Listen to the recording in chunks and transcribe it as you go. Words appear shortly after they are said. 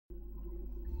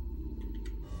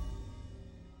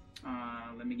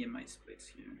Let me get my splits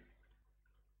here.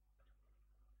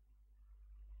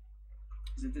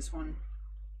 Is it this one?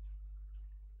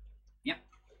 Yep.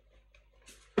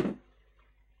 Okay,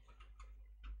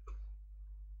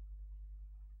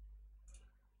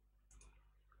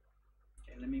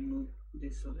 let me move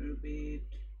this a little bit.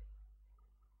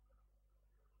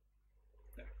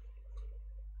 There.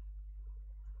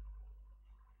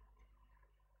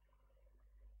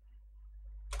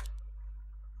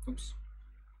 Oops.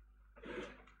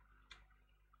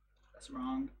 That's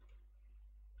wrong.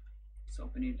 Let's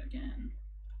open it again.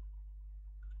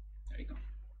 There you go.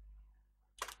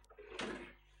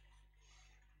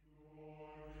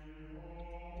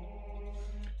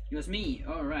 It was me.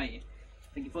 All right.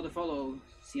 Thank you for the follow,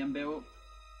 Ciambeo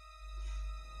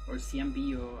or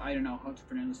Ciambio. I don't know how to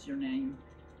pronounce your name.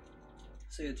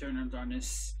 So Eternal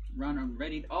Darkness run on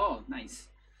Reddit. Oh, nice.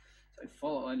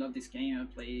 So I love this game. I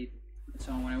played it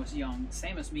when I was young.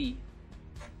 Same as me.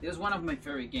 It was one of my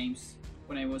favorite games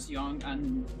when I was young,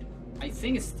 and I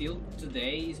think still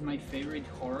today is my favorite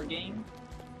horror game.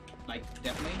 Like,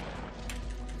 definitely.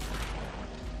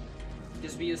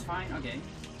 This view is fine? Okay.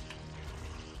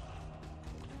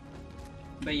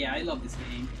 But yeah, I love this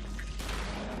game.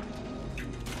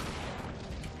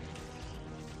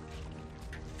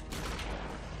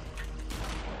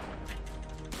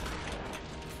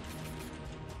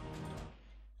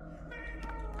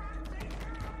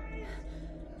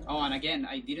 Oh, and again,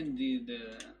 I didn't do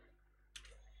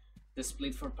the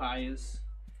split for Pious,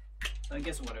 so I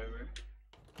guess whatever.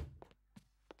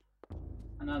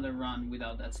 Another run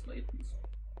without that split.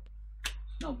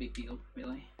 No big deal,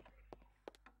 really.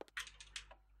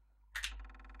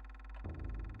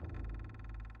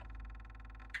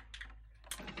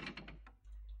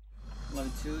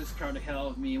 Level 2 scared the hell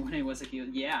out of me when I was a kid.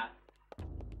 Yeah.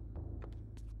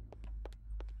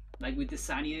 Like with the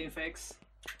Sanity Effects.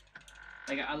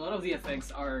 Like a lot of the effects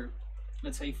are,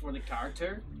 let's say, for the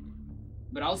character.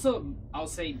 But also, I'll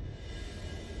say,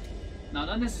 now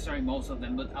not necessarily most of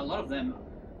them, but a lot of them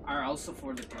are also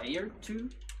for the player too.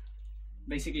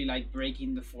 Basically like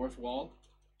breaking the fourth wall.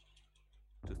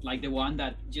 Like the one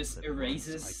that just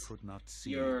erases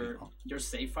your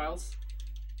save files.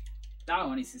 That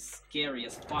one is scary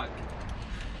as fuck.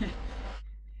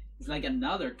 It's like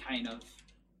another kind of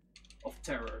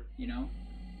terror, you know?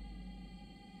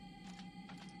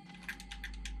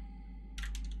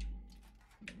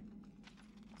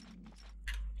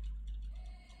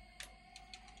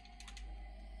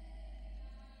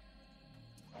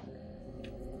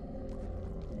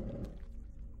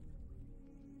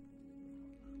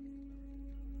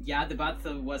 Yeah, the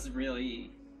bathtub was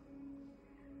really...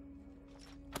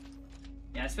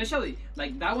 Yeah, especially,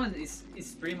 like, that one is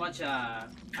pretty much a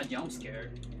jump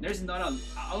scare. There's not a...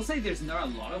 I'll say there's not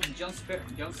a lot of jump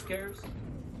scares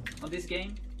on this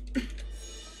game.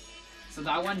 So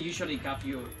that one usually caught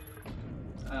you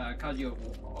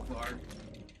off guard.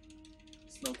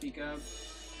 Slow pickup.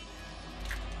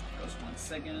 Goes 1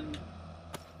 second.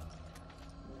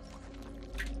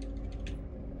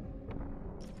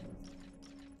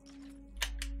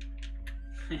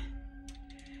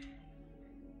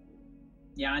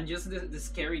 Yeah, and just the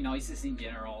scary noises in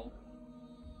general.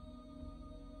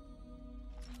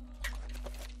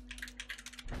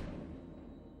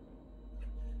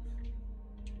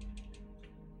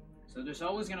 So there's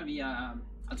always gonna be a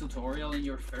tutorial in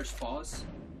your first boss.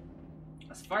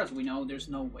 As far as we know, there's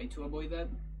no way to avoid that.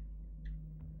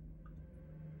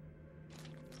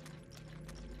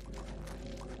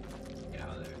 Get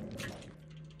out of there.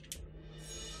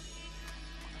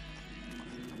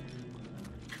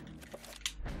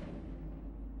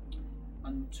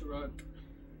 Truck.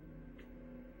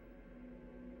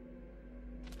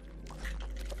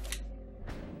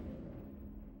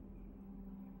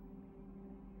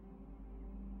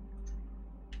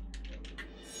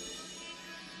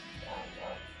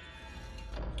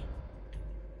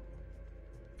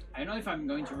 I don't know if I'm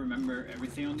going to remember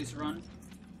everything on this run,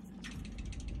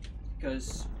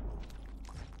 because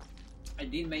I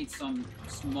did make some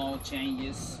small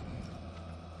changes,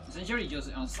 essentially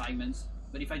just on segments.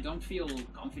 But if I don't feel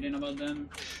confident about them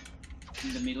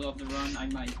in the middle of the run, I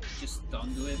might just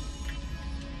don't do it.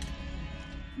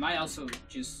 Might also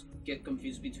just get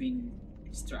confused between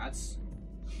strats,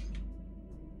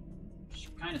 which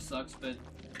kind of sucks, but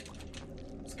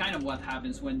it's kind of what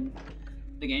happens when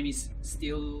the game is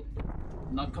still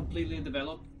not completely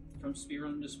developed from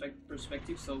Speedrun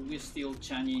perspective, so we're still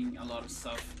changing a lot of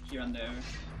stuff here and there.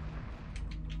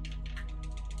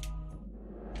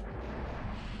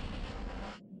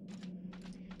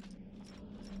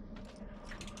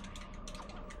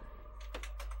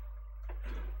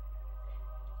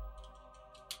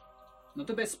 Not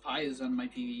the best Pious on my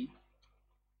PV.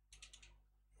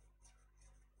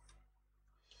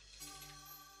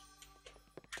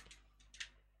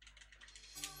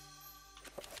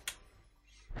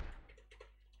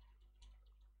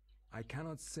 I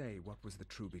cannot say what was the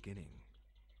true beginning,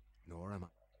 nor am I.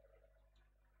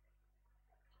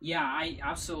 Yeah, I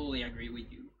absolutely agree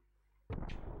with you.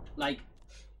 Like,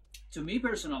 to me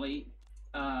personally,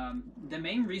 the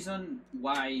main reason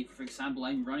why, for example,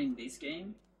 I'm running this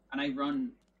game and I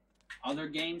run other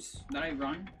games that I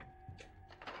run,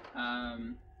 I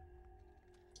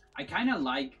kind of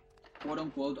like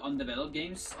quote-unquote undeveloped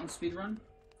games on speedrun.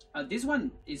 This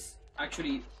one is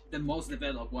actually the most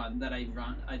developed one that I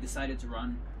decided to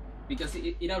run because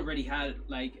it already had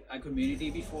like a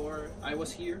community before I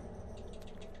was here.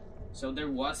 So there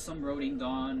was some roading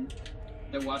done,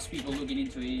 there was people looking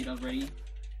into it already.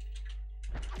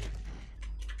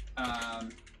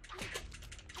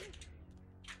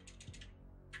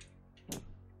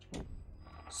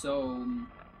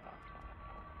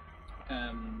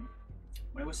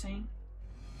 What I was saying?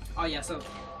 Oh yeah, so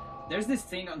there's this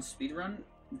thing on speedrun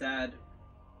that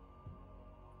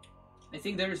I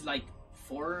think there's like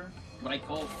what I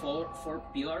call four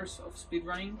pillars of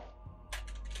speedrunning.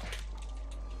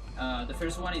 The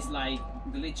first one is like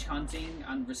glitch hunting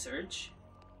and research,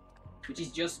 which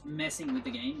is just messing with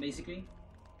the game basically.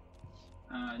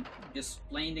 Just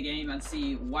playing the game and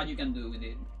see what you can do with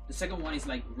it. The second one is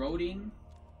like roading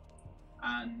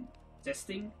and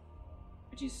testing,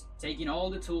 which is taking all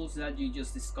the tools that you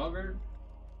just discovered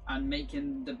and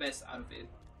making the best out of it.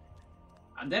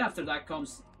 And then after that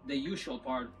comes the usual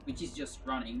part, which is just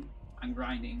running and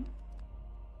grinding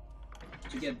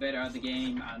to get better at the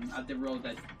game and at the road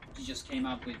that you just came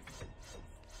up with.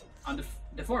 And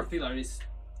the fourth pillar is,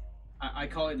 I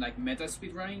call it like meta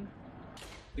speedrunning,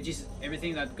 which is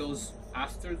everything that goes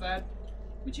after that,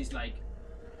 which is like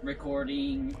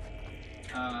recording,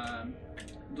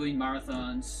 doing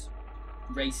marathons,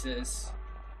 races.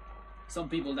 Some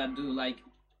people that do like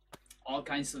all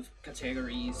kinds of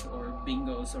categories or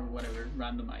bingos or whatever,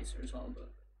 randomizers,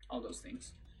 all those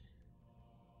things.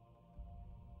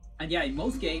 And yeah, in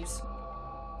most games,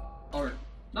 or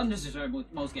not necessarily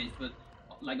most games, but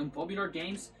like in popular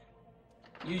games,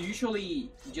 you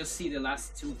usually just see the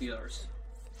last two pillars,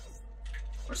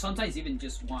 or sometimes even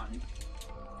just one.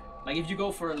 Like if you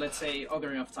go for, let's say,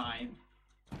 Ocarina of Time,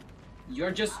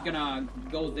 you're just gonna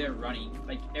go there running.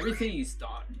 Like everything is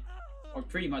done, or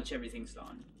pretty much everything's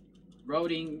done.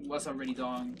 Roading was already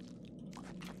done,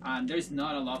 and there's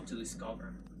not a lot to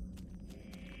discover.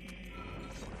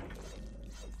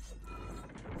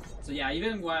 So yeah,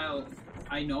 even while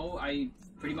I know I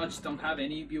pretty much don't have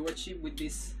any viewership with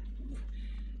this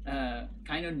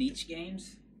kind of niche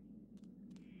games,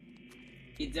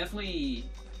 it definitely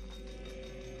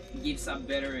gives a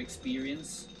better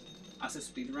experience as a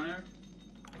speedrunner,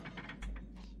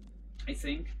 I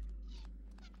think,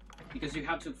 because you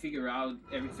have to figure out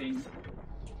everything.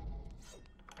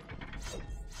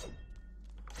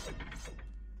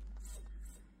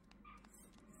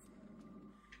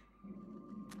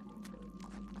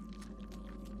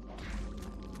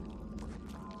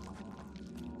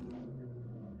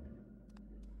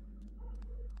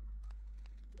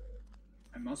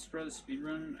 My most proud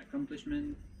speedrun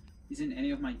accomplishment isn't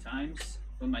any of my times,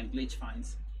 but my glitch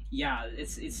finds. Yeah,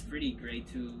 it's pretty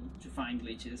great to find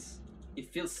glitches. It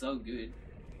feels so good.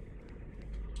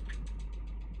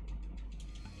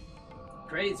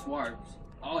 Credits warped.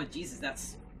 Oh Jesus,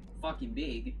 that's fucking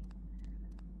big.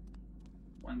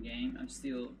 One game, I'm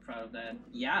still proud of that.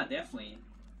 Yeah, definitely.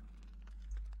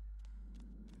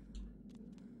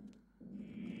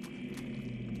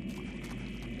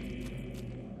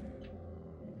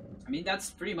 I mean, that's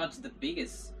pretty much the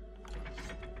biggest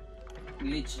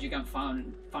glitch you can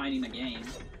find in a game.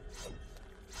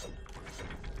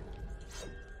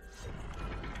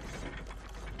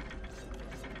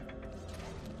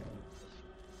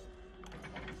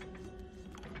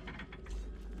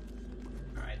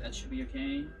 Alright, that should be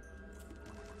okay.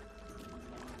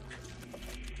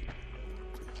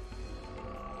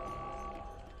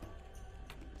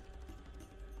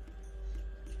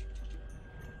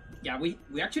 Yeah, we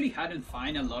actually hadn't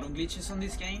found a lot of glitches on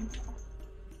this game.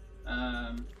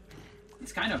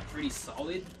 It's kind of pretty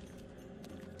solid.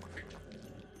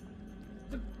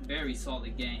 It's a very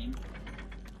solid game.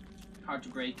 Hard to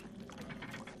break.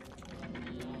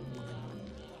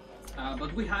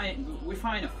 But we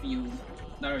find a few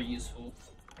that are useful.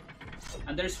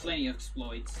 And there's plenty of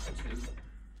exploits too.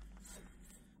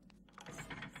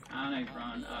 And I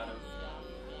run out of...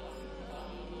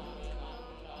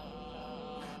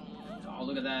 Oh,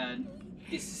 look at that.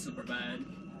 This is super bad.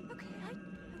 Okay,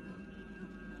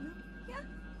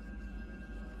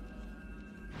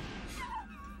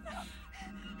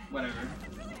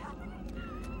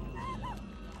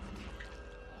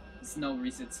 it's no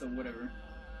resets, so whatever.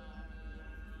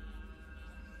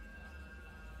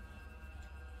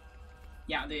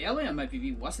 Yeah, the alien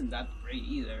PV wasn't that great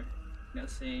either,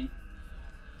 let's say.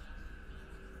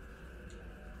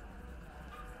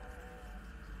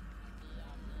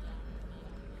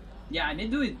 Yeah, I mean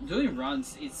doing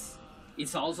runs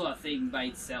it's also a thing by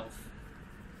itself.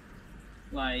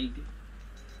 Like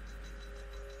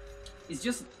it's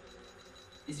just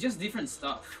different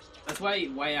stuff. That's why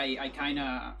I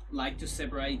kinda like to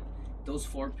separate those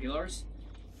 4 pillars,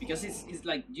 because it's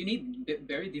like you need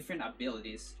very different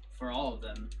abilities for all of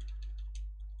them,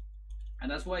 and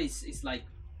that's why it's like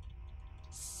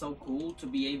so cool to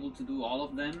be able to do all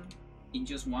of them in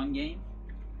just one game.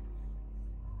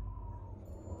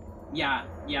 Yeah,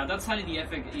 that Sanity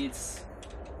Effect, it's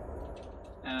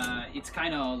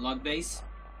kind of luck based.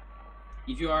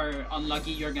 If you are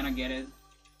unlucky, you're gonna get it.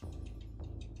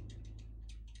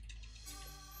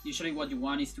 Usually what you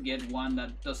want is to get one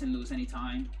that doesn't lose any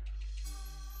time.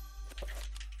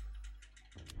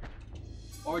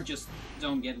 Or just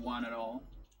don't get one at all.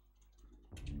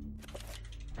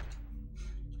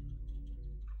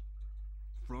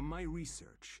 From my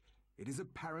research, it is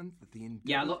apparent that the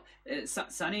yeah, look,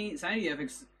 Sanity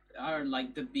Effects are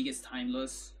like the biggest time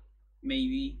loss,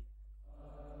 maybe.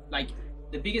 Like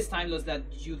the biggest time loss that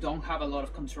you don't have a lot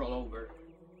of control over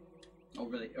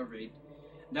it.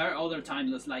 There are other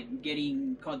time loss, like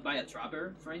getting caught by a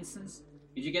trapper, for instance.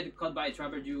 If you get caught by a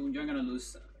trapper, you're gonna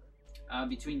lose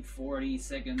between 40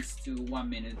 seconds to 1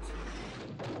 minute.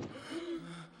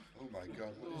 Oh my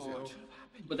god, what is it?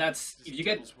 But that's, if you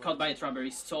get caught by a trapper,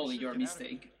 it's totally your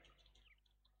mistake.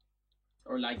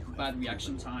 Or like bad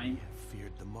reaction time.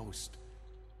 Feared the most.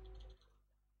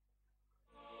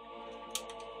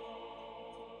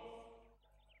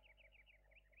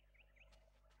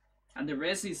 And the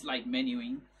rest is like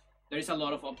menuing. There is a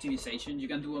lot of optimization you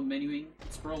can do on menuing.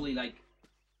 It's probably like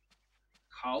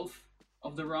half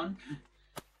of the run.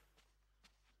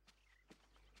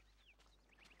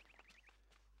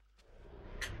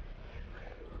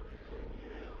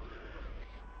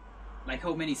 Like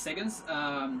how many seconds?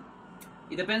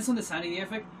 It depends on the Sanity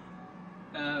Effect,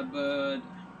 but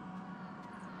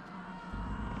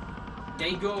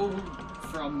they go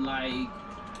from like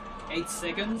 8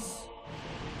 seconds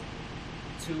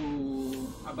to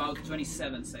about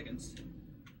 27 seconds.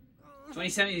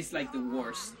 27 is like the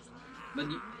worst, but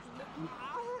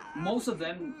most of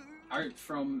them are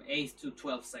from 8 to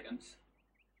 12 seconds.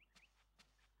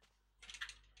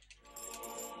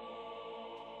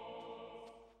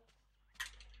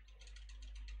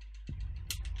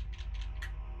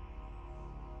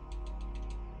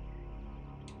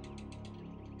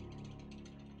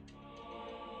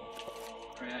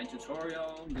 Create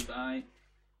tutorial, goodbye.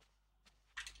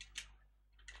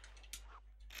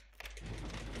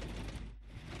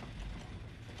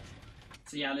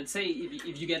 So yeah, let's say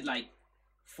if you get like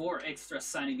 4 extra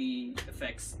sanity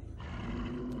effects,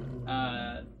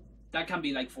 that can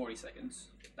be like 40 seconds.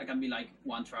 That can be like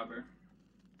 1 trapper.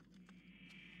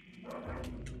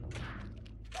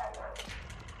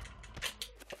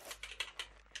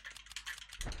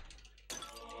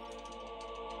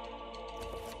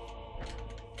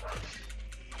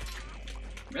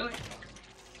 Really?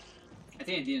 I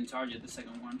think I didn't target the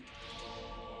second one.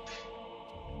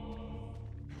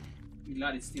 I'm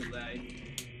glad it still died.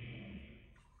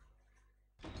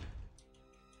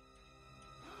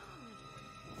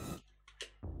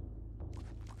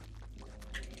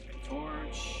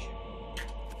 Torch.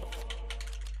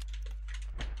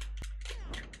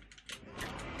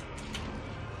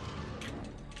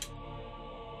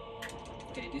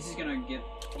 Okay, this is gonna give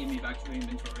me back to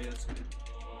inventory, that's good.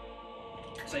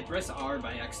 So I pressed R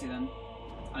by accident.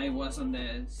 I was on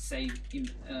the save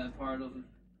part of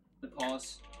the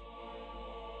pause.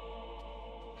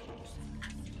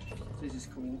 This is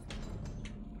cool.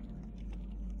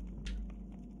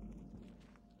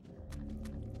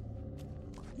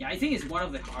 Yeah, I think it's one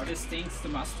of the hardest things to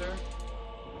master.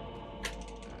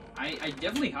 I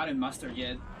definitely hadn't mastered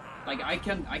yet. Like I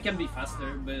can be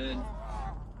faster,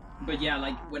 but yeah,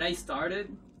 like when I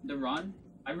started the run,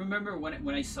 I remember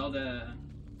when I saw the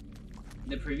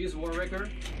previous war record,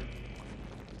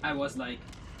 I was like,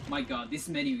 my god, this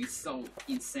menu is so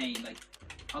insane. Like,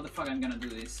 how the fuck I'm gonna do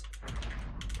this?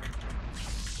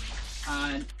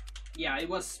 And yeah, it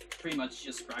was pretty much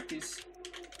just practice,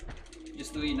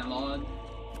 just doing a lot,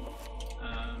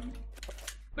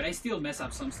 but I still mess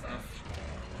up some stuff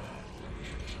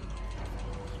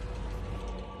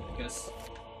because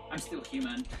I'm still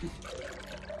human.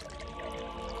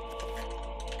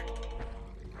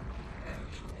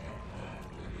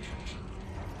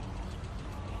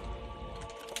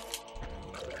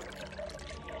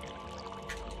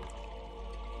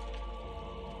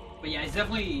 But yeah, it's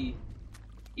definitely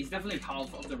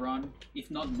half of the run,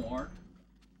 if not more.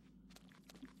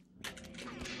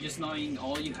 Just knowing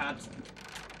all you have,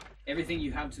 everything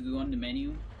you have to do on the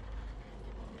menu,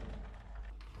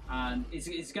 and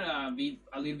it's gonna be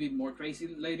a little bit more crazy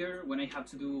later when I have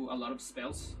to do a lot of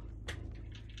spells.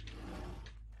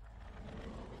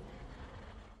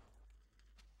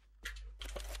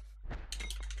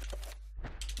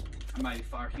 I might be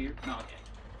far here. No, okay.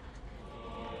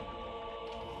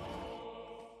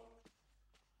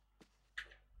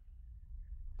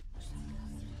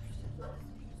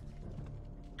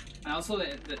 And also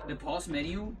the pause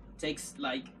menu takes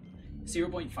like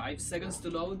 0.5 seconds to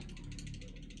load.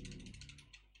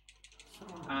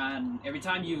 And every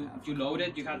time you load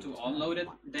it, you have to unload it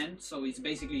then. So it's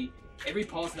basically every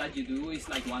pause that you do is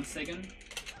like 1 second.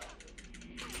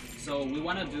 So we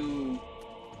want to do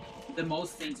the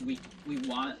most things we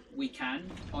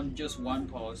can on just one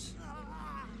pause.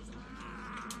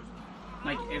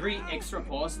 Like every extra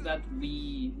pause that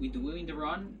we do in the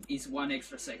run is 1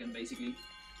 extra second basically.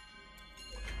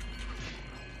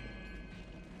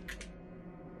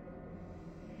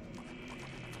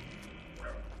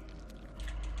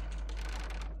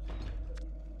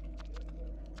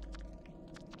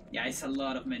 Yeah, it's a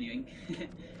lot of menuing.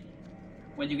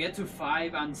 When you get to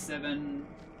 5 and 7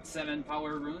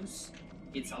 power runes,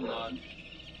 it's a lot.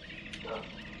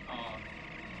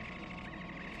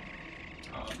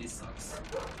 Oh, this sucks.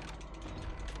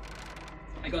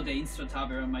 I got the Insta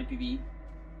Tabber on my PV.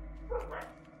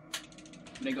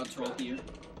 But I got trolled here.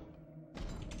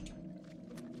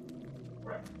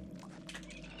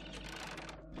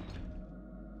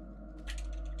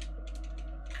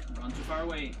 Run too far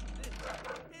away.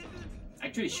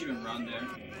 Actually shouldn't run there.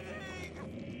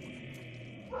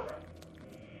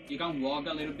 You can walk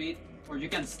a little bit, or you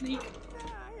can sneak.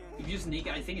 If you sneak,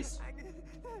 I think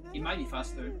it might be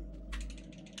faster.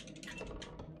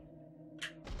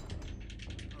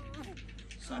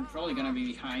 So I'm probably gonna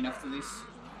be behind after this.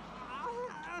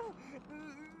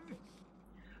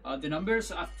 The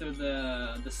numbers after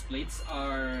the splits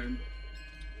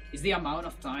is the amount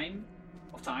of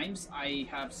times I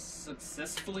have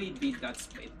successfully beat that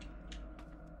split.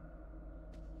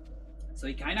 So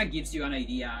it kind of gives you an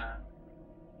idea.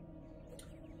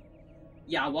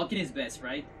 Yeah, walking is best,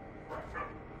 right?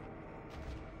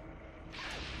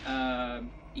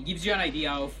 It gives you an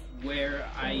idea of where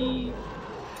I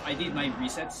did my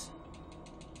resets.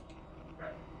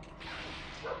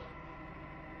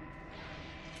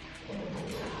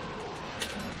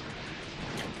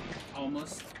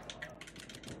 Almost.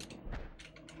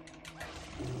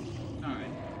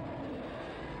 Alright.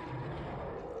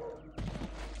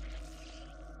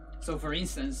 So for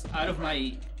instance, out of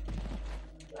my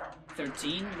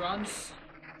 13 runs,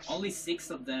 only 6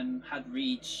 of them had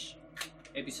reached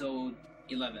episode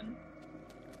 11.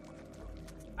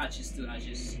 Ashes to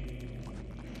ashes.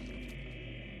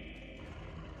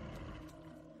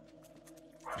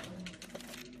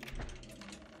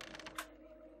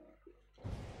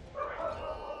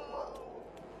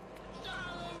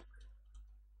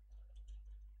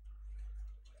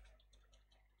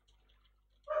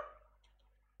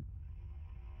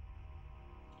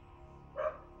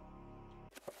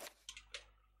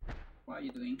 What are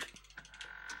you doing?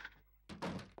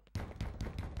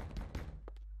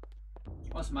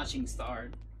 I was matching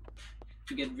start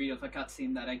to get rid of a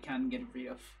cutscene that I can't get rid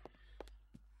of.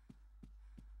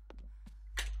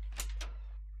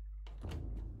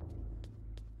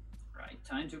 Right,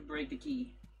 time to break the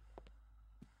key.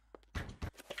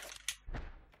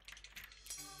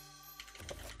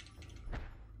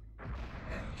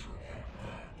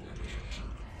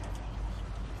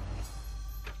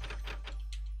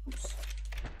 Oops.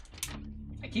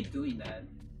 I keep doing that.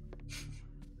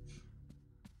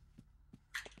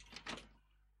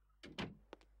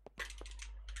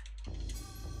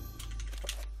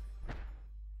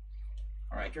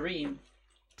 Alright, Kareem.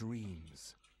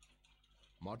 Dreams.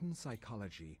 Modern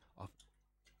psychology of...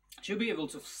 Should be able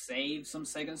to save some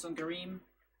seconds on Kareem.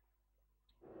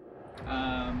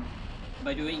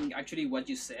 By doing actually what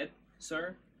you said,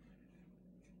 sir.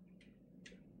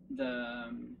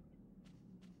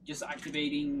 Just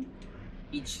activating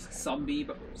each zombie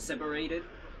separated.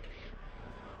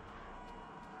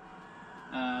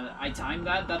 I timed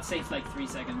that. That saves like 3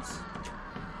 seconds.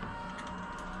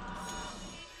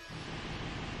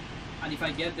 And if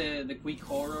I get the quick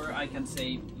horror, I can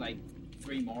save like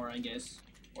 3 more, I guess,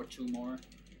 or 2 more.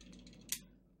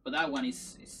 But that one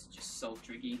is just so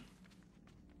tricky.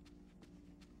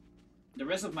 The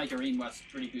rest of my Kareem was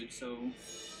pretty good, so...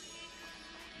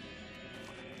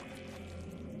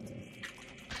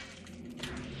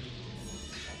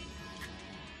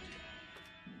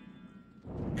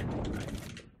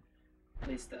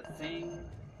 is that thing?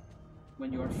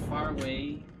 When you are far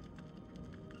away,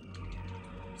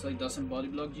 so it doesn't body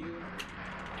block you.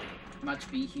 Match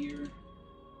B here.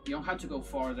 You don't have to go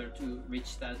farther to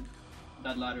reach that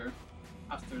ladder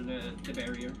after the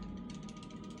barrier.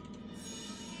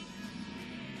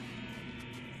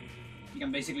 You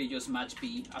can basically just match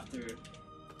B after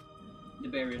the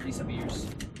barrier disappears.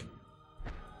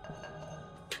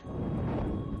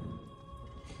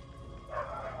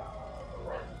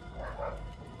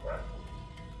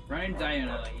 Running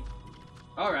diagonally.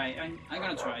 Alright, I'm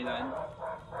gonna try that.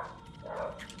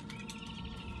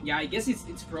 Yeah, I guess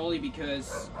it's probably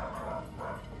because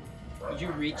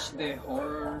you reach the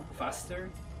horror faster.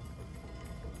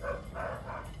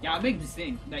 Yeah, I'll make this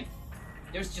thing. Like,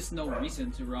 there's just no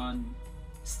reason to run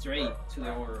straight to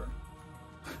the horror.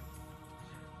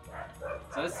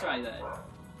 So let's try that.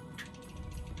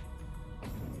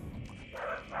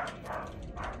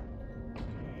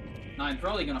 Now I'm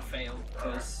probably gonna fail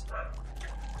because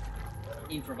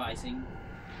improvising.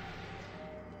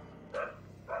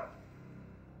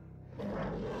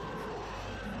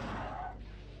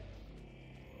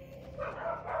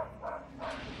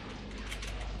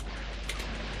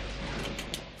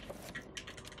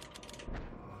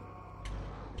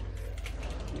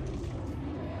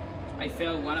 I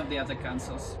failed one of the attack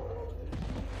cancels.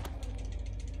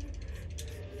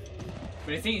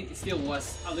 But I think it still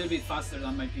was a little bit faster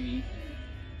than my PB.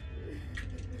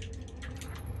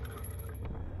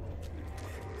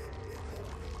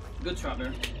 Good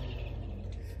trapper.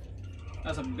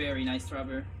 That's a very nice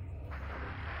trapper.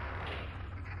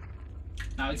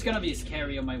 Now it's gonna be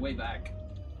scary on my way back,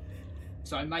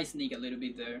 so I might sneak a little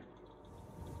bit there.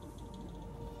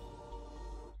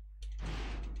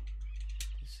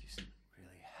 This isn't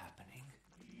really happening.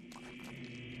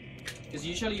 Because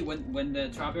usually when the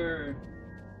trapper,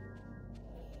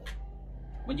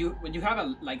 when you have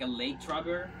a late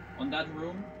trapper on that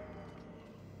room,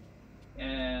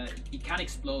 it can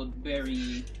explode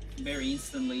very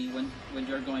instantly when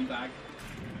you're going back.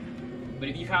 But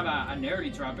if you have an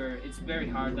early trapper, it's very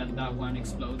hard that one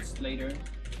explodes later.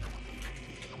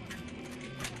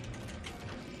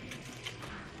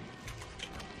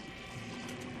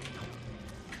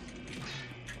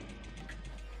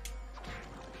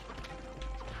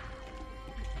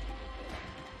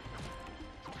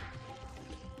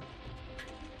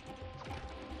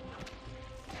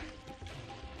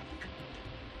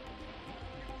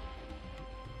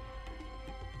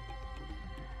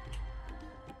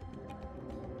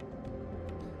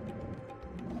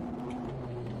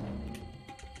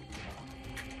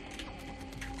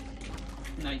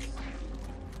 Nice.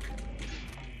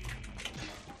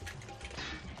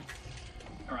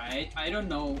 Alright, I don't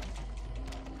know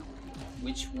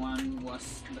which one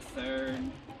was the third.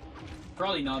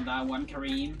 Probably not that one,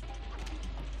 Kareem.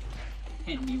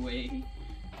 Anyway.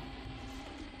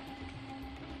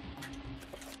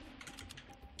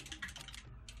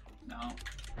 No.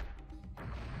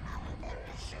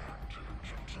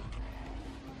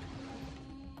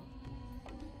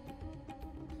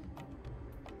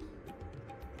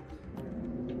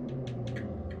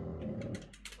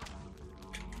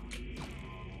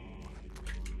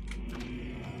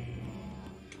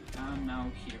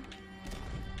 Now here.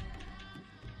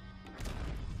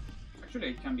 Actually,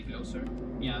 it can be closer.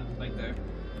 Yeah, like there.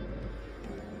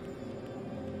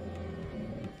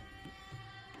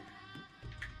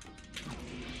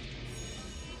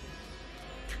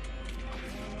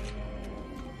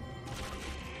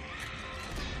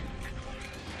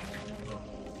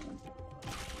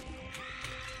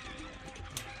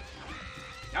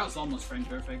 That was almost frame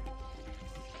perfect.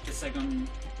 The second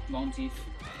bone teeth.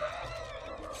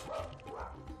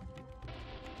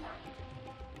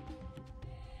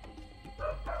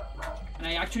 And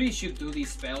I actually should do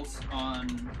these spells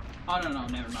on... Oh, no,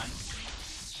 never mind.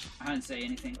 I hadn't say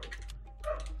anything.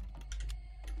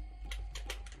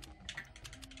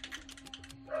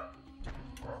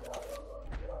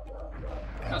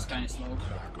 That was kind of slow.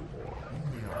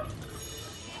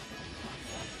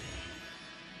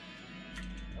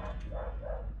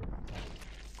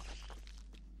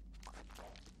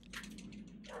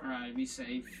 Alright, be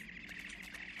safe.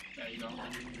 There you go.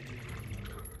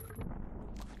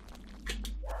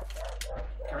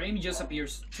 Kareem just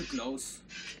appears too close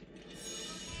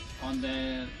on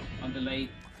the late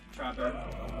trapper.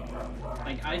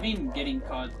 Like, I've been getting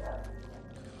caught.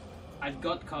 I've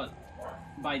got caught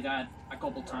by that a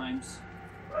couple times.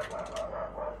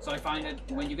 So I find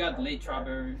that when you got late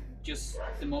trapper, just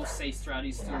the most safe strat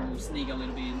is to sneak a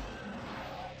little bit.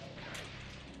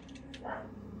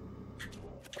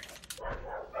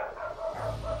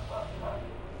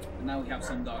 And now we have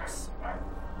some ducks.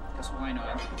 because why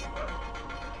not?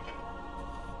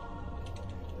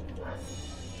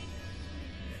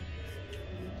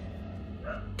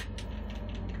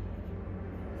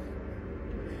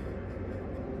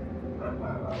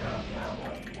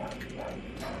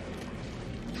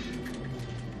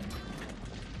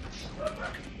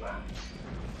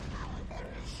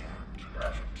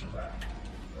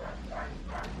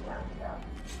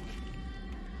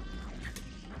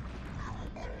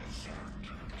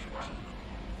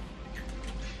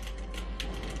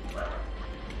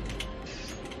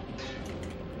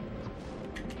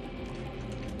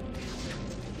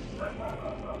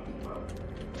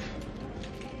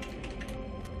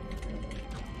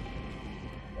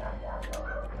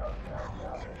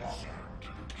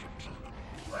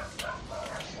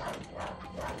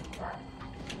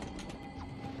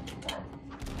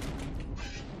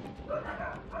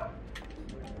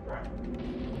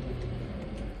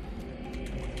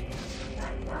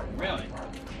 Really?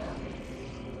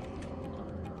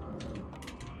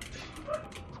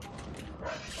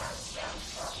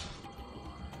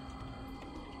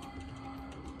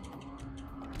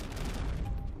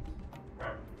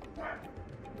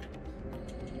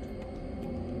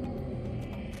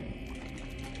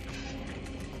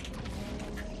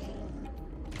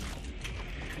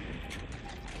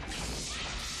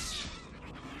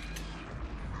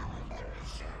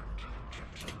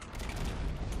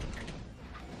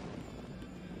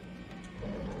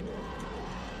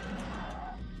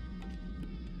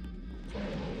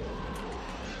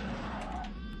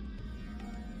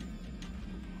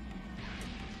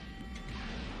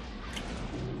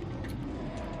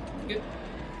 Good.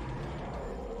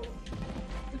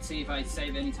 Let's see if I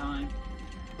save any time.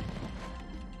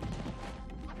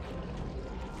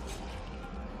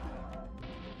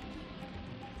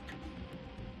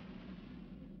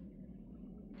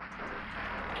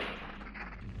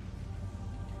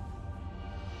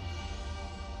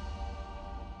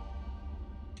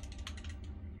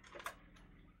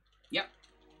 Yep.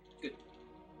 Good.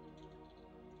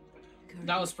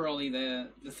 That was probably the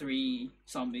 3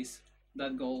 zombies.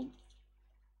 That goal.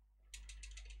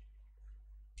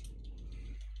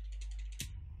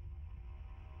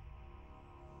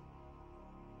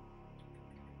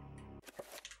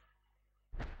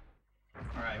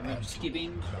 Alright, we're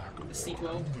skipping the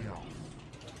sequel.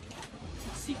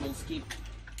 Sequel skip.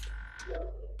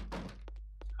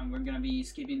 And we're gonna be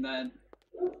skipping that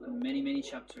many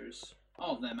chapters.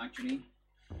 All of them actually.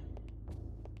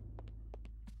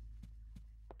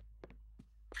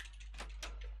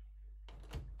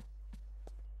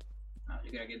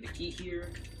 You gotta get the key here.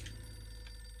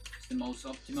 It's the most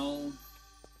optimal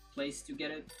place to get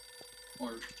it,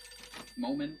 or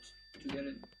moment to get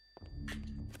it.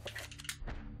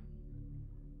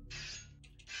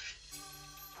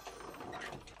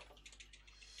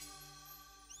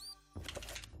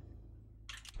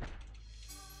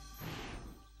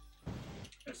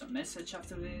 There's a message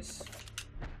after this.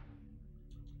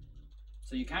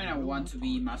 So you kind of want to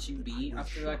be matching B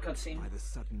after that cutscene. By the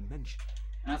sudden mention.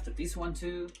 And after this one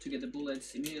too, to get the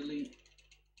bullets immediately.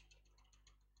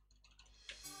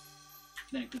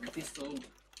 Then equip the pistol.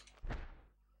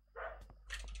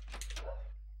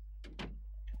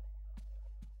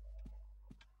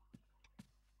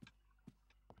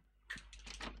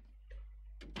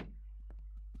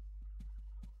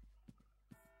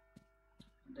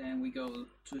 Then we go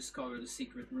to discover the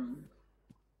secret room.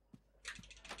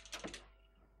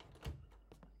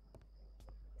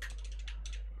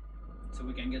 So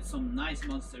we can get some nice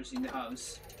monsters in the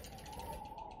house.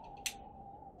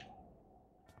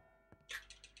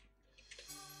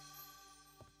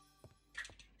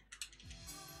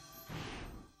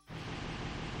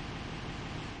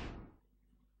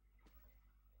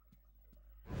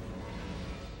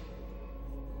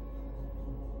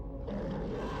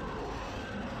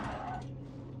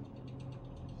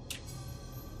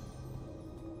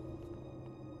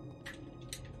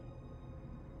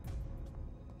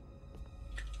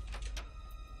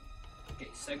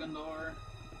 Second door.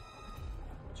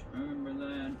 Just remember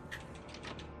that.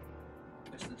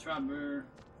 There's the trapper.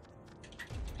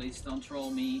 Please don't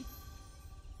troll me.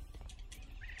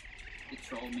 You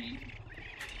troll me.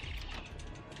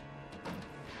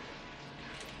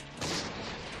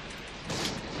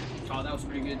 Oh, that was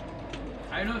pretty good.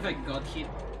 I don't know if I got hit.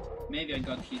 Maybe I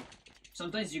got hit.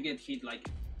 Sometimes you get hit like,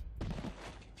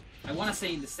 I want to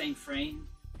say in the same frame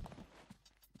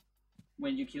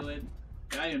when you kill it.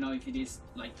 But I don't know if it is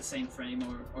like the same frame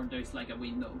or there's like a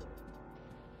window.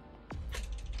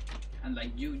 And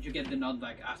like you get the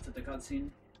knockback after the cutscene.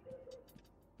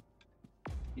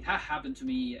 It has happened to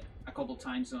me a couple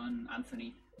times on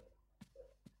Anthony.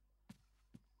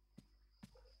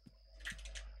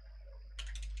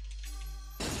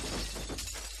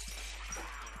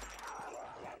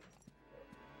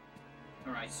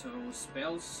 Alright, so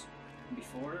spells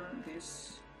before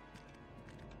this.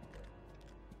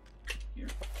 Here.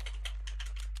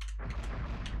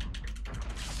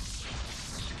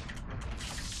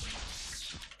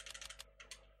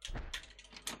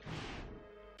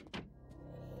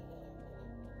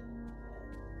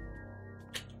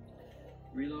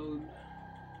 Reload.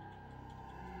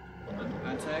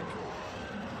 Attack.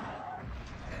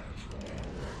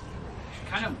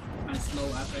 Kind of a slow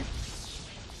attack.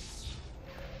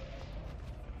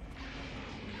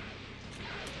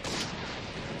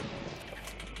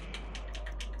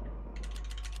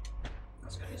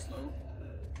 That's kind of slow.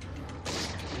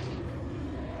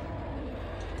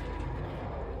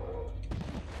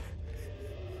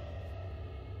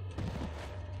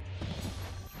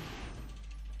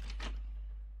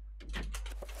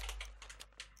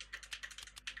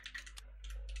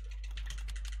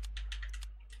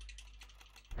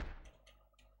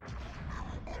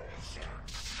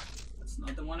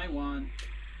 Not the one I want.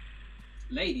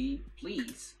 Lady,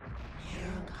 please.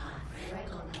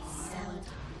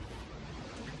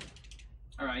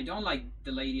 Alright, I don't like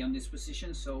the lady on this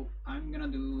position, so I'm gonna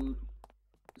do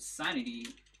Sanity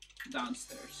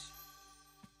downstairs.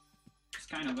 It's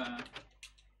kind of a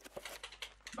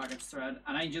backup strat,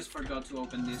 and I just forgot to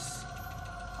open this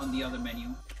on the other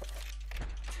menu.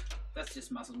 That's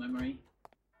just muscle memory.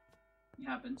 It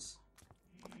happens.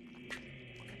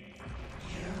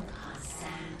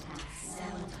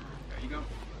 There you go.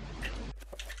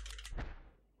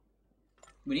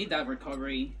 We need that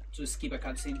recovery to skip a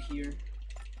cutscene here,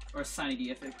 or a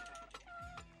sanity effect.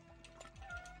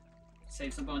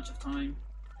 Saves a bunch of time.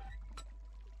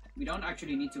 We don't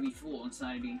actually need to be full on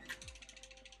sanity.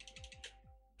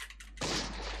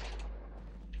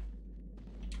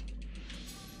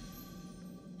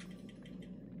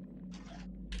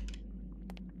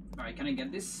 Alright, can I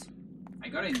get this? I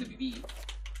got it in the BB.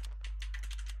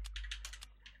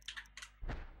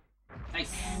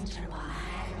 Nice.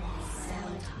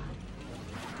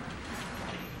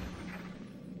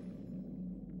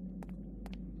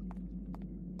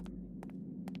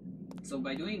 So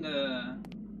by doing a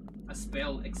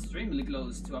spell extremely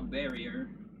close to a barrier,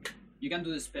 you can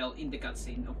do the spell in the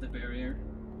cutscene of the barrier,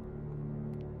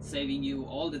 saving you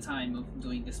all the time of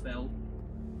doing the spell,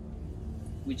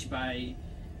 which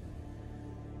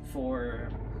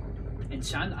for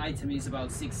enchant item is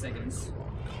about 6 seconds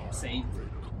saved.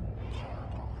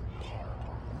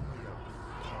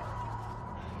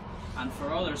 And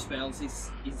for other spells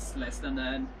it's less than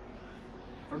that.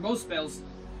 For most spells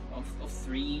of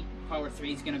 3, power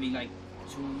 3 is gonna be like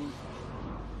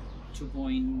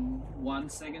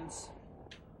 2.1 seconds.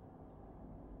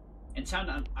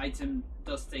 Enchant item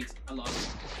does take a lot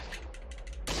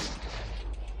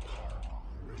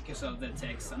because of the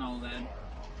text and all that.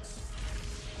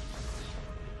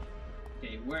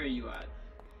 Okay, where are you at?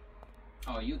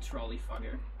 Oh, you trolley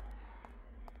fucker.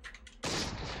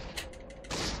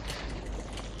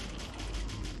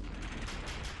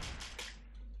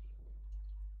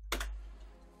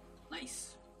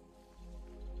 Nice.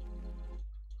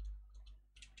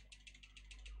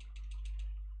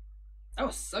 That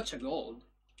was such a gold.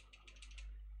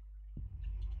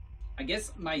 I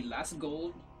guess my last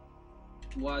gold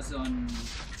was on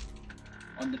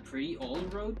the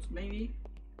pre-old road, maybe.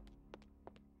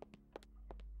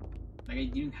 Like I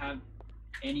didn't have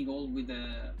any gold with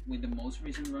the most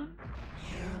recent run.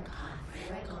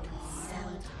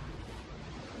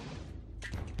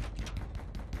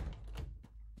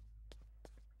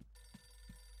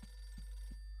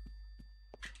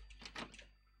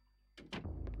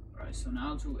 Alright, so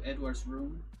now to Edward's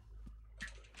room.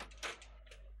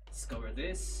 Discover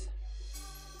this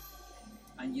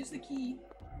and use the key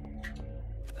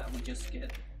that we just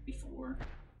get before.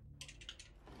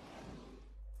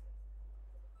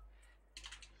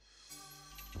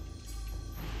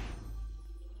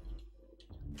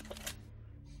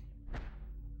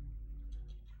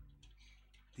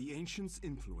 The ancients'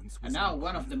 influence was And now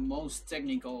one of the most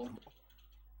technical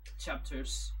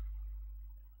chapters.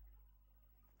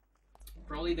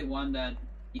 Probably the one that,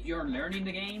 if you're learning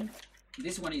the game,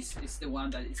 this one is the one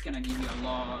that is gonna give you a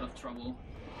lot of trouble.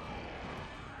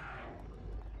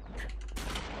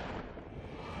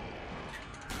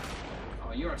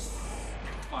 Oh, you're a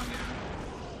fucker.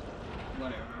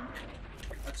 Whatever.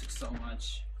 That took so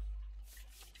much.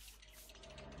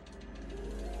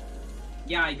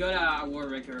 Yeah, I got a war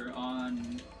record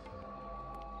on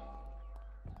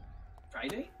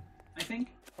Friday, I think.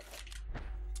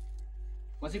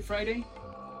 Was it Friday?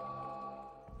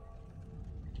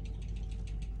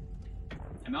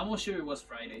 I'm almost sure it was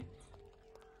Friday.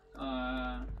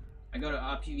 I got an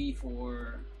RPV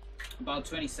for About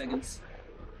 20 seconds.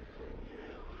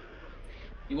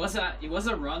 It was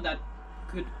a run that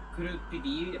could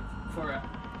PB for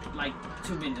like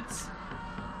 2 minutes,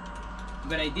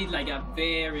 but I did like a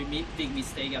very big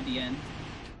mistake at the end,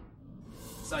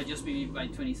 so I just PB'd by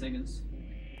 20 seconds.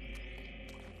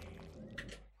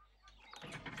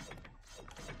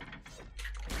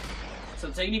 So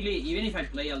technically, even if I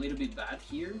play a little bit bad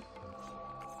here,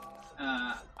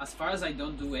 as far as I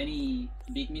don't do any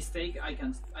big mistake, I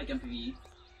can PB.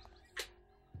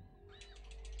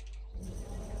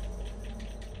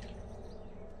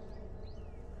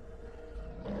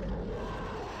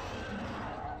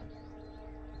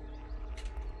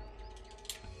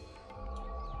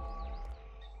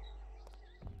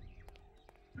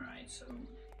 Alright, so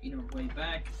in our way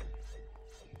back,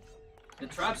 the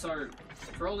traps are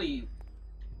probably,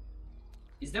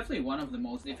 it's definitely one of the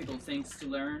most difficult things to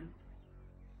learn.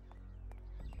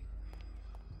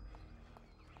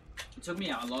 It took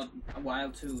me a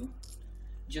while to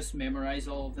just memorize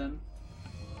all of them.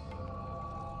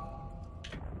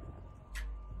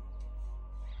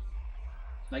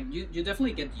 Like you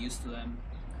definitely get used to them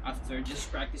after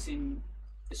just practicing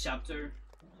the chapter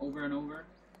over and over.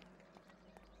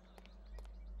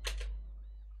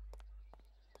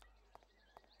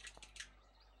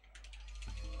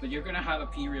 But you're gonna have a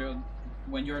period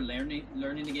when you're learning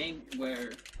the game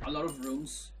where a lot of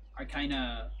rooms are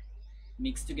kinda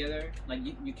mixed together. Like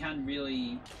you can't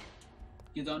really,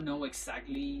 you don't know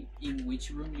exactly in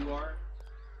which room you are,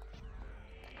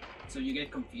 so you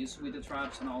get confused with the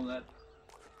traps and all that.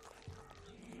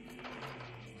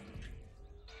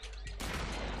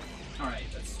 Alright,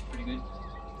 that's pretty good.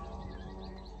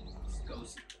 This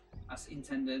goes as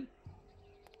intended.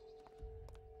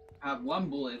 I have 1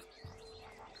 bullet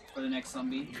for the next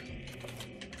zombie.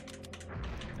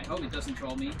 I hope it doesn't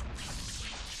troll me.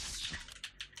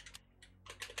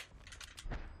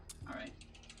 Alright.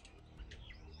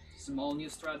 Small new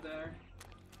strat there.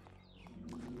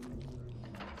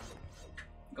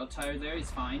 Got tired there,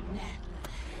 it's fine.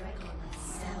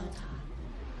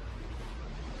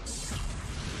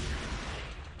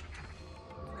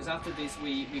 Because after this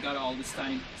we got all the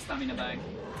stamina back.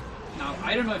 Now,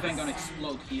 I don't know if I'm gonna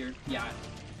explode here. Yeah,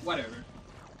 whatever.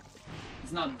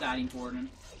 It's not that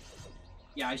important.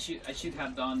 Yeah, I should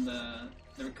have done the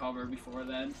recover before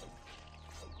that.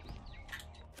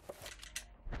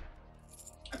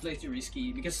 I played too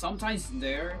risky because sometimes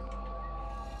there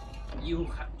you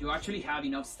actually have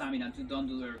enough stamina to don't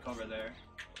do the recover there.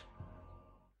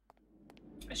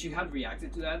 I should have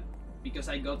reacted to that because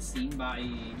I got seen by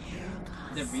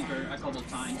the Reaper a couple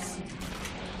times.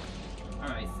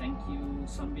 Alright, thank you,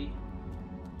 zombie.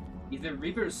 If the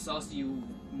Reaper saws you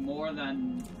more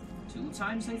than 2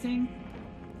 times, I think,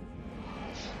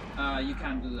 you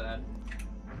can't do that.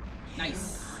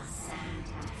 Nice.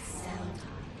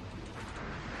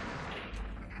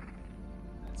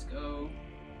 Let's go.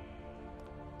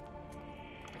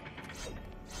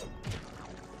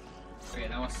 Okay,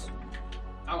 that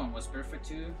one was perfect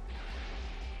too.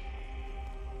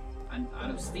 I'm out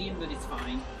of steam, but it's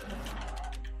fine.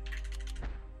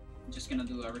 I'm just gonna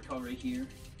do a recovery here.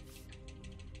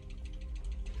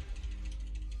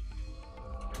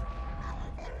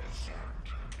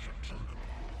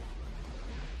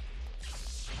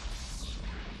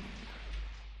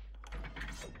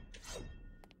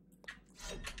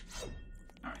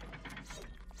 Alright.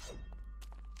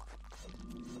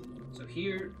 So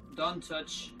here, don't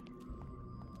touch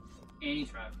any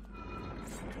trap.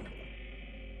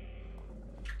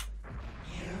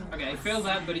 Okay, I failed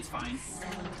that, but it's fine.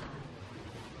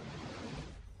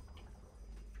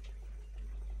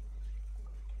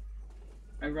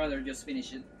 I'd rather just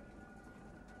finish it.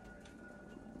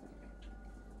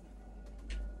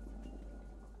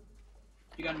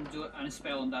 You can do a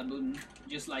spell on that button,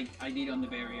 just like I did on the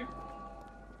barrier.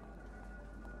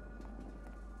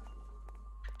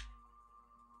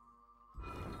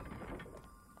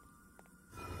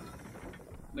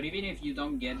 But even if you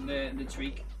don't get the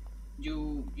trick,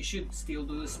 you should still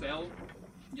do the spell,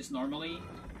 just normally,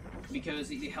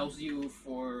 because it helps you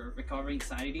for recovering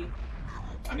sanity.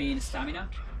 I mean stamina.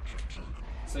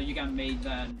 So you can make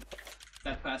that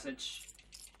passage.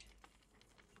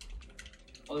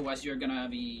 Otherwise you're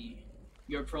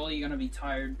probably gonna be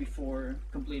tired before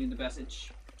completing the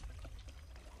passage.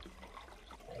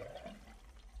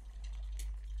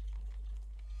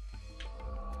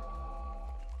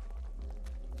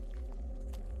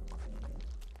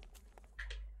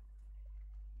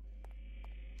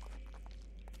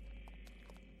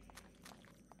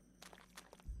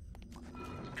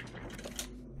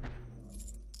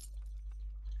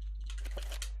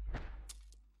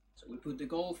 put the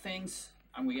gold things,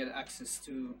 and we get access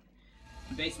to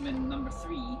basement number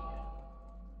 3.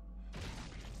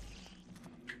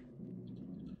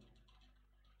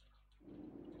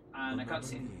 And a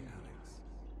cutscene.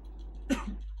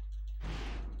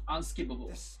 Unskippable.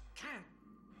 This can't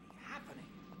be happening.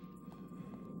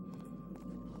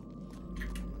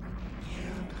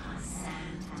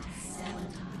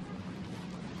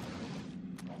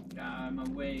 I'm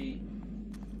away.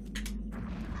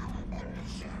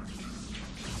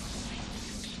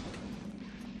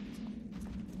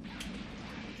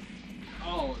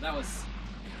 Oh, that was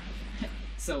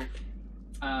so.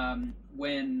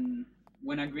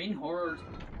 When a green horror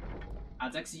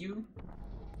attacks you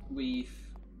with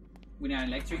an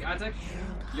electric attack,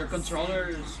 your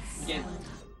controllers get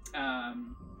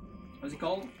what's it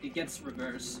called? It gets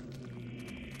reversed.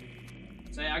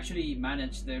 So I actually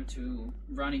managed there to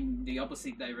run in the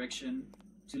opposite direction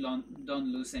to don't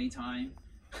lose any time.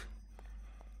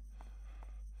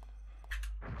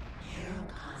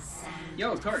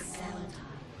 Yo, Kurt!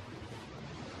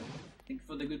 Thank you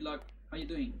for the good luck. How you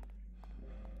doing?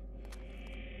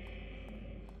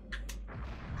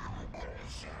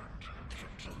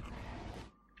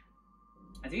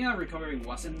 I think our recovery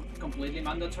wasn't completely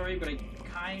mandatory, but I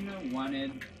kinda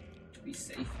wanted to be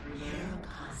safer there.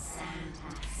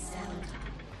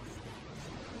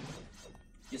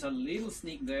 Just a little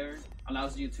sneak there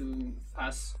allows you to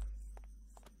pass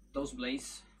those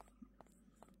blades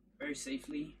very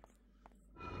safely.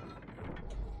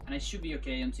 And I should be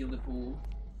okay until the pool.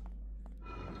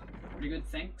 Pretty good,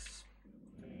 thanks.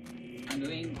 I'm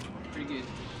doing pretty good.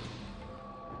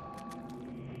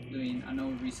 Doing a no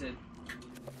reset,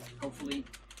 hopefully.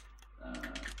 Okay.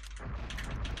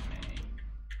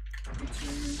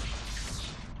 Return.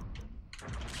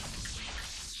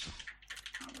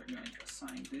 Now we're going to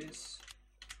assign this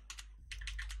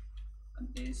and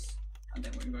this, and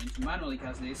then we're going to manually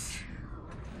cast this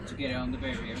to get it on the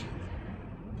barrier.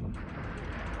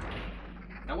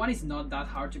 That one is not that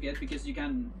hard to get because you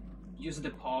can use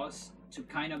the pause to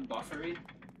kind of buffer it.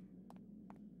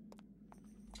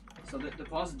 So the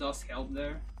pause does help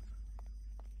there,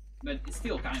 but it's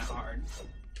still kind of hard.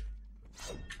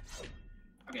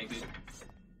 Okay, good.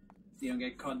 You don't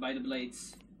get caught by the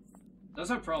blades.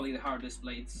 Those are probably the hardest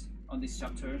blades on this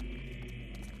chapter.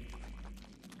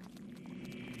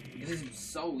 Because it's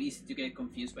so easy to get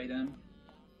confused by them.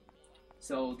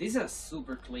 So this is a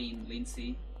super clean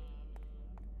Lindsay.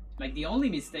 Like the only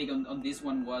mistake on this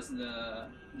one was the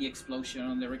explosion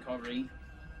on the recovery.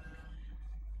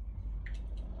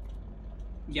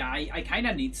 Yeah, I kind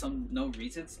of need some no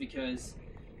resets because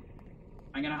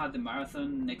I'm gonna have the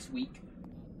marathon next week.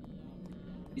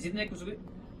 Is it next week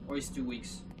or is it 2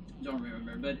 weeks? Don't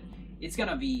remember, but it's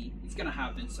gonna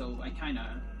happen. So I kind of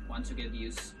want to get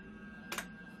used.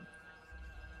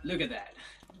 Look at that.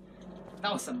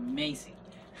 That was amazing.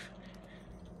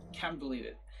 Can't believe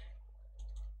it.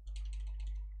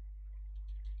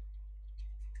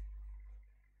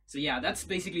 So yeah, that's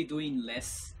basically doing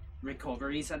less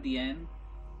recoveries at the end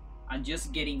and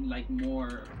just getting like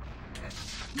more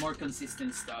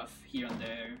consistent stuff here and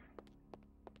there.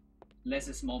 Less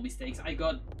small mistakes. I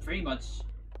got pretty much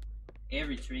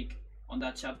every trick on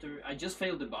that chapter. I just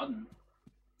failed the button.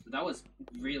 So that was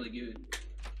really good.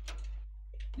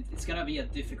 It's gonna be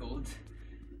difficult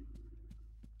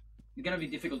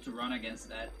to run against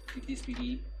that with this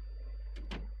PD.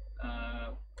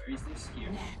 Where is this?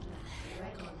 Here.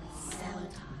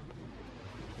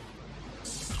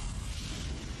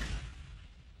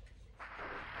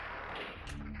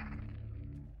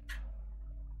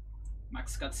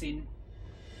 Max cutscene.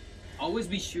 Always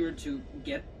be sure to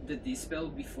get the dispel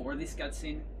before this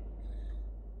cutscene.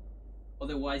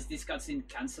 Otherwise this cutscene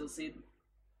cancels it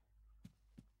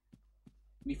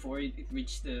before it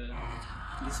reaches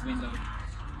this window.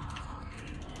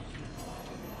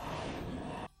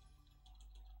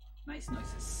 Nice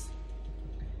noises.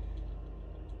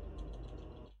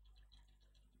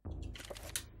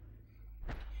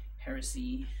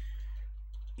 Heresy.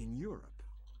 In Europe,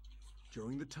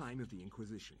 during the time of the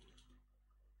Inquisition.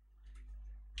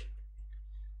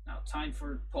 Now time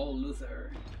for Paul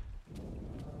Luther.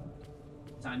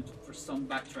 Time for some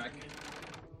backtrack.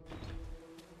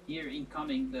 Here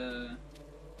incoming the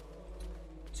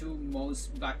 2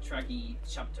 most backtracky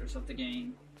chapters of the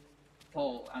game.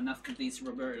 Paul, and after this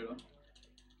Roberto.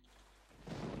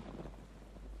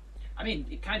 I mean,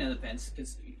 it kind of depends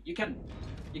because you can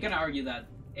argue that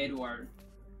Edward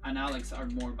and Alex are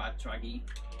more backtracky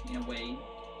in a way,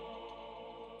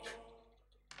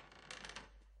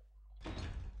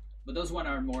 but those one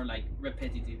are more like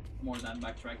repetitive, more than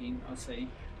backtracking, I'll say.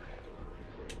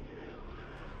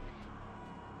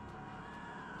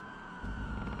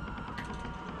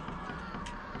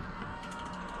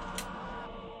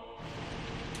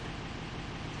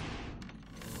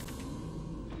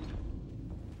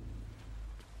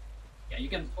 you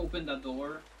can open the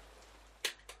door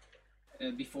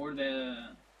before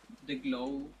the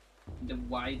glow, the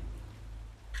white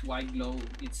glow,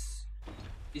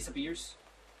 disappears.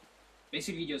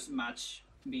 Basically, just match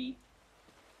B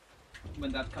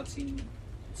when that cutscene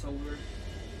is over.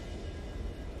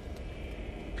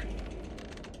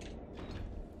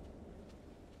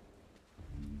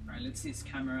 Alright, let's see his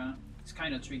camera. It's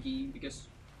kind of tricky because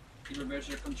it reverses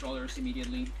your controllers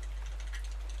immediately.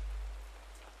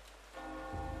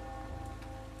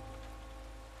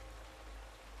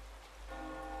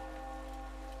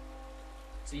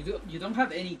 So you don't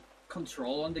have any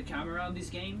control on the camera on this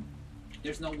game.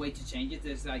 There's no way to change it.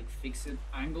 There's like fixed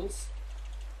angles.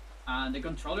 And the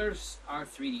controllers are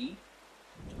 3D.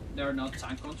 They are not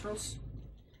time controls.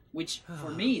 Which,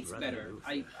 for me, it's better.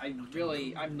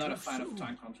 I'm not a fan of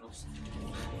time controls.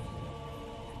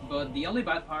 But the only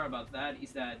bad part about that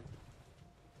is that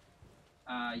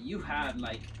you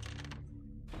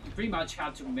pretty much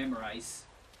have to memorize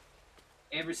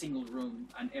every single room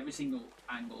and every single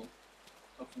angle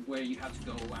of where you have to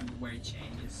go and where it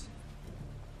changes.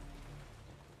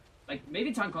 Like,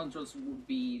 maybe time controls would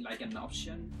be like an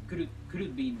option. Could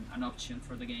it be an option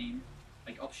for the game?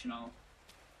 Like, optional.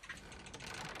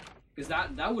 Because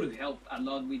that would have helped a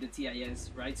lot with the TIS,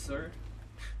 right, sir?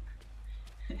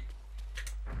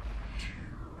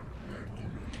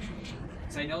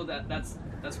 So I know that's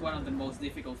one of the most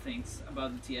difficult things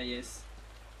about the TIS,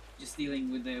 just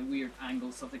dealing with the weird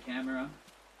angles of the camera,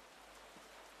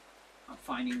 and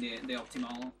finding the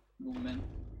optimal movement.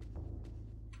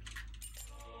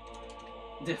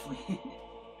 Definitely.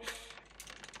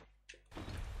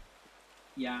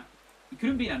 Yeah, it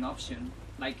couldn't be an option.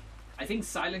 Like, I think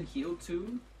Silent Hill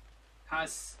 2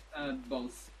 has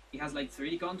both. It has like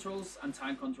 3D controls and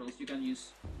time controls. You can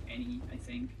use any, I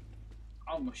think.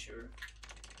 Almost sure.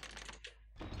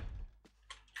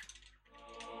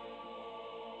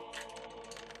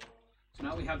 So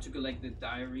now we have to collect the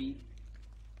diary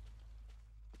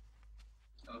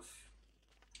of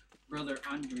Brother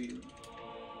Andrew.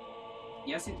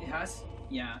 Yes, it has.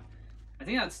 Yeah, I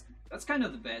think that's kind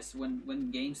of the best when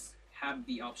games have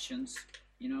the options,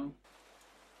 you know.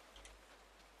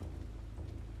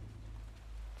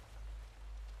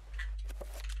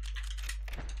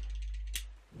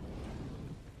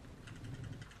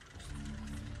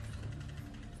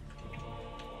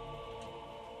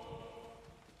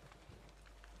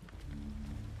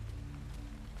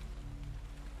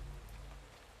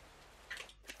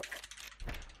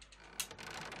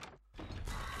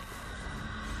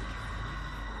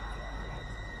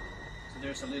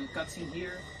 There's a little cutscene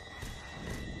here.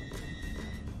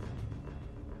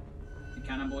 You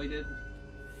can't avoid it.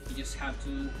 You just have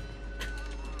to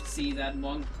see that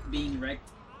monk being wrecked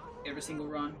every single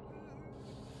run.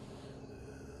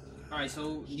 Alright,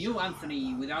 so new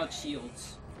Anthony without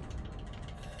shields.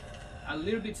 A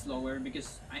little bit slower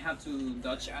because I have to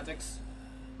dodge attacks,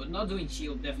 but not doing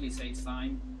shield definitely saves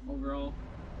time overall.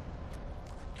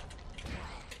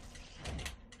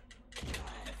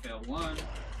 FL1.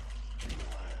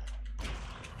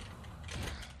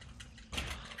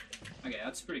 Okay,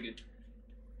 that's pretty good.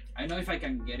 I don't know if I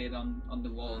can get it on the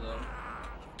wall though.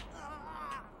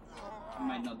 I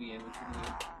might not be able to do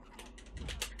it.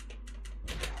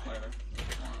 Whatever. 1,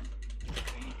 2,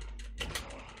 3,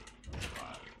 4,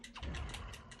 5.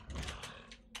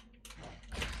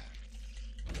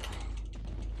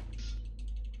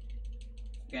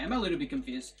 Okay, I'm a little bit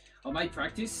confused. On my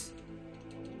practice,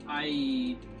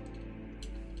 I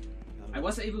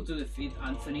was able to defeat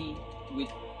Anthony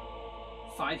with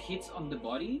 5 hits on the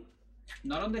body,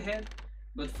 not on the head,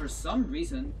 but for some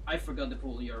reason, I forgot the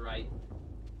pull, you're right.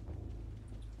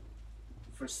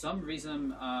 For some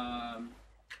reason,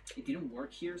 it didn't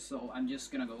work here, so I'm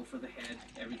just gonna go for the head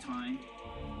every time.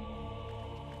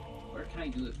 Where can I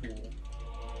do the pull?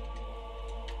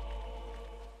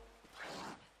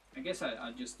 I guess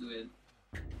I'll just do it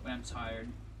when I'm tired.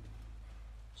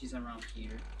 She's around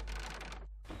here.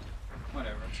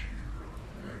 Whatever.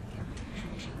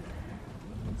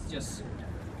 It's just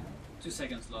 2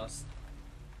 seconds lost.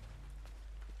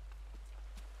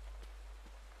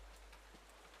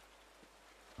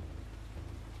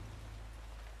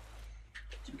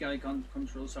 Typically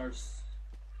controls are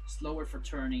slower for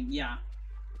turning. Yeah.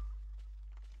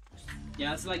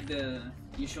 Yeah, it's like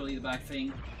usually the back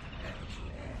thing.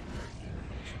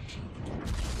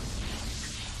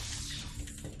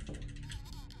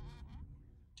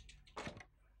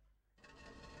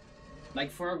 Like,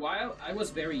 for a while, I was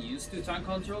very used to time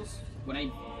controls.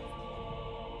 When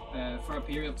for a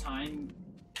period of time,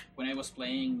 when I was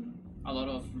playing a lot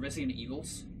of Resident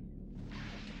Evils.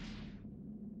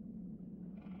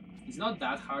 It's not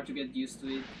that hard to get used to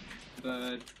it,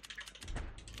 but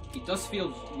it does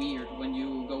feel weird when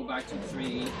you go back to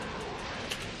 3D.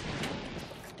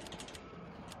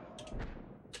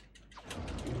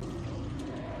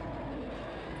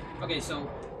 Okay,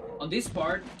 so on this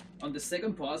part, on the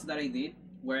second pause that I did,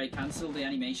 where I canceled the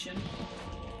animation,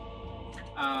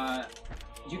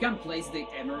 you can place the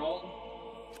emerald,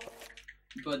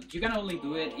 but you can only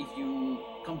do it if you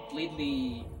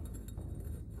completely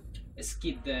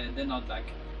skip the nutback.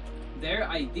 There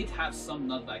I did have some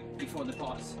nutback before the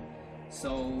pause,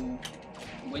 so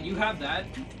when you have that,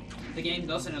 the game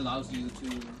doesn't allow you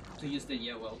to use the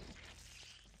well.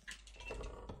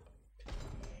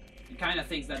 It kind of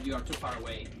thinks that you are too far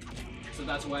away, so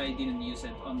that's why I didn't use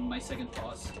it on my second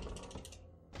pause.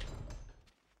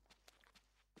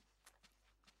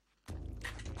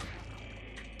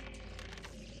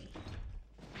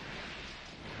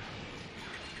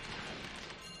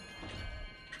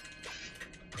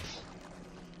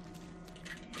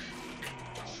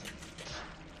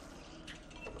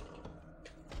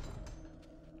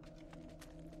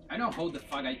 I don't know how the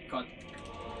fuck I cut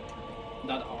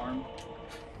that arm.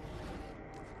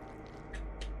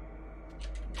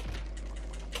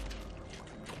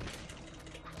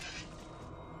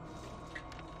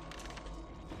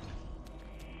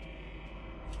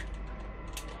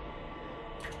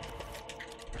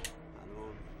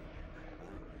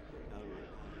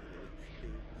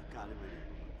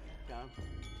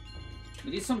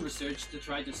 We did some research to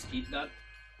try to skip that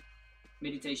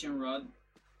meditation rod,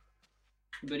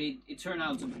 but it turned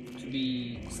out to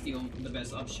be still the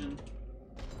best option.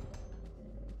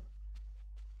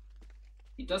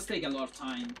 It does take a lot of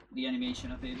time, the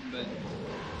animation of it, but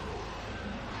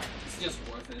it's just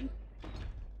worth it.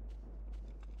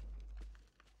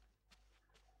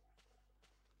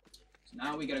 So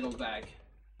now we gotta go back,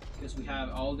 because we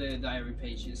have all the diary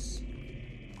pages.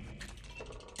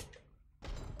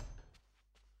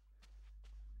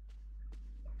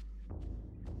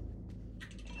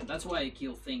 That's why I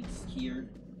kill things here,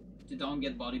 to don't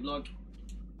get body block.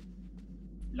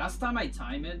 Last time I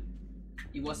timed it,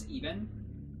 it was even.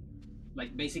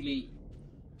 Like basically,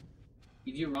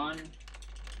 if you run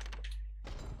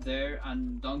there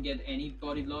and don't get any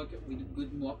body block with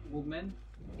good movement,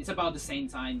 it's about the same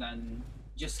time than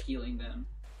just killing them.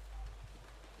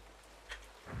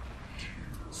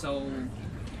 So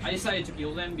I decided to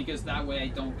kill them because that way I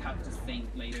don't have to think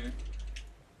later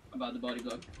about the body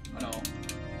block at all.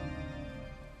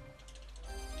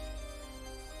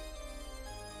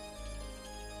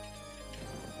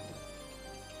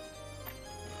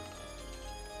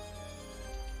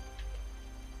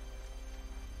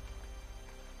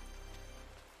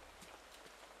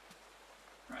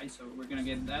 So we're gonna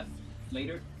get that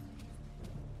later,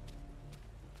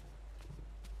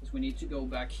 because we need to go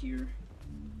back here.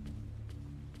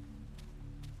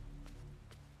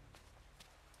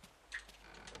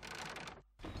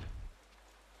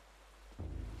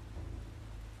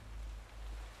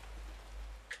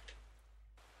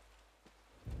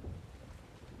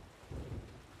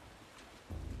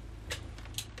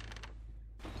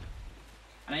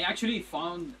 And I actually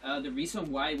found the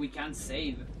reason why we can't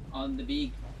save on the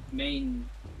big main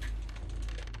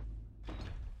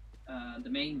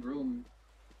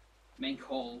main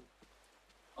hall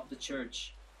of the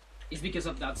church is because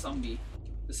of that zombie.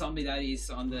 The zombie that is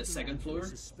on the second floor.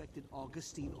 Suspected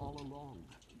Augustine all along.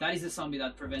 That is the zombie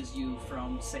that prevents you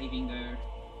from saving there.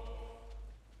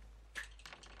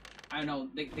 I don't know,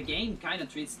 the game kind of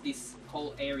treats this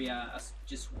whole area as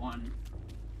just one.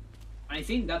 And I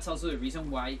think that's also the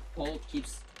reason why Paul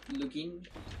keeps looking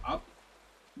up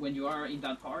when you are in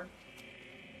that part.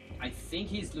 I think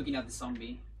he's looking at the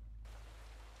zombie.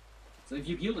 So if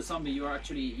you kill the zombie,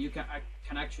 you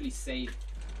can actually save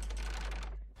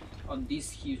on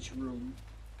this huge room.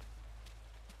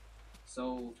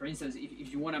 So for instance,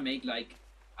 if you want to make like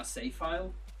a save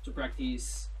file to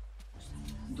practice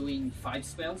doing 5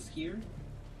 spells here,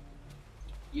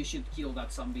 you should kill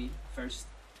that zombie first,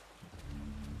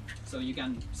 so you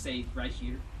can save right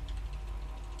here.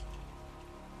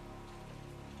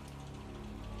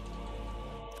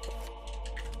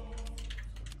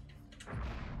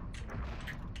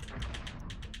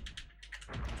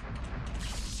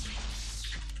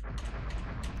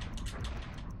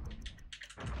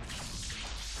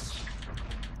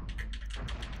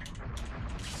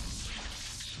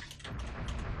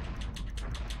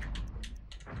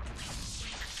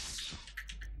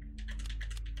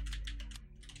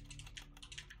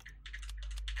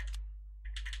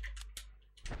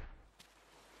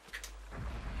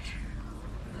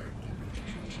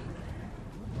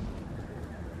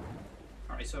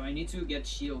 Alright, so I need to get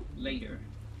shield later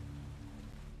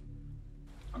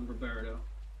on Roberto.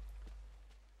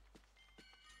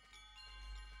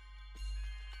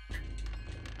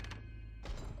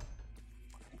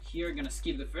 Here, gonna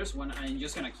skip the first one, and I'm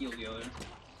just gonna kill the other.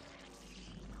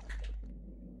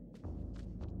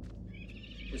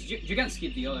 Because you can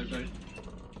skip the other, but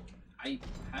I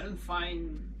hadn't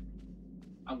find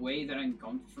a way that I'm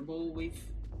comfortable with.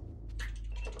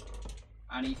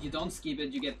 And if you don't skip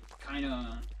it, you get kind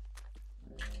of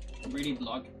really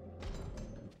blocked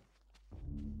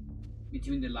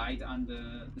between the light and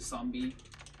the zombie.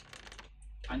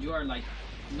 And you are like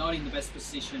not in the best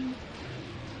position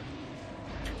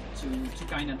to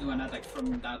kind of do an attack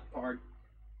from that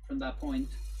point.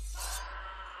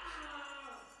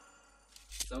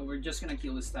 So we're just gonna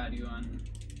kill the statue and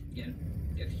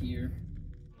get here.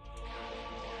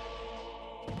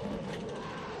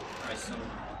 Alright, so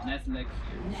Netflix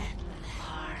here.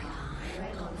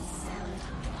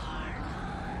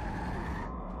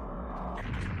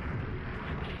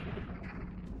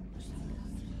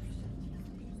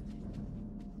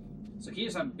 So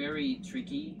here's a very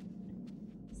tricky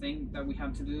thing that we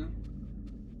have to do.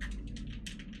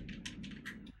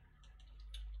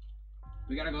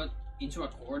 We gotta go into a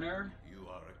corner. You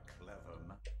are a clever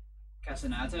man. Cast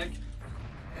an attack,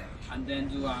 and then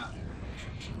do a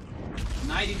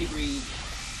 90-degree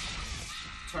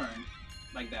turn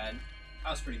like that.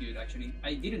 That was pretty good actually.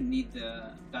 I didn't need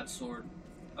that sword.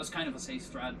 That was kind of a safe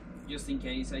strat, just in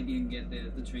case I didn't get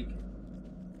the trick.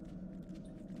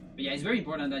 But yeah, it's very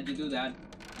important that you do that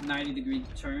 90-degree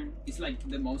turn. It's like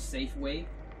the most safe way.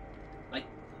 Like,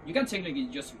 you can technically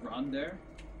just run there,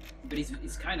 but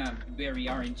it's kind of very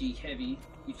RNG heavy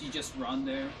if you just run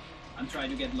there and try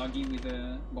to get lucky with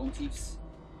the bone thieves.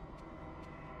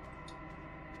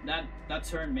 That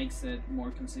turn makes it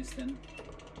more consistent,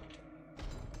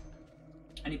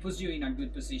 and it puts you in a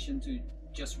good position to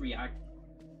just react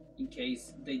in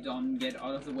case they don't get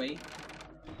out of the way.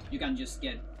 You can just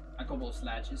get a couple of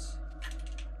slashes.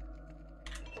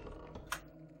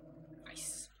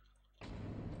 Nice.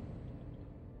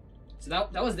 So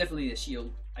that was definitely the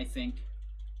shield, I think.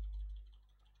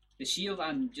 The shield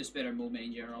and just better movement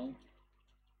in general.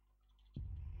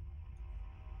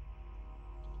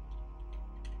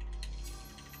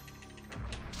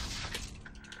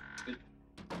 Good.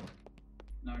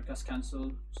 Another cast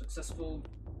cancel. Successful.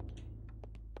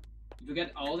 If we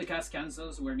get all the cast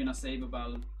cancels, we're gonna save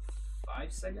about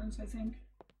 5 seconds, I think.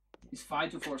 It's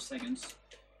 5 to 4 seconds.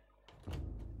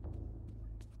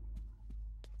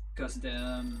 Because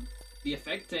the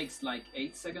effect takes like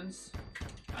 8 seconds,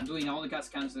 and doing all the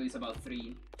cast cancel is about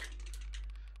 3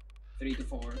 to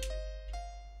 4.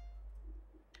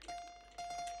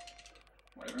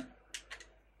 Whatever.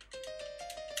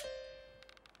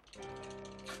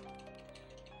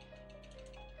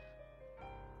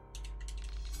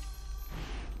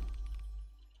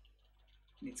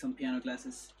 Need some piano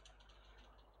classes.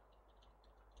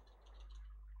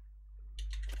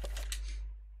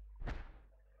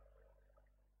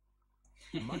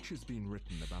 Much has been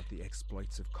written about the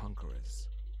exploits of conquerors.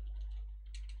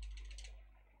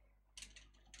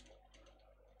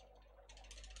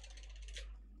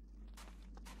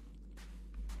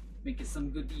 Making some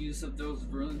good use of those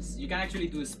runes. You can actually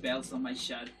do spells on my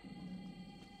shot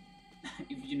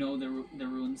if you know the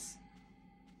runes.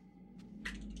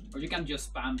 Or you can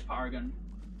just spam Paragon,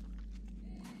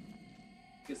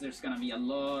 because there's gonna be a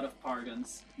lot of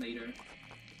Paragons later.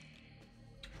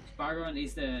 Paragon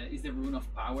is the rune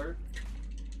of power.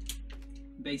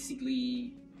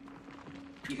 Basically,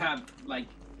 you have like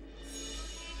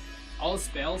all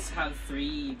spells have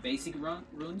 3 basic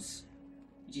runes,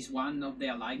 which is one of the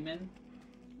alignment.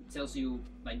 It tells you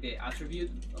like the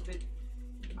attribute of it,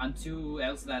 and 2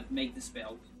 else that make the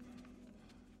spell.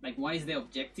 Like, one is the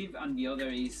objective and the other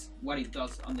is what it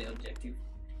does on the objective.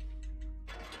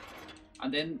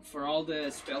 And then for all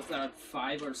the spells that are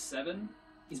 5 or 7,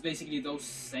 it's basically those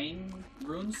same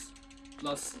runes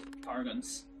plus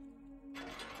Paragons.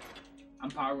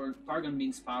 And Paragon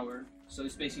means power, so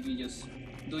it's basically just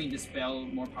doing the spell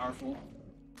more powerful.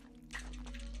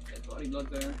 Get body blood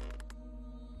there.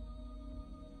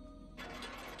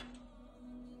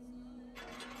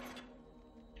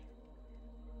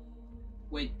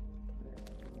 Wait.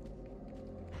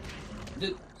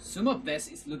 The sum of this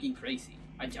is looking crazy.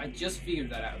 I just figured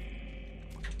that out.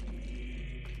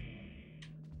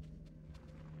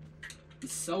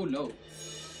 It's so low.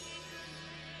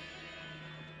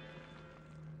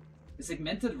 The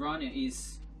segmented run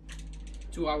is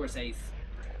 2 hours 8.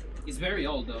 It's very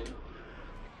old though.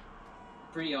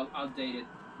 Pretty outdated,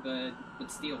 but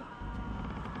still.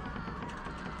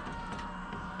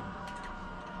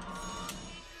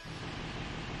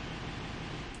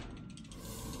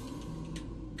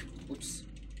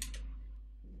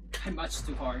 try much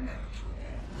too hard.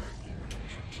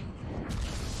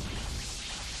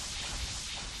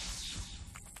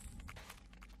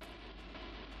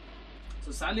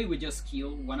 So sadly we just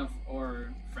killed one of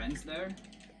our friends there.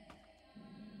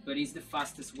 But it's the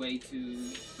fastest way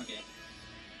to... Okay.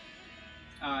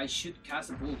 I should cast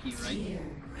a bull here, right?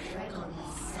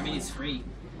 I mean, it's free.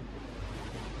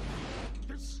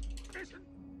 This isn't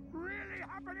really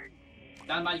happening.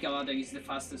 That magical attack is the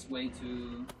fastest way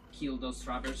to kill those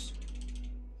trappers.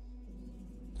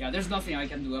 Yeah, there's nothing I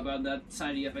can do about that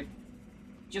sanity effect.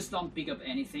 Just don't pick up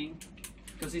anything,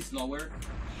 because it's lower.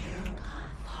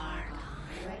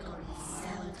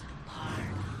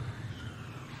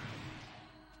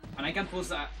 And I can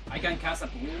cast a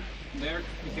pool there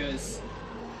because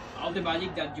all the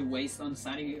magic that you waste on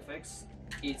sanity effects,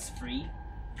 it's free.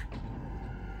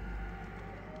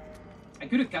 I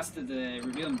could have casted the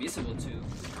Reveal Invisible too.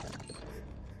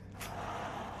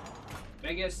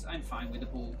 But I guess I'm fine with the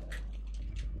pool.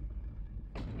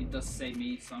 It does save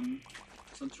me some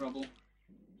trouble.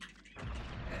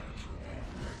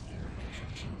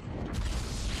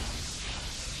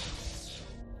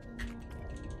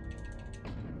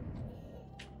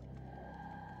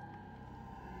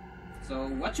 So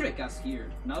what should I cast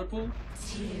here? Another pool?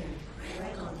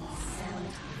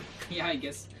 Yeah, I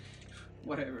guess.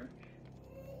 Whatever.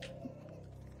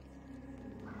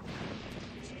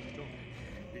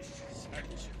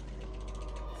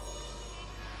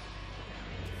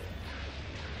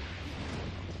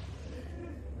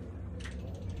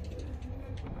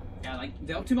 Yeah, like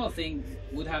the optimal thing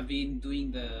would have been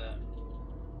doing the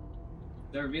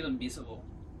Reveal Invisible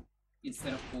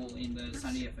instead of pool in the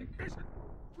sanity effect.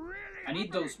 I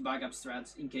need those backup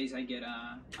strats in case I get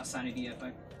a sanity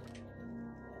effect.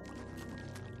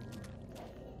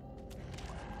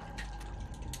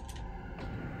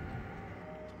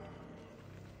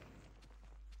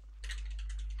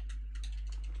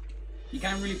 You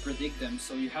can't really predict them,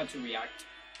 so you have to react.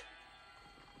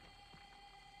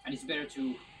 And it's better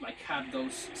to like have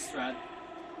those strat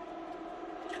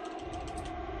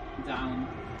down.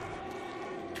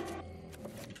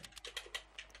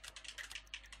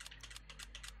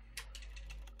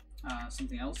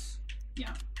 Something else?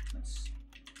 Yeah, let's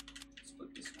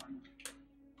put this one.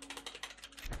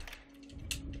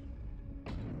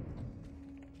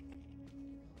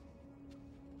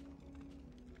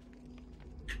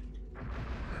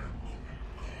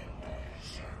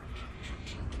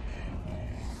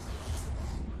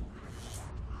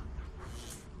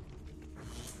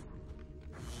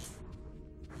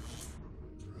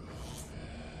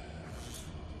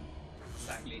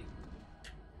 Exactly.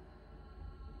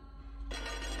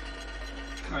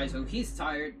 Alright, so he's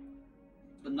tired,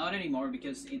 but not anymore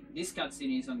because this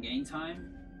cutscene is on game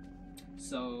time,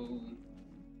 so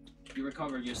you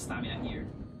recover your stamina here.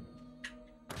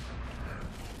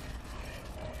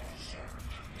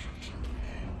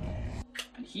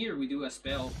 And here we do a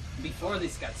spell before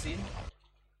this cutscene,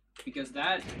 because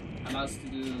that allows to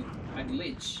do a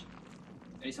glitch.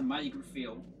 There is a magic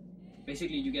refill.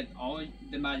 Basically you get all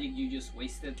the magic you just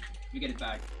wasted, you get it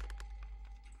back.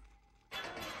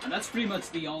 And that's pretty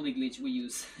much the only glitch we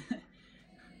use.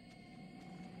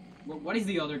 What is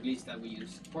the other glitch that we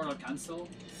use? Portal cancel?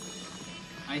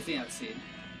 I think that's it.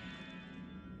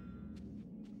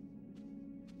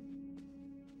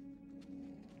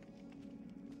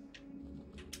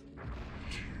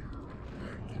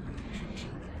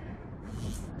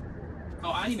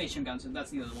 Oh, animation cancel, that's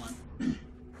the other one.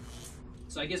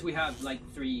 So I guess we have like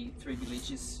three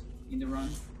glitches in the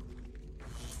run.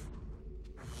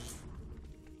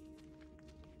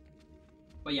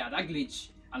 But yeah, that glitch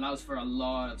allows for a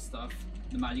lot of stuff.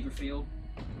 The magic refill.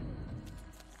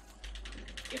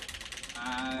 Get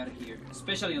out of here.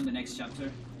 Especially on the next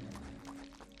chapter.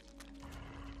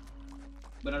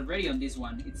 But already on this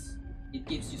one, it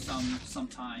gives you some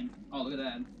time. Oh, look at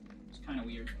that. It's kind of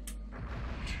weird.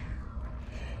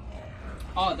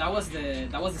 Oh, that was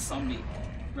the zombie,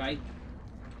 right?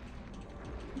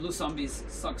 Blue zombies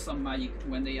suck some magic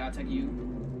when they attack you.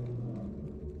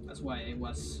 That's why it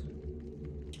was...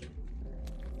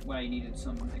 why I needed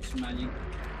some extra magic.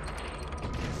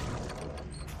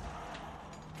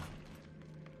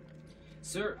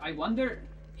 Sir, I wonder...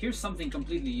 Here's something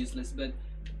completely useless, but...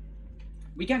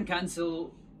 we can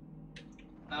cancel...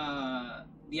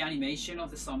 the animation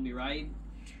of the zombie, right?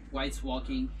 While it's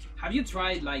walking. Have you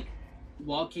tried, like,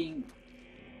 walking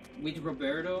with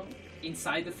Roberto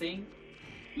inside the thing?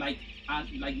 Like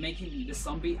making the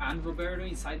zombie and Roberto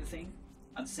inside the thing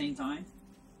at the same time?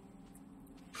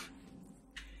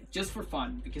 Just for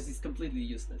fun, because it's completely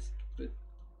useless. But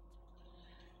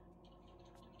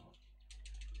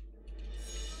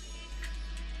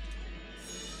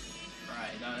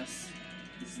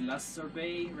the last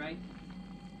survey, right?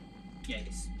 Yeah,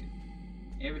 it's good.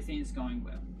 Everything's going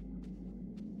well.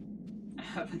 I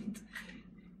haven't.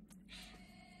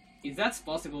 If that's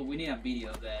possible, we need a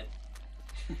video of that.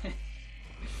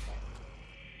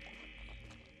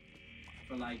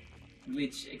 For like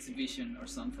glitch exhibition or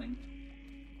something.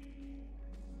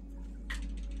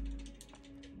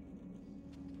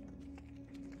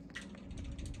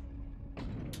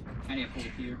 I need a pull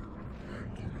here.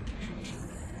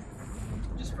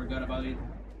 Just forgot about it.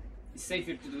 It's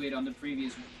safer to do it on the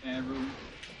previous room.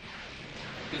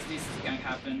 Because this can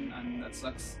happen and that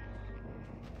sucks.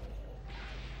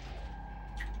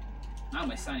 Now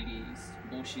my sanity is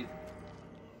bullshit.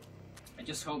 I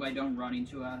just hope I don't run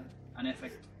into an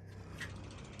effect.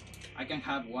 I can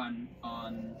have one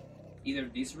on either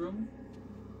this room,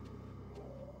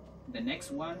 the next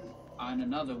one, and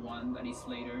another one that is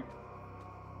later.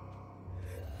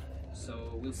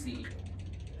 So we'll see.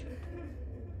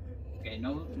 Okay,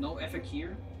 no effect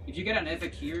here. If you get an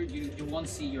effect here, you won't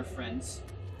see your friends,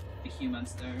 the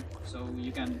humans there. So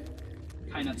you can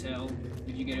kind of tell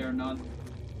if you get it or not.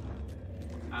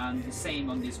 And the same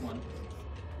on this one.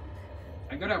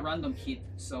 I got a random hit,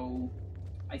 so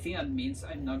I think that means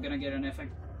I'm not gonna get an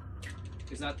effect,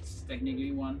 because that's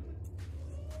technically one.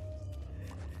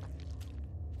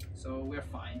 So we're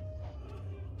fine.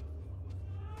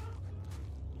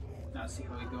 Now see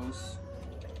how it goes.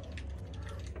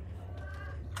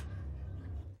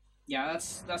 Yeah,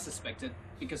 that's expected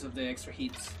because of the extra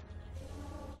hits.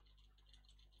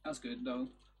 That's good though,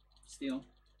 still.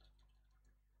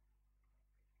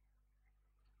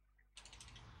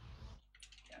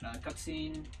 Another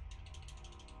cutscene.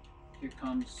 Here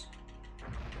comes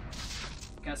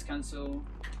cast cancel.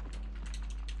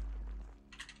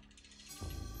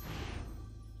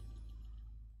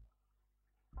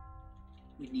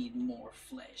 We need more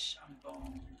flesh and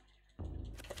bone.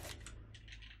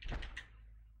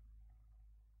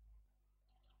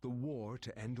 The war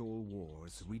to end all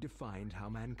wars redefined how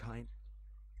mankind...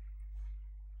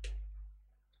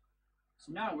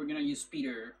 So now we're gonna use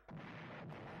Peter,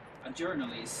 a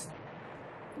journalist,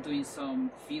 doing some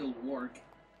field work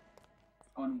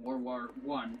on World War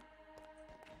I,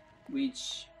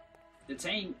 which the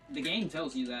game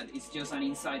tells you that it's just an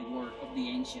inside work of the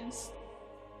ancients.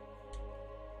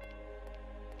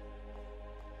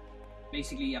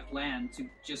 Basically a plan to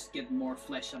just get more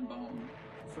flesh and bone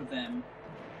for them,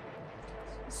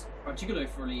 particularly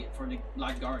for the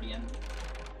Black Guardian,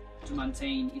 to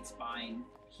maintain its spine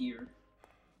here.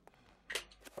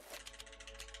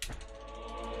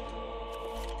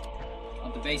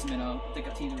 Of the basement of the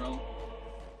cathedral.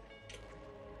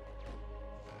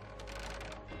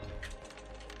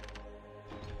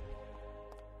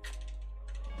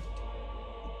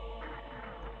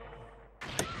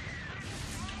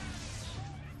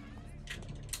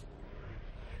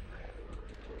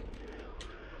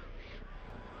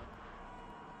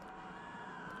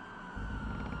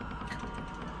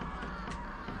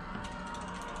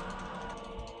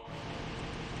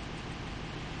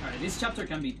 This chapter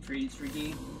can be pretty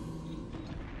tricky.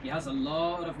 It has a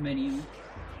lot of menu,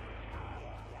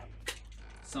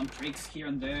 some tricks here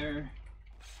and there,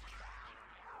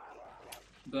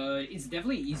 but it's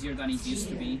definitely easier than it used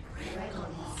to be.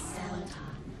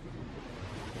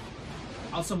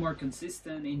 Also more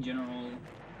consistent in general,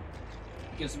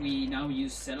 because we now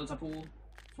use Settletapool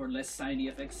for less sanity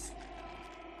effects,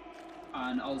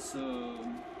 and also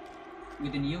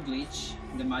with the new glitch,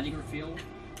 the magic refill.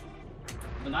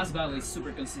 The last battle is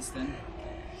super consistent.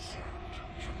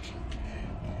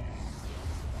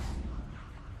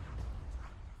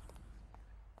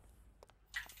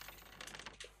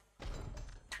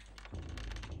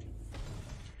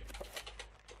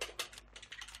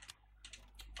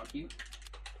 Fuck you.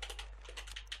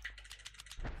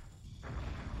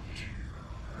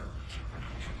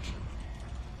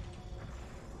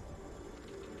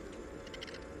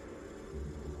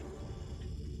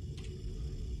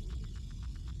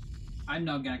 I'm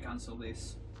not gonna cancel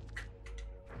this.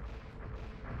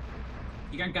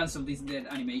 You can cancel this dead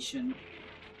animation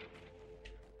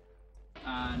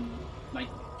and like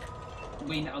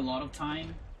win a lot of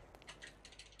time,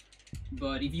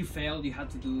 but if you failed, you had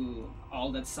to do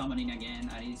all that summoning again,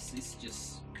 and it's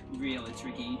just really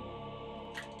tricky.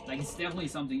 Like, it's definitely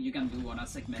something you can do on a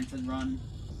segmented run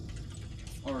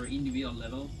or individual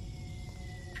level,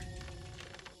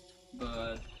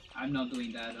 but I'm not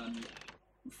doing that on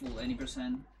full any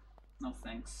 %. No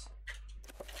thanks.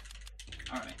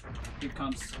 Alright, here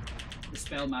comes the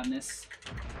spell madness.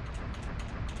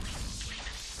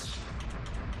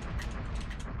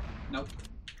 Nope.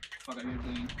 Fuck are you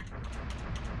doing?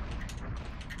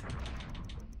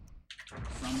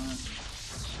 Summon.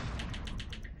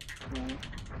 Cool.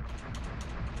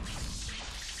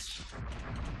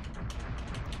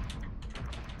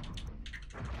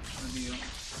 Reveal.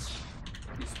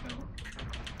 Dispel.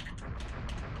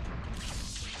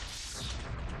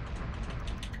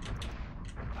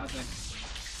 Attack.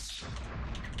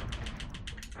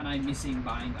 And I'm missing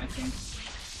bind, I think.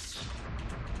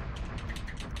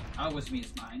 I always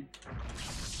miss mine.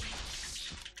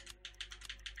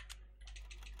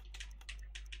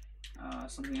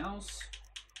 Something else?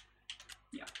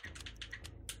 Yeah.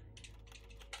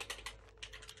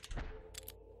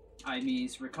 I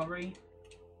miss recovery.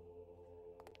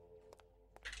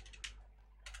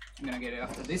 I'm gonna get it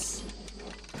after this.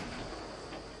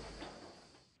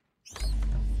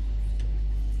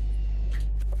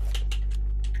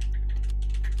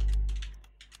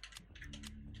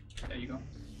 There you go.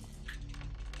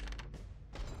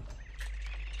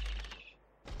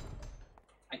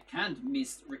 I can't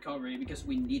miss recovery because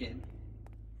we need it.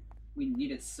 We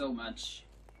need it so much.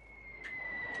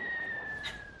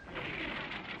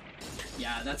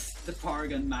 Yeah, that's the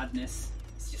Paragon madness.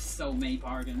 It's just so many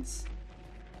Paragons.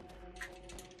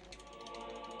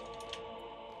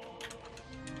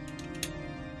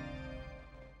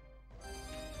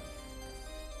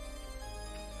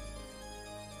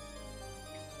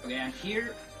 Okay, and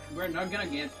here we're not gonna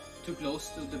get too close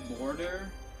to the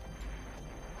border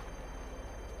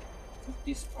of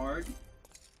this part,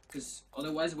 because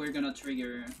otherwise we're gonna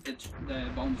trigger the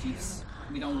bone thieves.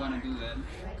 We don't want to do that.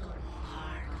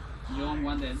 You don't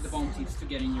want the bone thieves to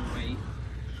get in your way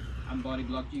and body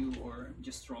block you or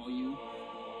just troll you.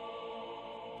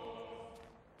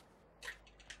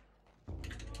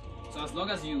 So as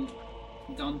long as you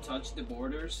don't touch the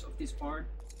borders of this part,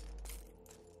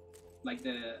 like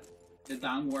the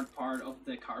downward part of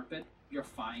the carpet, you're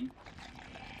fine.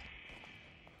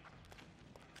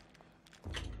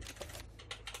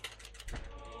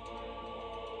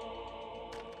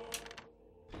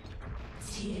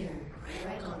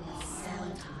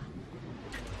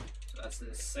 So that's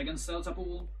the second Celta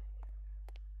pool.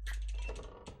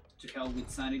 To hell with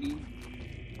Sanity.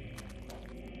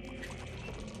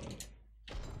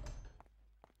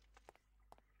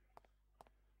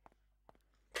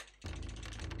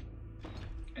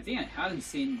 I think I hadn't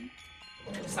seen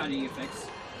Sanity Effects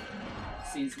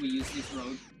since we used this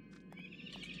road.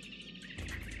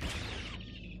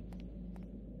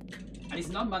 And it's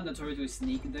not mandatory to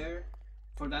sneak there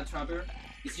for that trapper,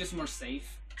 it's just more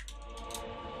safe.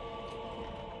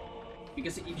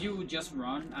 Because if you just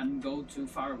run and go too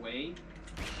far away,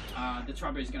 the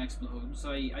trapper is gonna explode.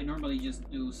 So I normally just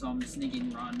do some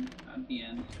sneaking run at the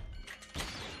end.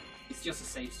 It's just a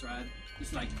safe strat.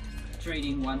 It's like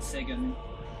trading 1 second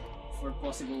for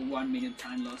possible 1 minute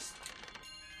time loss.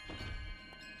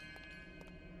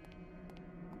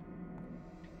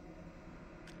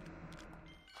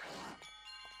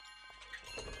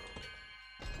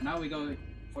 Now we go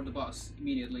for the boss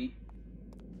immediately.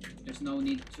 There's no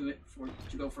need to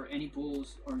go for any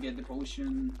pulls or get the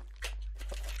potion.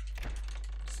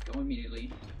 Just go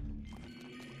immediately.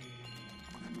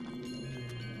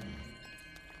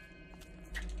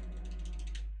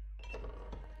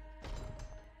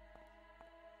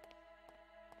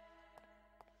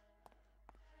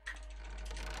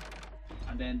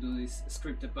 And then do this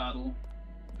scripted battle.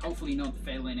 Hopefully not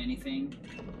failing anything.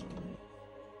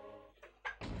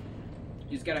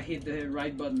 You just gotta hit the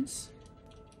right buttons.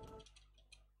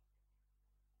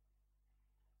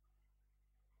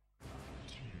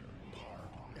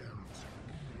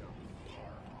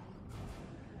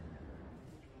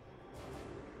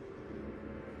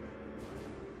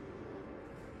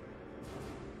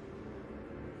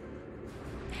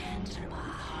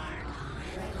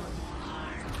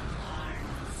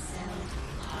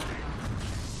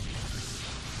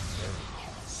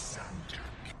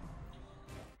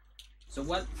 So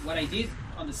what I did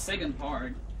on the second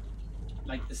part,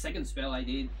 like the second spell I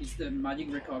did, is the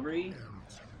magic recovery,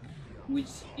 which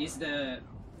is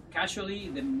casually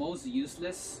the most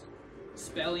useless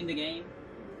spell in the game,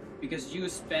 because you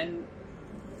spend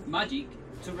magic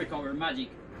to recover magic,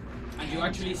 and you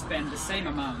actually spend the same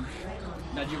amount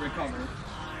that you recover.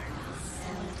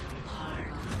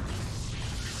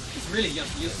 It's really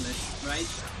just useless,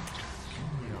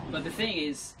 right? But the thing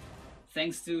is,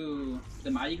 thanks to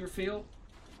the magic refill,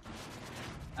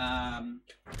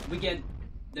 we get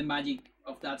the magic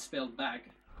of that spell back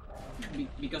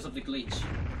because of the glitch.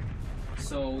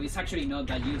 So it's actually not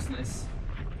that useless.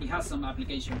 It has some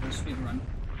application for speedrun,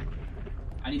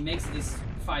 and it makes this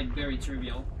fight very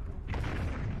trivial.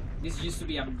 This used to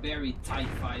be a very tight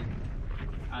fight,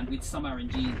 and with some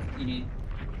RNG in it.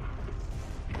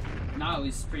 Now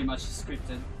it's pretty much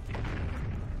scripted.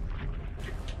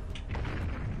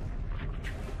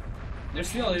 There's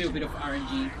still a little bit of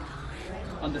RNG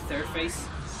on the third phase,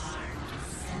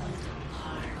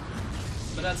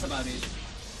 but that's about it.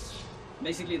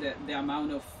 Basically, the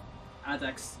amount of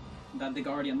attacks that the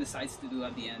Guardian decides to do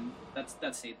at the end,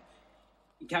 that's it.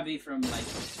 It can be from like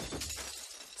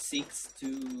 6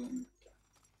 to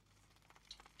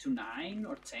 9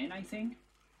 or 10, I think.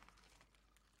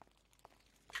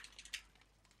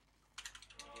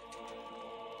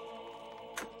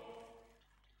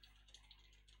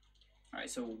 Alright,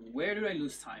 so where did I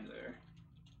lose time there?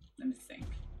 Let me think.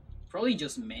 Probably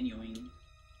just menuing.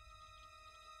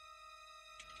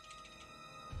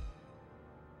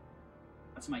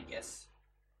 That's my guess.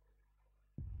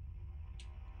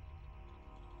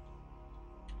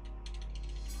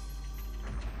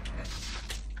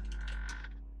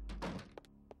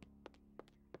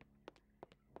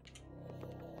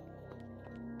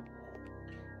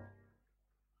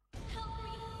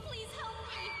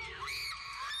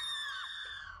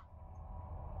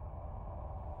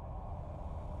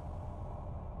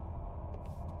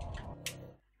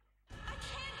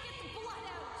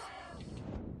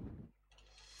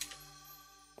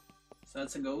 So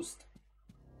that's a ghost.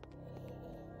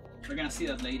 We're gonna see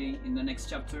that lady in the next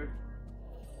chapter.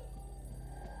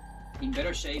 In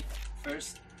better shape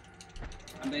first,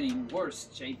 and then in worse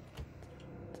shape.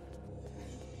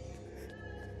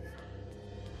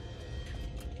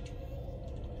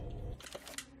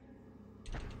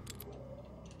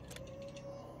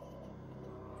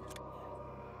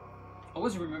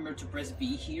 Always remember to press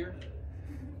B here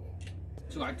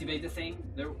to activate the thing.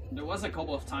 There was a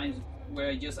couple of times where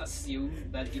I just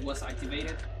assumed that it was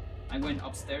activated. I went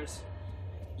upstairs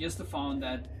just to find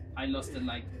that I lost it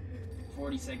like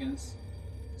 40 seconds,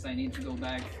 so I need to go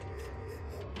back.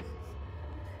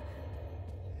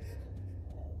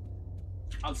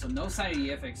 Also, no sanity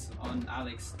effects on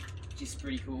Alex, which is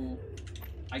pretty cool.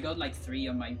 I got like 3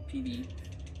 on my PB.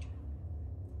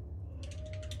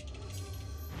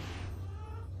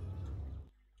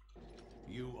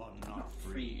 You are not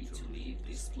Free to leave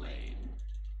this plane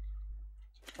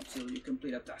until you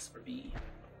complete a task for me.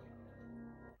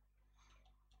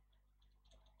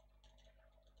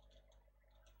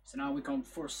 So now we come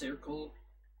full circle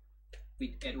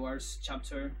with Edward's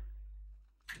chapter.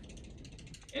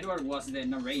 Edward was the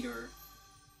narrator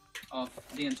of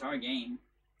the entire game,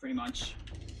 pretty much.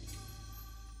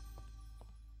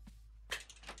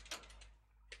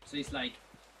 So it's like,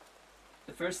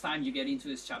 the first time you get into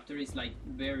this chapter is like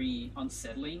very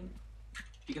unsettling,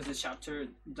 because the chapter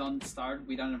don't start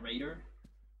with a narrator,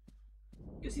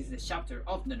 because it's the chapter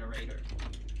of the narrator.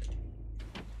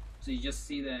 So you just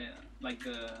see the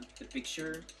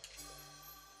picture.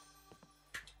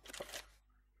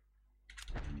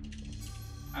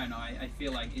 I don't know, I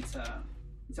feel like it's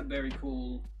a very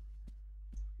cool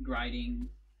writing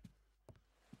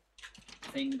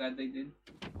thing that they did.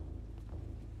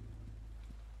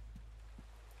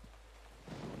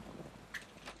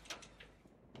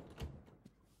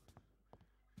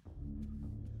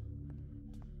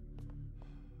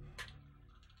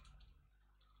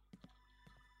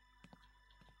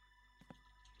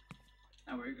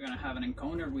 Now we're gonna have an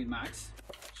encounter with Max.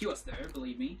 He was there,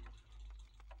 believe me.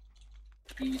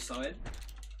 You saw it.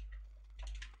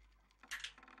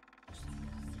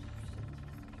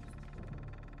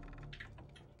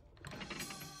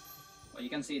 Well, you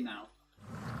can see it now.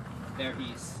 There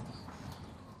he is.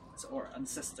 It's our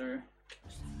ancestor.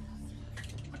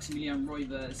 Maximilian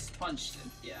Roivas punched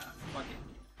it. Yeah, fuck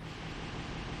it.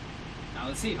 Now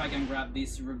let's see if I can grab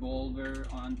this revolver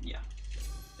on. Yeah,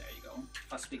 there you go.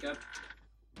 Fast pick up.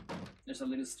 There's a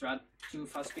little strat to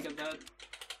fast pick up that.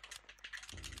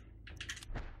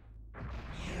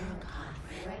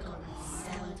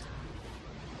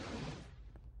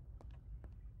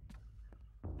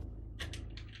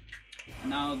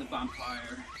 Now the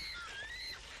vampire.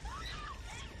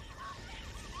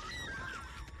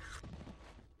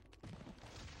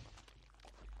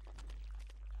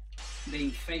 The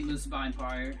famous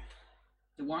vampire.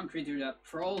 The one creature that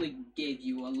probably gave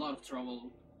you a lot of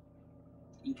trouble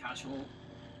in casual.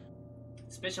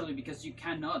 Especially because you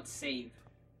cannot save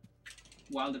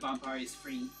while the vampire is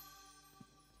free.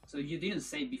 So if you didn't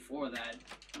save before that,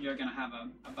 you're gonna have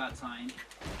a bad time.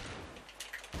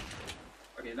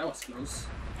 Okay, that was close.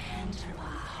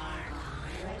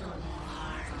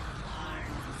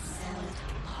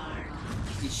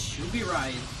 It should be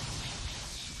right.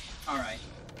 Alright,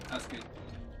 that's good.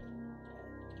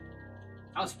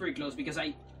 I was pretty close because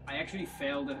I actually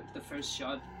failed the first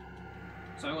shot.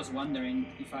 So I was wondering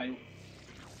if I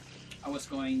was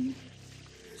going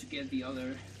to get the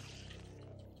other.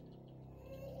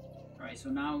 Alright, so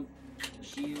now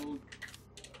shield.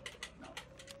 No.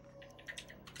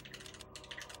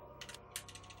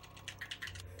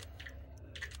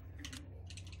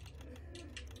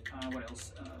 What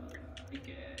else? I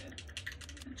get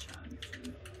enchant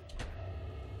too.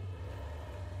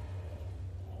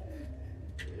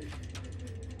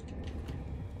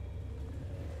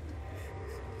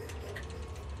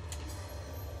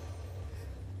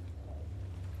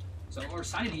 So our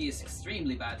sanity is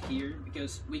extremely bad here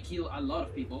because we kill a lot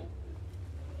of people.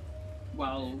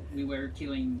 While we were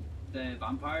killing the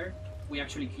vampire, we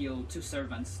actually killed 2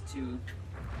 servants too.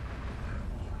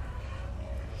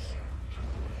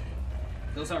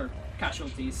 Those are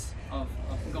casualties of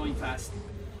going fast.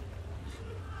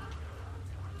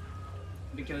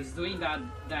 Because doing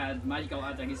that magical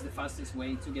attack is the fastest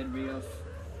way to get rid of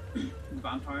the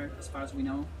vampire, as far as we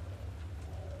know.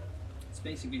 It's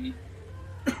basically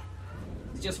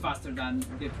it's just faster than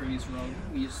the previous road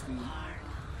we used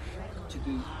to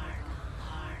do.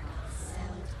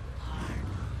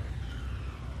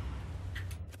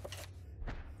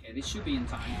 Okay, this should be in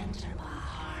time.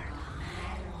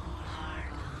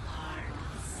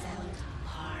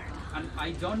 And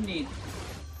I don't need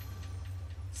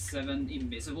 7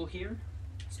 invisible here.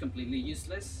 It's completely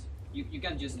useless. You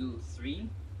can just do 3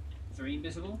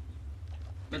 invisible.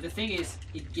 But the thing is,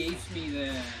 it gives me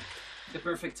the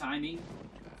perfect timing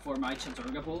for my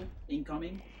Chaturga pull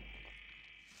incoming.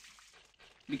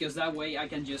 Because that way I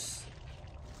can just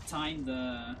time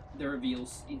the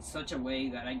reveals in such a way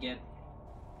that I get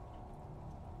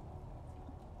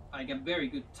very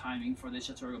good timing for the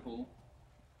Chaturga pull.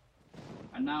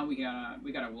 And now we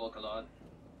gotta walk a lot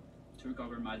to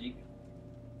recover magic.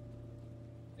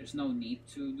 There's no need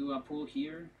to do a pull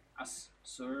here, as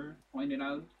Sir pointed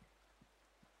out.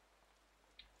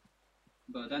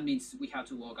 But that means we have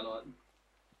to walk a lot.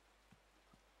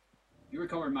 You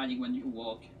recover magic when you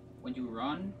walk, when you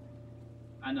run,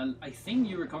 and I think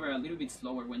you recover a little bit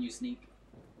slower when you sneak.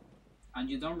 And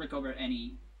you don't recover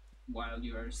any while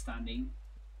you are standing.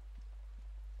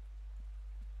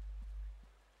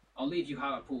 Only if you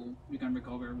have a pull, you can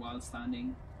recover while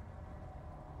standing.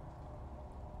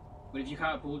 But if you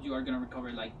have a pull, you are gonna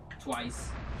recover like twice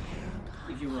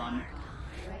if you run.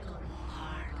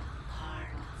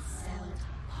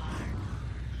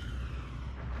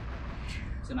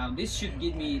 So now this should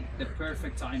give me the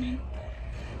perfect timing.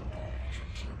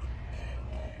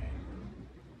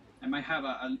 I might have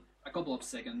a couple of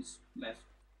seconds left.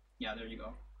 Yeah, there you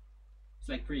go. It's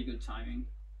like pretty good timing.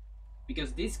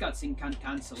 Because this cutscene can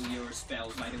cancel your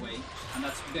spell, by the way, and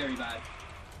that's very bad.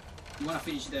 You want to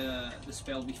finish the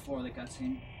spell before the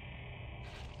cutscene.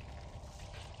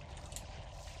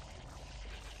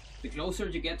 The closer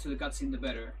you get to the cutscene, the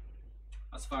better,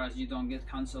 as far as you don't get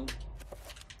cancelled.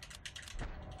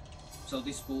 So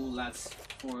this pool lasts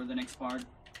for the next part.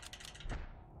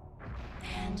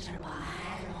 Enter by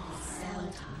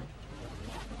Zelda.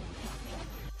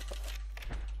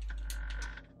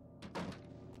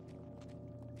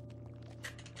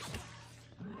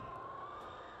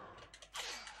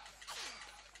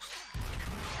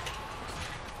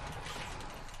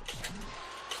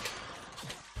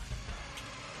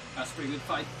 That's a pretty good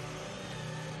fight.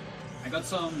 I got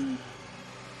some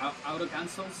auto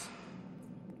cancels.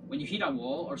 When you hit a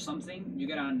wall or something, you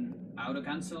get an auto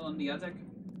cancel on the attack.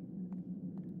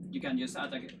 You can just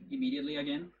attack immediately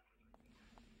again.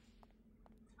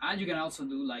 And you can also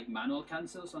do like manual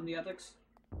cancels on the attacks.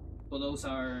 But those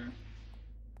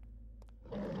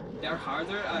they're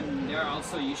harder and they're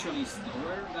also usually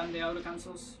slower than the auto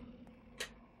cancels.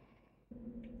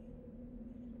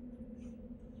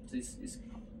 So it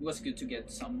was good to get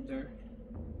some there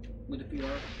with the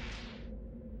PR.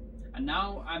 And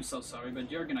now, I'm so sorry, but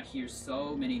you're gonna hear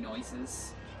so many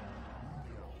noises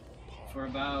for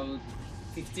about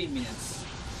 15 minutes.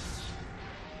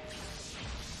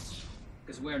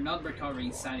 Because we're not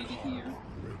recovering sanity here.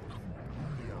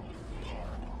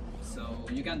 So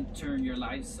you can turn your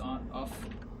lights off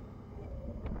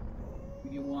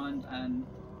if you want and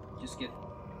just get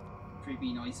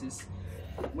creepy noises.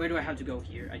 Where do I have to go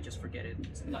here? I just forget it.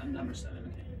 It's number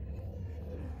 7.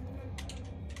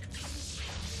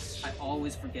 I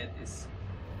always forget this.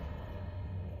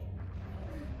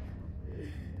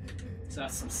 So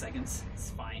that's some seconds. It's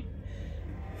fine.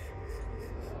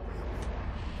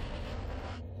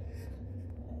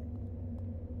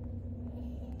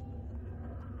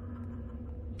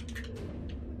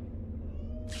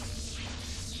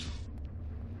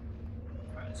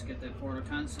 Alright, let's get the portal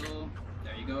cancel.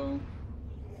 There you go.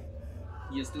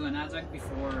 You just do an attack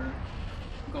before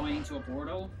going into a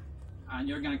portal, and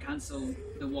you're gonna cancel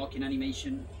the walking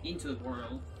animation into the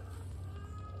portal.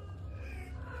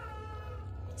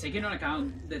 Taking on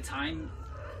account the time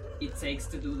it takes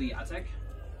to do the attack,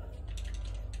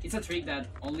 it's a trick that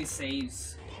only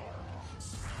saves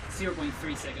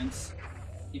 0.3 seconds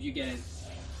if you get it.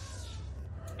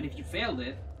 And if you failed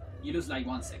it, you lose like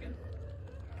 1 second.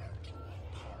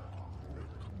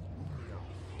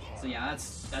 So yeah,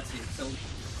 that's it. So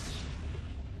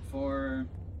for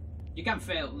you can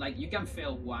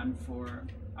fail one for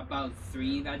about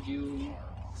 3 that you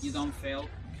don't fail.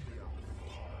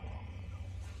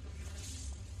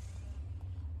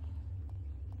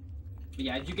 But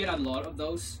yeah, if you get a lot of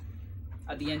those,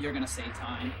 at the end you're gonna save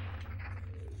time.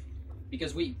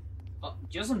 Because we,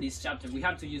 just on this chapter, we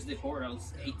have to use the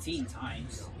portals 18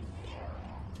 times.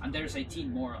 And there's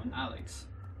 18 more on Alex.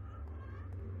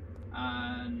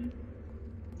 And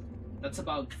that's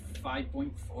about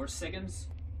 5.4 seconds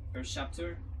per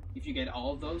chapter, if you get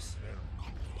all of those.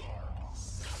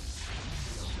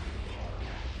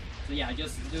 So yeah,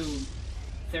 just do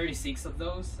 36 of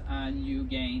those and you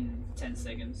gain 10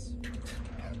 seconds.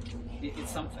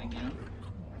 It's something, you know?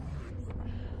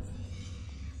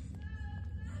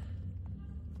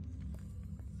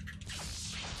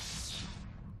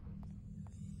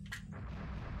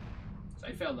 So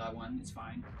I failed that one, it's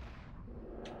fine.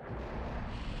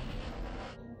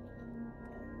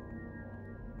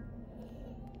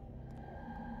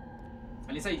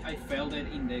 At least I failed it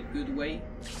in the good way,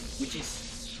 which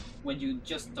is when you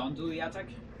just don't do the attack.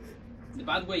 The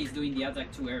bad way is doing the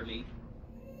attack too early.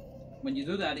 When you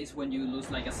do that is when you lose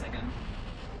like a second.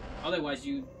 Otherwise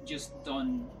you just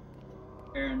don't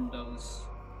earn those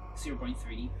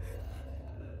 0.3.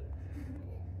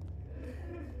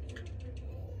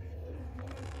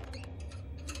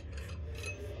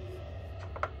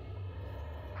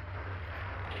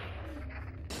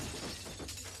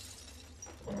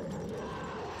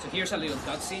 So here's a little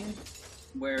cutscene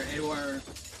where Edward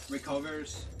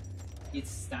recovers his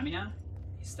stamina.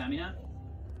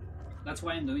 That's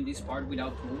why I'm doing this part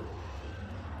without pool.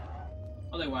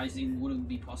 Otherwise it wouldn't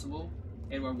be possible.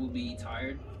 Edward will be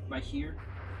tired by here.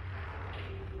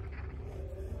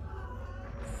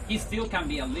 He still can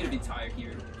be a little bit tired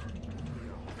here.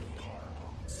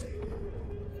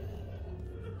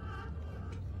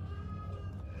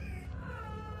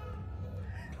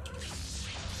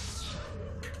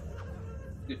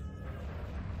 Good.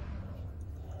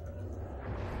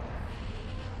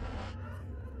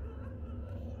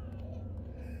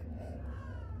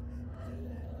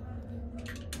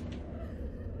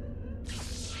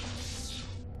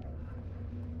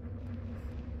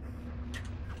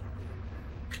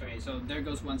 Okay, so there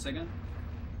goes 1 second.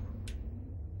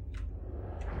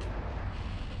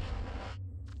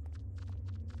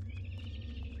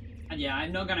 And yeah,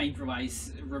 I'm not gonna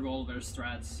improvise revolver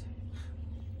strats.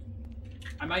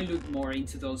 I might look more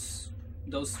into those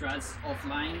strats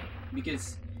offline,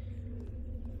 because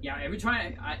yeah, every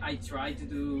time I try to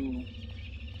do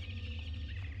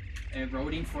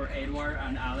roading for Edward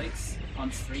and Alex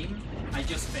on stream, I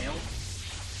just fail.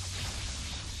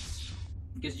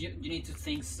 Because you need to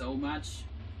think so much,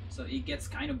 so it gets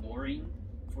kind of boring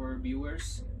for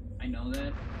viewers. I know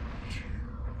that.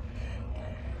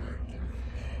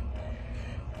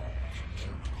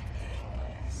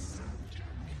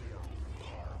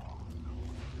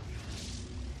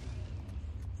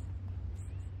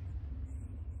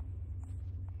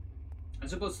 I'm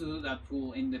supposed to do that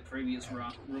pool in the previous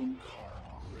room.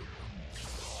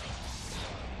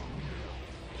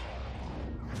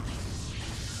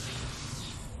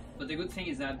 But the good thing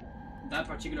is that that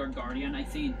particular Guardian, I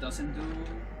think it doesn't do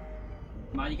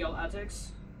magical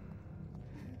attacks.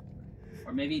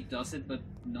 Or maybe it does it, but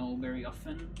no very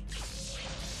often.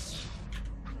 Just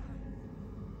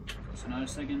another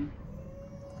second.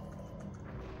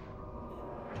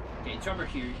 Okay, it's over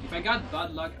here. If I got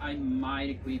bad luck, I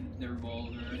might equip the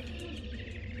revolver.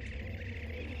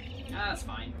 Ah, that's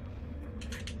fine.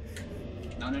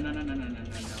 No.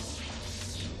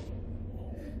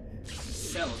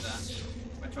 Sell that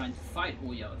by trying to fight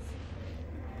Oyath.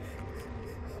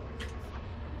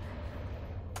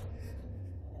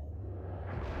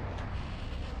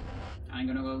 I'm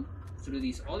gonna go through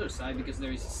this other side because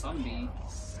there is a zombie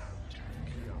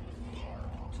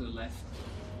to the left.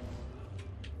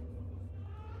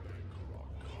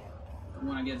 I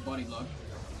wanna get body blocked.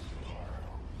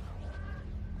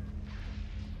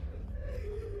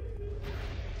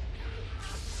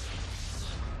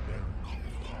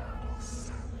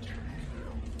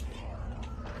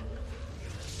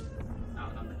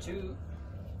 Two.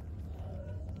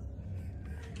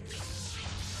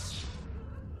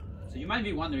 So you might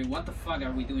be wondering, what the fuck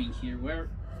are we doing here?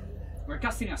 We're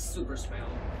casting a super spell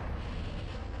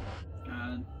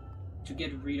to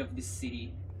get rid of this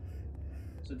city.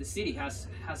 So the city has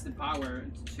the power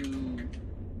to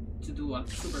do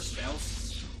super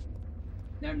spells.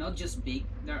 They're not just big,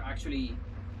 they're actually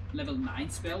level 9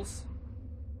 spells.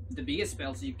 The biggest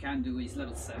spells you can do is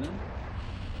level 7.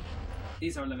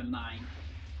 These are level 9.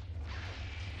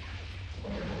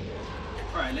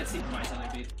 Alright, let's improvise a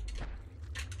little bit.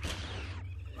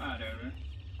 Whatever.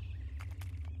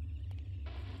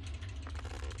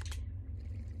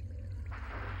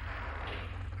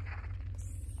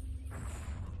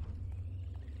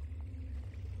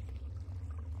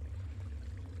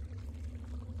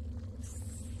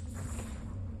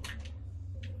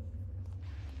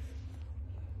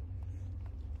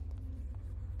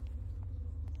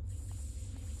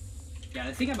 Yeah,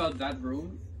 the thing about that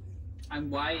room and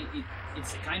why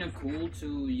it's kind of cool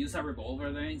to use a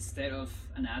revolver there instead of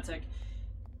an attack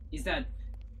is that,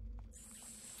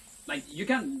 like, you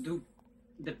can do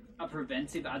a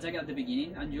preventive attack at the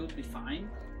beginning and you'll be fine,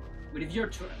 but if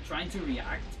you're trying to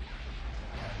react,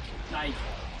 like,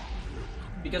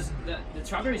 because the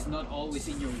trapper is not always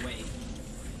in your way,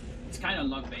 it's kind of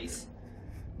luck based,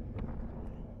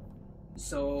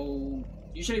 so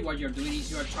usually what you're doing is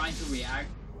you're trying to react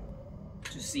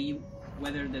to see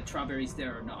whether the trapper is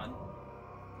there or not.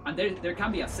 And there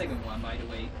can be a second one, by the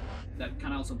way, that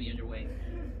can also be in your way.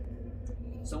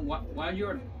 So while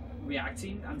you're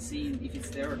reacting and seeing if it's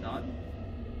there or not,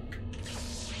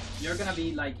 you're gonna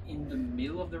be like in the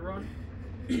middle of the run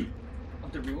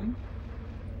of the room.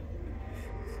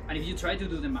 And if you try to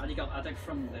do the magical attack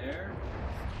from there,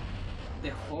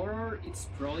 the horror, it's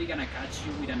probably gonna catch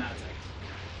you with an attack.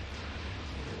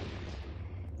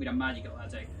 With a magical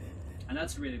attack. And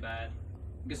that's really bad,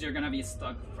 because you're gonna be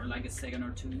stuck for like a second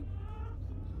or two.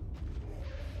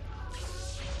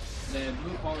 The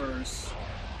blue horrors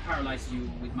paralyze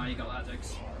you with magical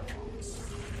attacks.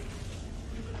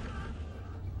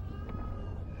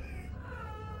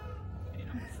 Okay,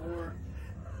 number 4.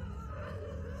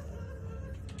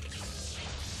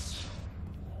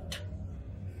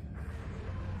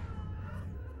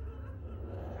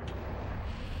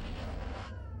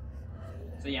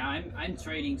 So yeah, I'm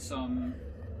trading some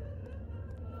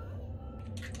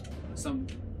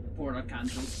portal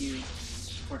cancels here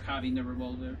for having the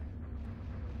revolver.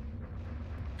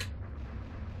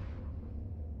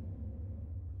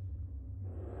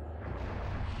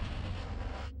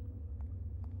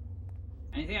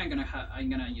 I think I'm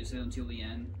gonna use it until the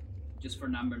end, just for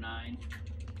number 9.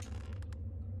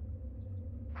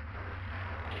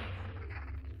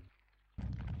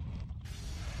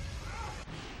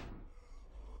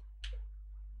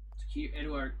 Here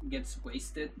Edward gets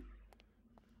wasted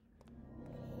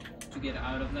to get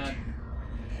out of that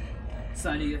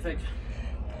Sanity Effect.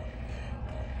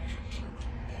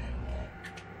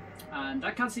 And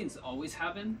that cutscenes always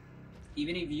happen,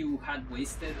 even if you had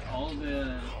wasted all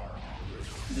the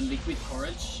liquid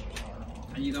courage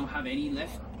and you don't have any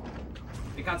left.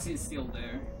 The cutscene's still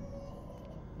there.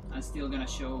 I'm still gonna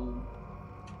show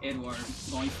Edward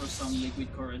going for some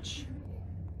liquid courage.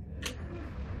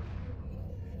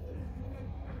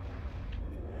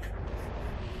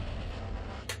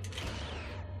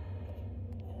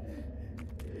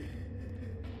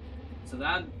 So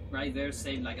that right there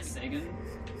saved like a second.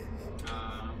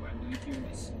 What I'm doing here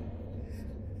is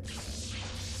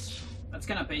that's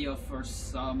gonna pay off for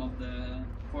some of the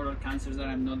portal cancers that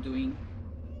I'm not doing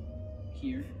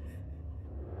here.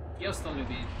 Just a little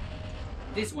bit.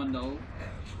 This one though,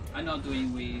 I'm not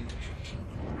doing with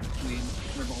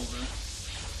revolver,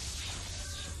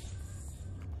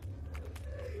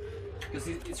 because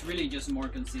it's really just more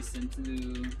consistent to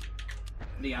do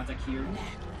the attack here.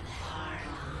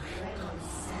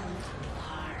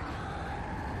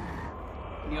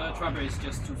 The other trapper is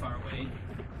just too far away.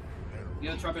 The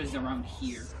other trapper is around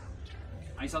here.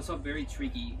 And it's also a very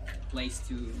tricky place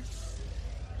to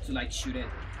like shoot it.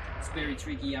 It's very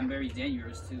tricky and very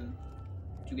dangerous to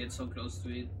get so close to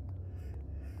it.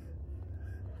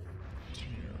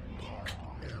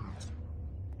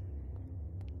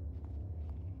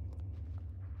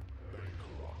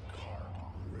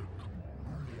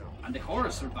 And the horror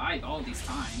survived all this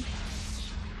time.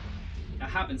 That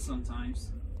happens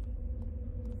sometimes.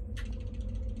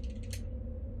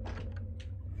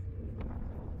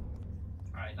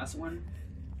 Alright, last one.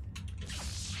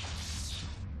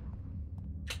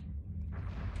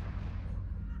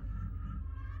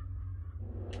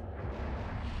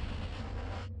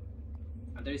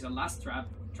 And there is a last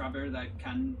trapper that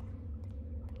can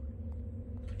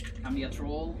be a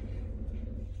troll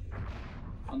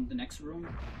on the next room.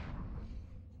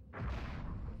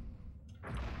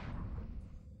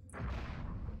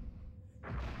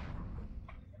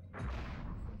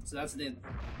 So that's the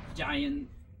giant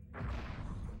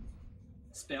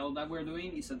spell that we're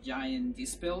doing. It's a giant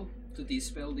dispel to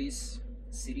dispel this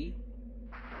city.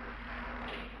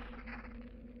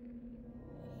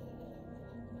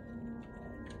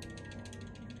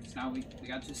 So now we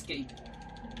got to escape.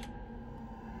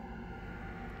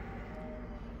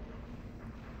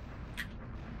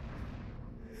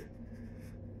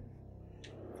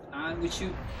 And we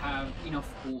should have enough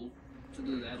pool to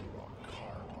do that.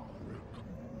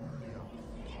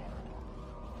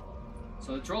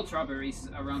 So the troll trapper is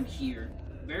around here,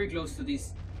 very close to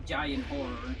this giant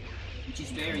horror, which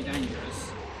is very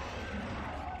dangerous.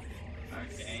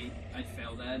 Okay, I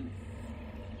failed that.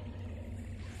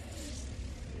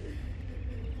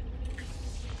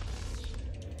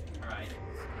 Alright,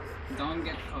 don't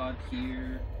get caught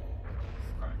here.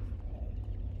 Alright.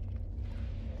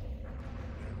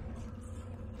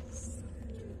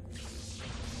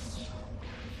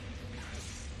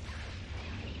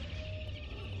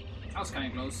 That was kind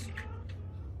of close.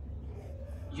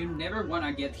 You never want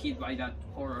to get hit by that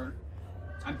horror.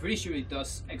 I'm pretty sure it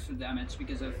does extra damage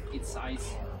because of its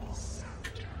size.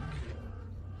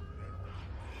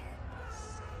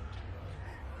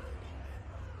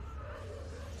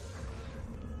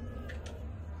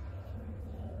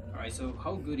 Alright, so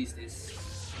how good is this?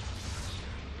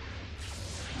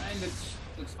 It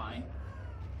looks fine.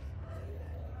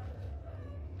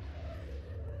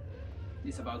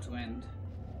 It's about to end.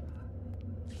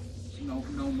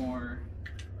 No more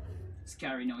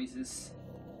scary noises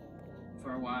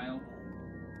for a while.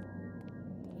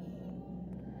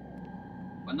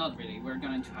 But not really, we're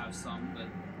going to have some, but...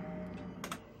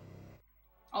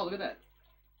 Oh, look at that.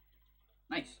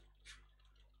 Nice.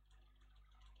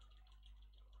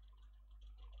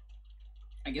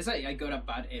 I guess I got a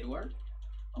bad Edward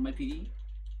on my PD.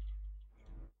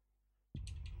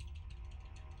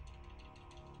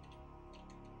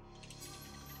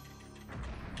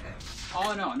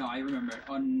 Oh no, I remember.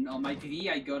 On my PV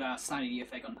I got a sanity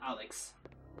effect on Alex.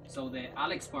 So the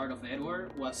Alex part of the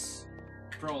Edward was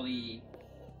probably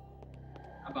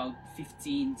about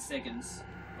 15 seconds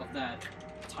of that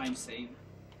time save.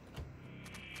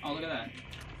 Oh, look at that.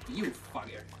 You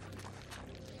fucker.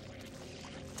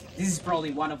 This is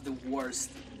probably one of the worst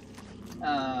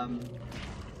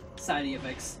sanity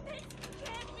effects.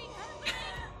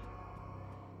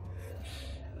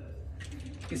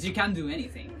 Because you can't do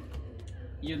anything.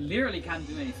 You literally can't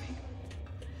do anything.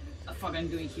 What the fuck I'm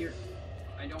doing here?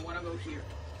 I don't want to go here.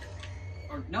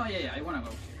 Or, no, yeah, I want to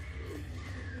go here.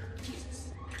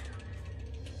 Jesus.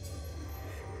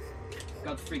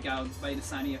 Got freaked out by the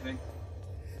sanity effect.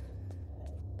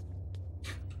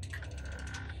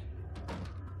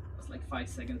 It's like 5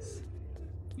 seconds.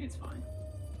 It's fine.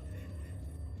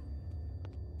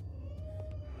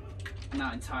 Now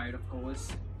I'm tired of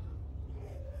Pious.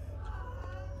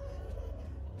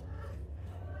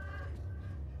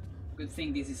 Good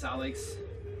thing this is Alex.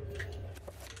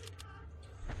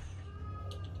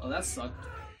 Oh, that sucked.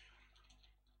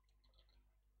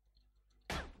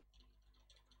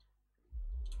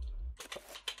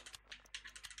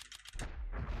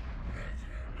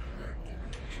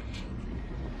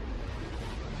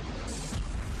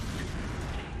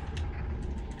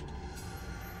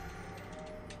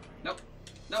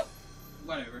 Nope,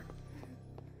 whatever.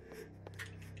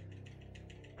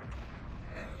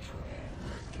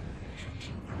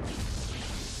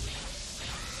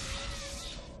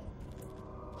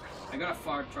 I got a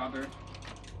fart trapper.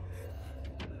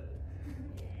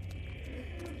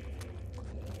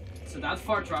 So that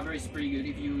fart trapper is pretty good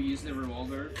if you use the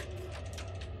revolver.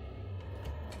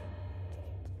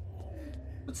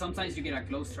 But sometimes you get a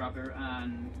close trapper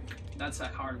and that's a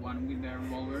hard one with the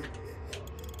revolver.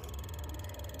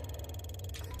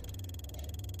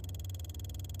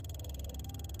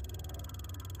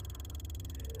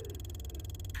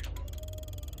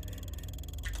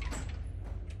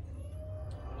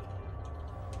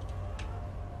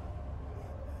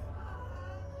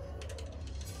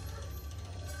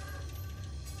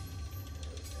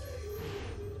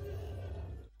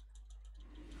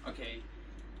 Okay,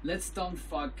 let's don't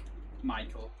fuck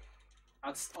Michael.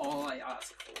 That's all I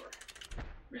ask for,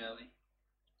 really.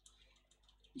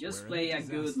 Just play a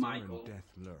good Michael.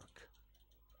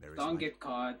 Don't get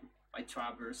caught by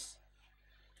trappers.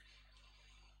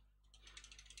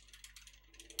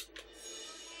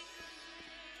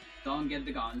 Don't get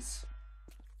the guns.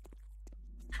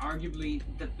 Arguably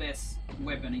the best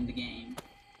weapon in the game.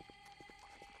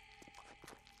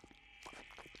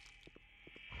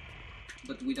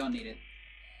 But we don't need it.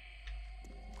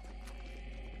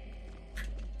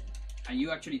 And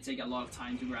you actually take a lot of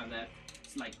time to grab that.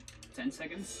 It's like 10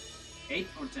 seconds. 8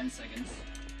 or 10 seconds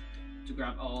to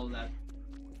grab all that.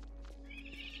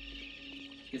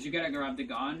 Because you gotta grab the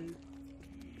gun,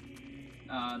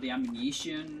 the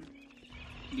ammunition,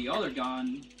 the other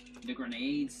gun, the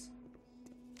grenades.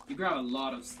 You grab a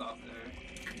lot of stuff there.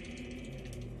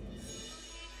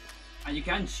 And you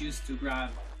can choose to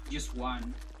grab just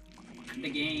one. The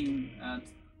game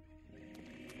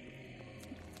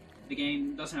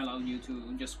doesn't allow you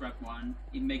to just grab one.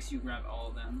 It makes you grab all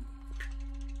of them,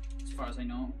 as far as I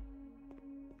know.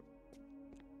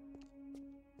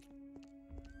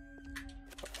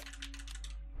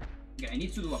 Okay, I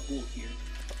need to do a pull here.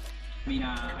 I mean,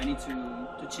 I need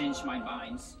to change my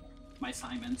binds, my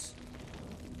assignments.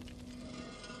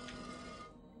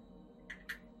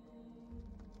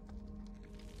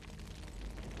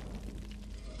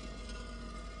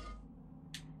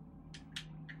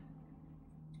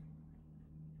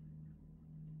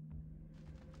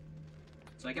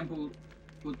 So I can pull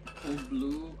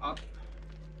blue up,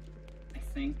 I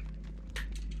think.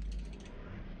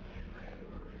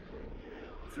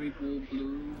 3 pull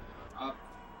blue up,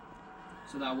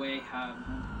 so that way I have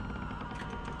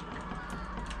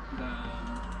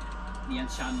the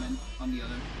enchantment on the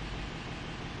other.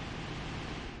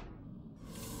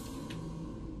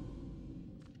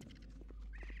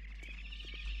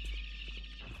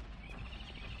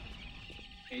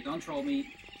 Okay, don't troll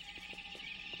me.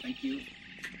 Thank you.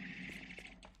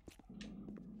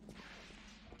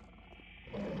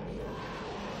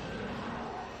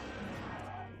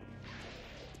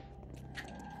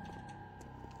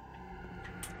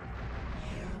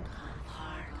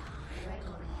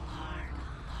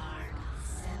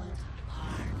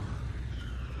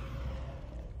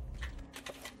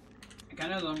 I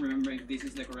kinda don't remember if this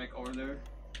is the correct order.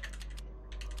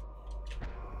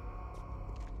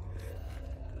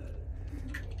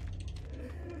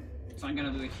 So I'm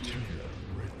gonna do it here.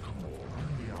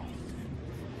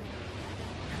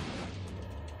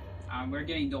 We're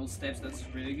getting double steps, that's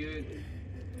really good.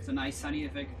 It's a nice sanity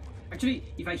effect. Actually,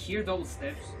 if I hear double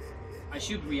steps, I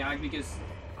should react because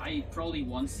I probably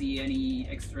won't see any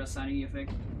extra sanity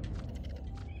effect.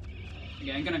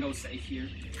 Okay, I'm gonna go safe here.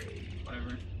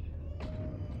 Whatever.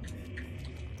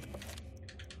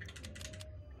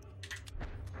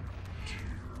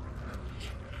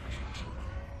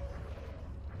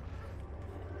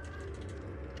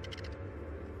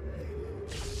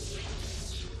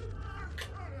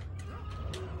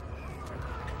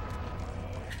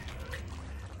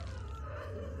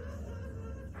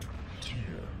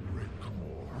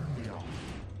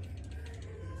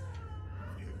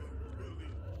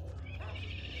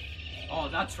 Oh,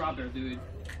 that trapper, dude.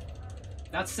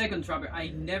 That second trapper, I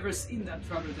never seen that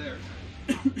trapper there.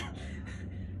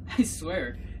 I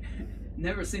swear.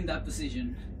 Never seen that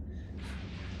position.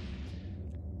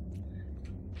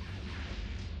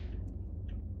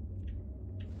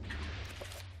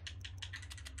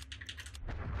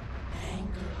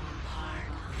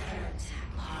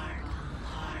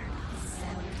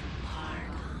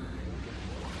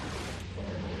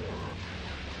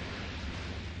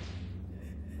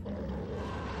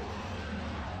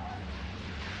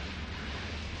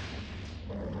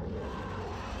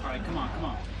 Alright, come on, come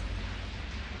on.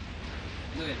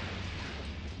 Do it.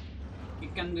 You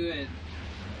can do it.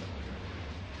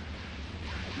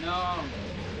 No!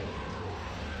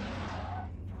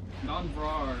 Don't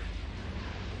roar.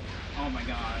 Oh my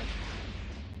god.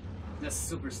 That's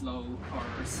super slow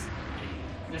horrors.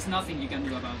 There's nothing you can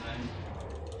do about that.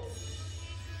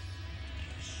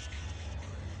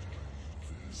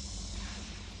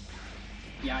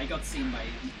 Yeah, I got seen by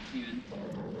it, even.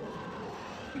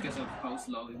 Because of how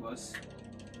slow it was.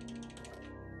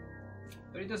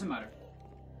 But it doesn't matter.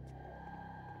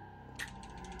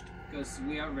 Because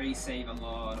we already saved a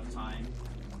lot of time.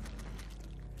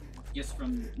 Just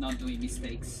from not doing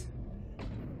mistakes.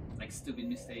 Like stupid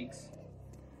mistakes.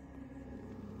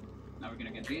 Now we're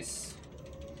gonna get this.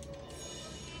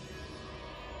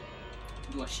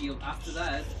 Do a shield after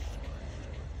that.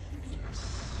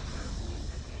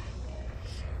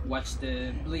 Watch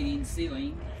the bleeding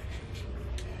ceiling.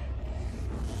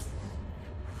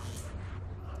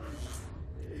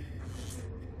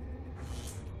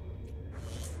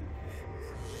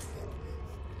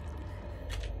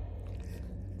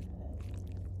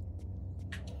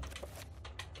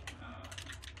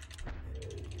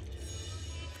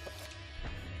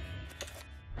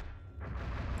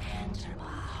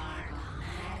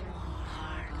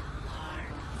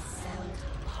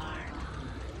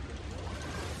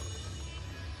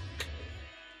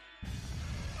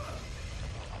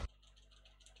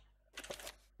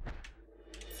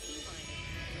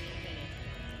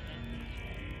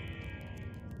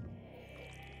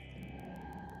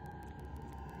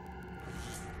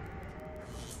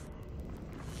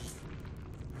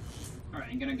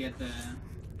 gonna get the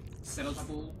Celta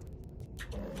pool.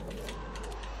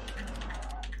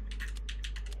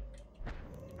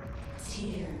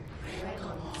 Tear,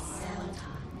 Requiem, Celta.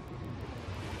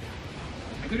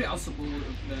 I could also pull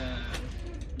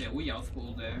the Uyalf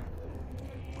pool there.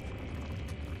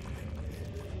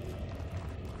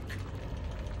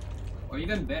 Or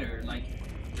even better, like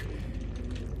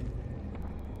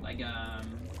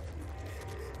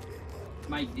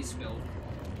might this build.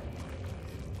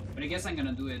 But I guess I'm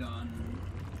gonna do it on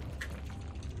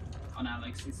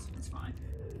Alex. It's fine.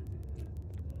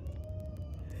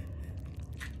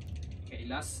 Okay,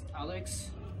 last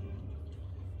Alex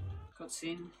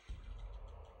cutscene.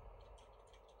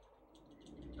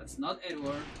 That's not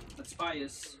Edward. That's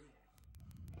Pious.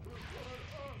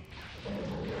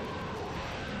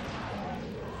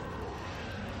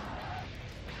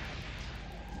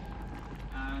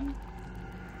 And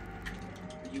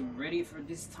are you ready for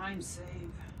this time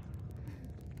save?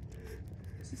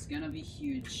 This is gonna be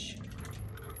huge.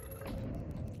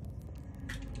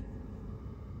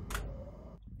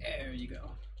 There you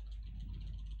go.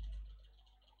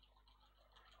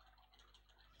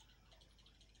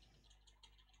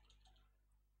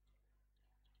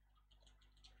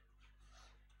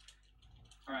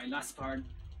 Alright, last part.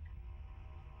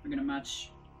 We're gonna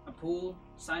match a pool,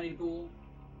 sanity pool.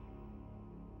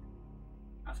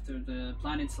 After the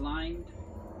planets aligned.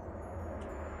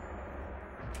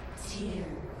 Tear,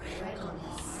 Requiem,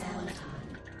 Celta.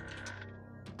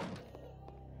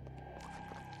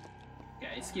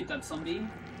 Okay, skip that zombie.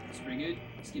 That's pretty good.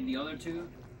 Skip the other two.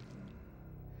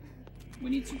 We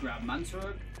need to grab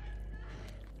Mantorg.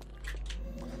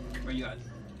 Where you at?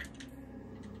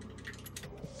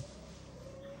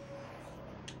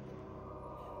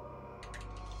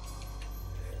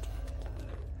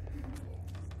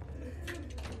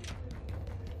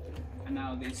 And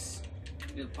now this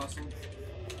little puzzle.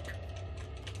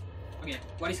 Okay,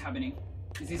 what is happening?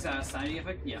 Is this a sanity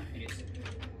effect? Yeah, it is.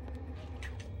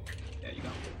 There you go.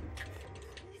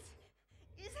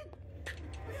 This isn't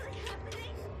really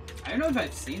happening. I don't know if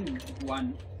I've seen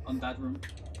one on that room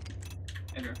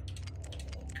ever.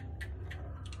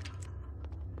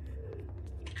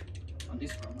 On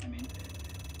this room, I mean.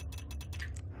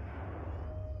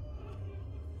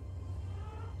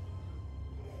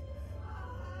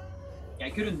 Yeah,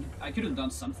 I could have done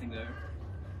something there.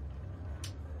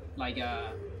 Like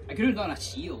I could have done a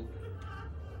shield.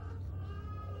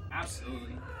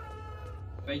 Absolutely.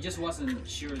 But I just wasn't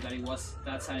sure that it was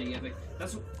that sanity effect.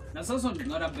 That's also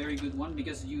not a very good one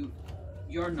because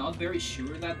you're not very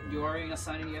sure that you are in a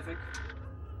sanity effect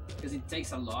because it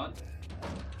takes a lot.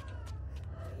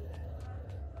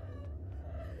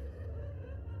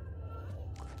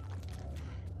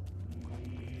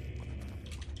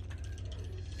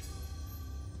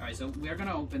 Alright, so we are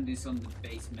gonna open this on the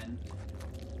basement.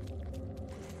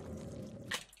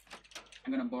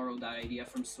 I'm gonna borrow that idea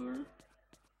from Sur.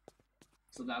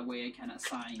 So that way I can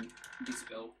assign this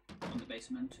bill on the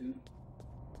basement too.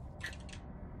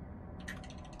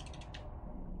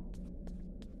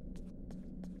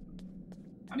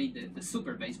 I mean the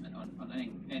super basement on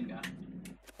Enga.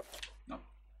 No.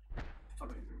 Fuck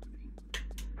are you doing?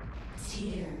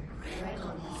 Tear,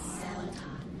 Requiem, Celta.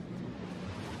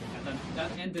 Yeah,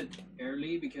 that ended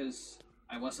early because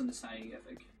I was on the sanity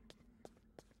effect.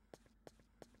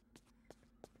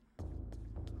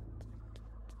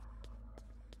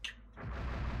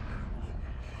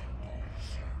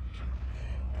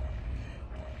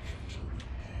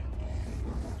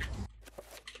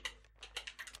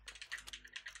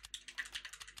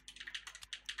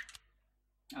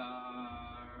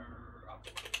 Up.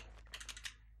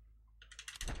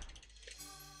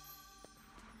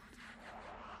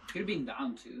 Could have been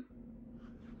down too.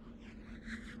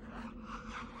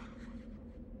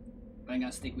 But I'm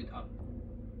gonna stick with up.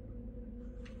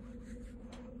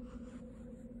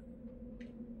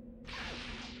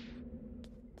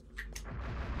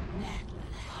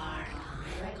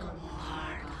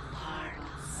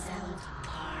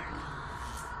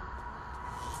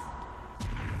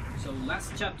 So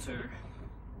last chapter,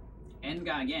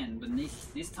 Enga again, but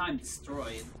this time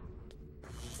destroyed.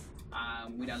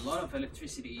 With a lot of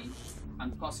electricity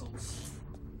and puzzles.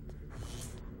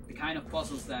 The kind of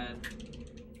puzzles that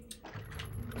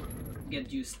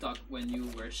get you stuck when you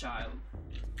were a child.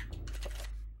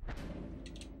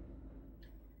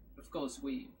 Of course,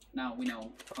 now we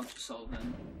know how to solve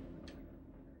them.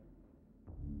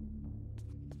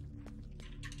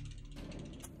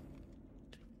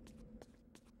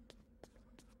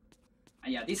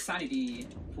 And yeah, this sanity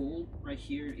pool right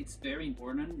here, it's very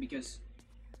important because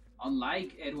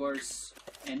unlike Edward's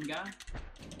Enga,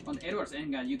 on Edward's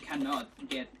Enga you cannot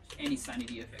get any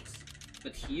sanity effects,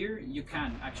 but here you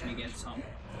can actually get some.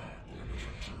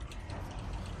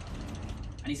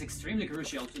 And it's extremely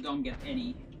crucial to don't get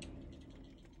any,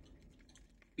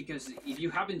 because if you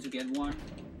happen to get one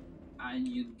and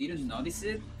you didn't notice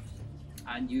it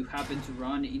and you happen to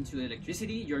run into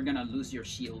electricity, you're gonna lose your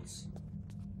shields.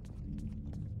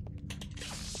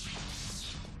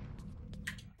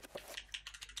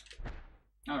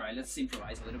 Alright, let's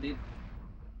improvise a little bit.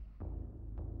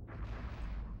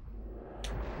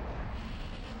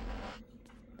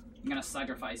 I'm gonna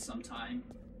sacrifice some time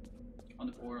on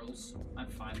the portals. I'm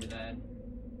fine with that.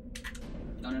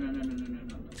 No.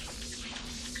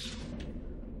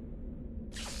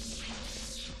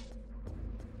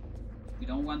 We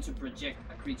don't want to project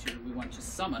a creature, we want to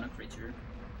summon a creature.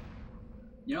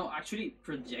 You know, actually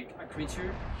project a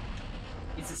creature,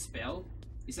 it's a spell.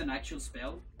 It's an actual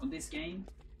spell on this game.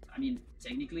 I mean,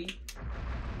 technically.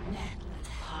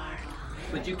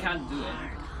 But you can't do it.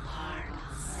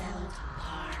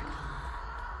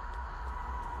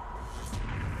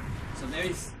 So there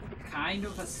is kind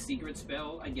of a secret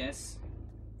spell, I guess,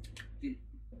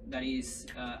 that is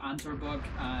Antorbog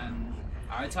and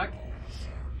Aratak.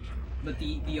 But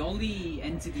the only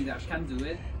entity that can do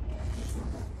it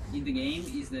in the game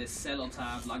is the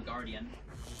Celota Black Guardian.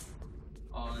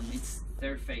 On its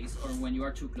third phase, or when you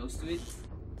are too close to it,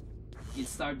 it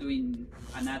starts doing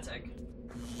an attack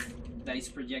that is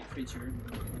project creature.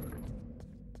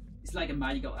 It's like a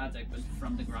magical attack, but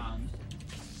from the ground.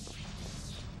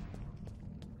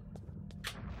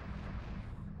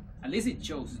 At least it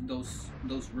shows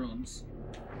those runes.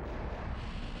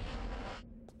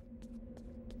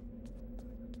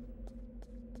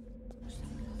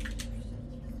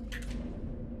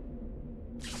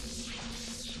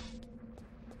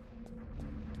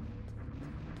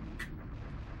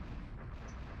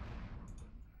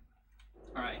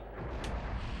 Alright.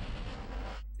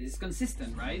 This is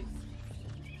consistent, right?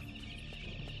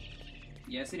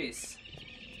 Yes, it is.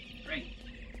 Great.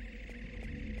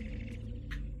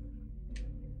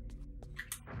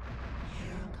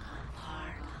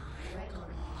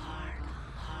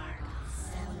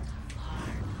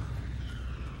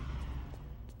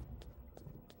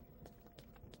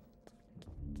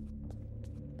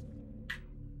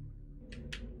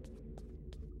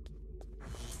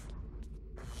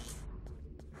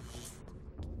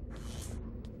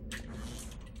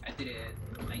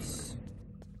 Nice.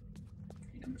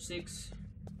 Number 6.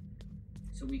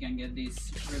 So we can get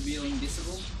this reveal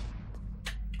invisible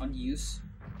on use.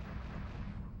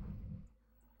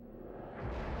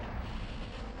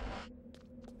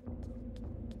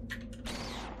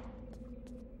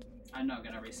 I'm not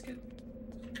gonna risk it.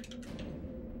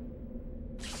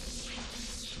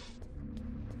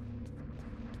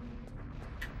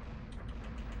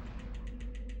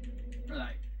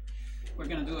 Alright. We're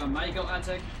gonna do a magical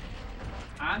attack.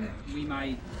 And we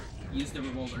might use the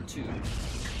revolver too.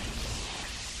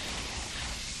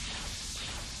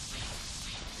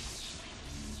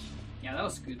 Yeah, that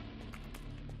was good.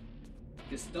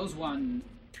 Because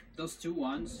those two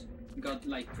ones got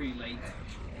like pretty late.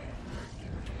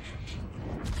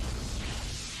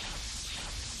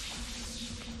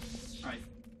 Alright,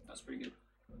 that's pretty good.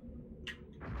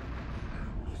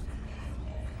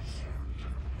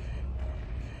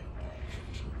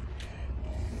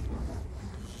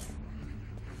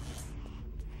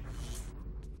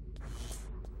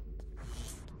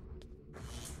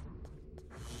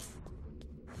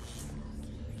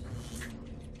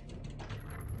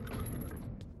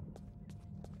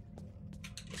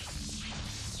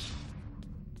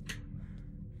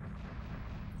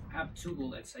 I have 2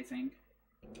 bullets, I think.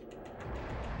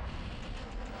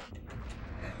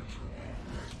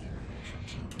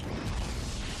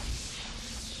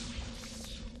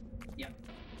 Yeah,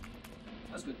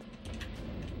 that's good.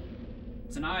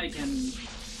 So now I can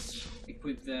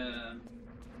equip the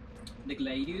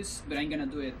Gladius, but I'm gonna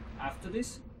do it after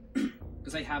this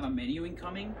because I have a menu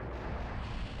incoming.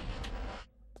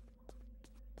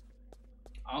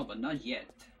 Oh, but not yet.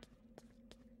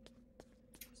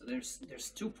 So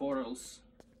there's 2 portals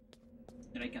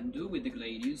that I can do with the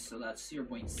Gladius, so that's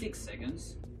 0.6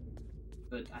 seconds.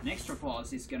 But an extra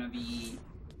pause is gonna be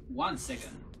 1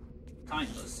 second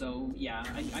timeless. So yeah,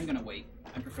 I'm gonna wait.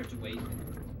 I prefer to wait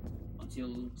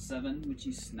until 7, which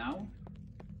is now.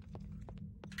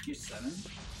 Here's 7.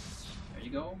 There you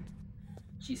go.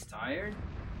 She's tired.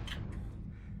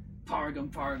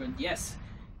 Paragon, yes.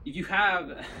 If you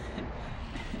have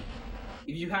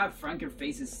if you have Franker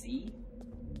Faces C,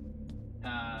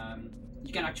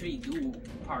 you can actually do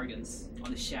Paragons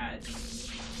on the chat.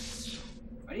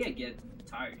 Why did I get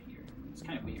tired here? It's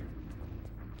kind of weird.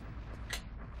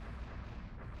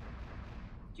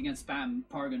 You can spam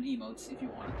Paragon emotes if you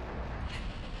want.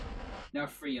 They're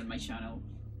free on my channel.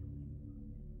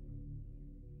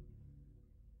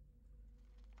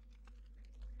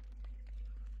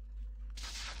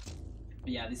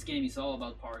 But yeah, this game is all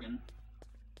about Paragon.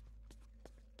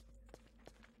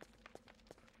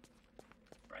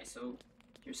 Right, so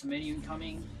here's a menu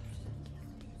incoming.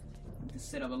 To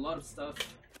set up a lot of stuff.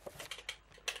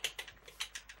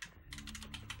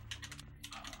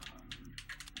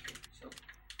 Okay, so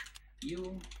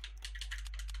you,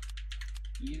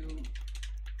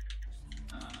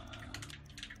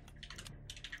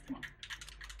 come on,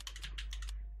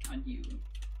 and you.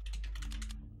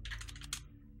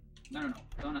 No,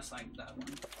 don't assign that one.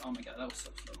 Oh my god, that was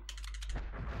so slow.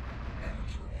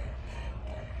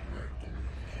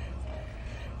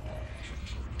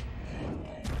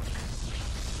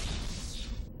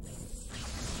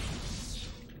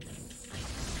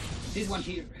 This one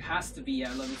here has to be a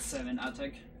level 7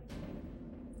 attack.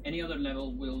 Any other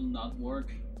level will not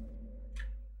work.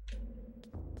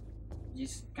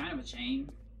 It's kind of a shame.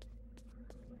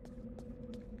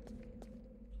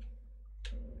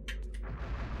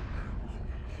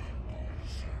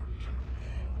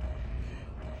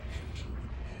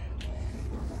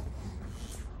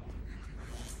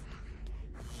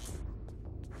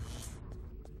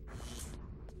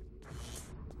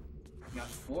 We got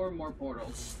 4 more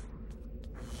portals.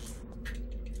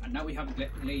 And now we have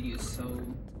Gladius, so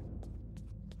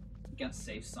we can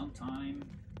save some time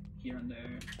here and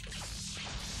there.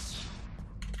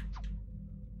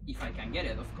 If I can get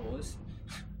it, of course.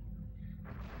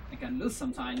 I can lose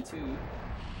some time too.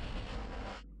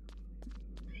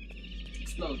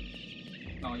 Explode.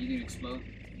 Oh, you didn't explode.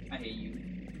 I hate you.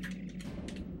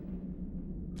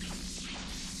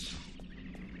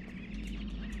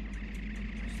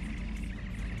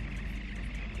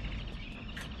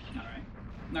 Alright.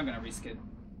 Not gonna risk it.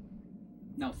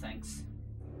 No thanks.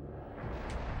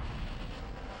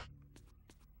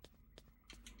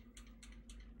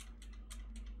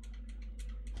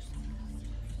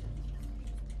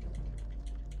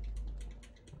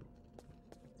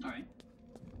 Alright.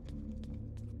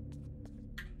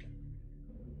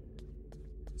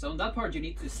 So on that part you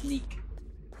need to sneak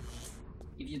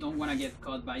if you don't want to get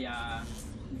caught by a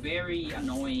very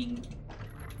annoying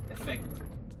effect.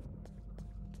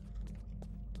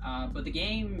 But the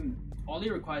game only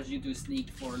requires you to sneak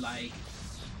for like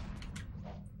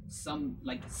some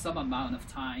amount of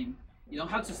time. You don't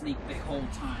have to sneak the whole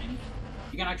time.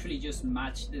 You can actually just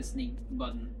match the sneak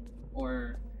button,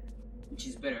 or which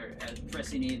is better,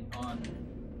 pressing it on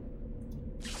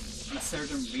a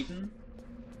certain rhythm.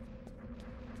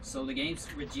 So the game's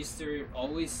register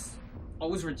always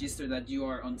register that you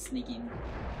are on sneaking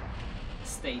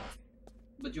state,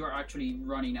 but you are actually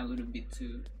running a little bit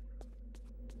too.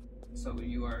 So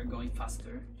you are going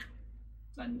faster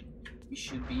than you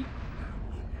should be.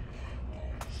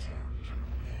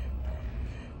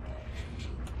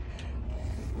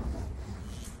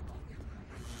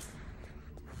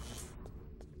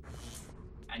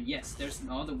 And yes, there's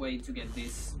another way to get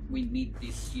this. We need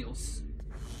these heals.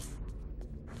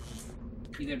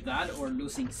 Either that or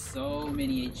losing so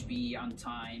many HP on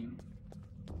time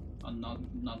on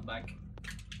not back.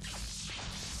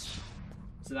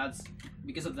 So that's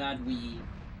because of that we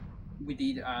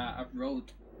did a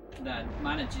road that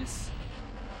manages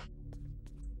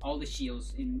all the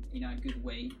shields in a good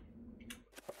way.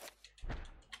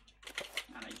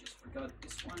 And I just forgot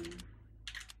this one.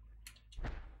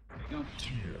 There you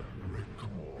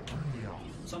go.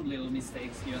 Some little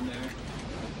mistakes here and there.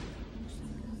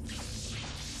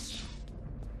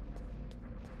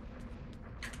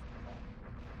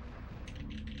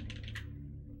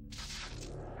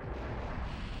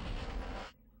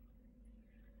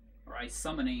 Alright,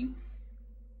 summoning.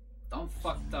 Don't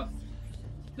fuck up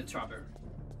the trapper.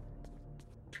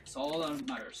 It's all that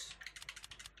matters.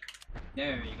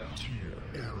 There you go.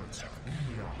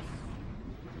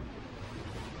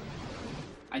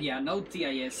 And yeah, no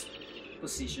TIS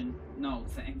position. No,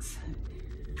 thanks.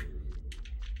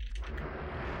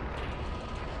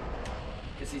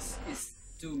 Because it's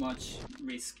too much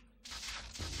risk.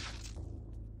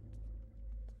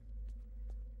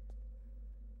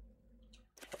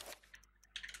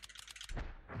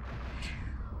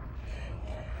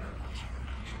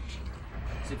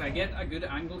 So if I get a good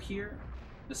angle here,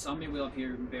 the zombie will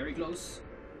appear very close.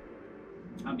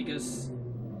 And because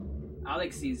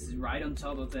Alex is right on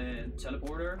top of the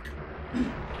teleporter,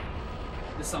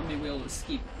 the zombie will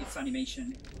skip its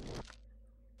animation.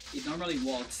 It normally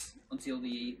walks until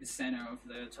the center of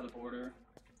the teleporter,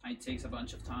 It takes a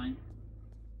bunch of time.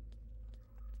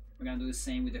 We're gonna do the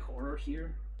same with the horror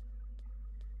here.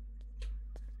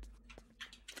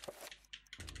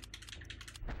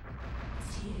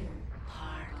 Tear,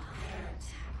 heart,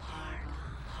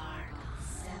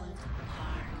 Celadon,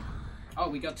 heart. Oh,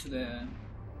 we got to the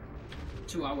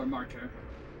 2-hour marker.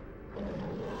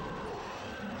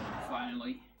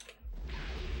 Finally.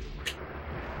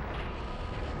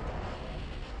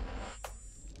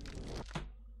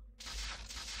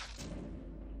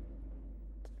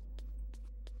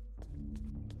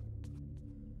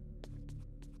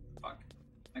 Fuck.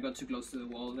 I got too close to the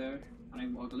wall there and I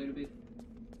walked a little bit.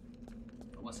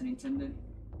 That wasn't intended.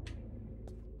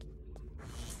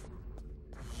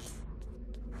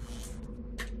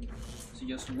 So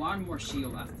just one more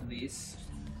shield after this.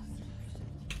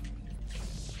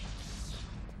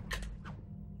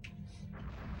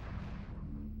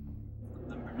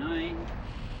 Number 9.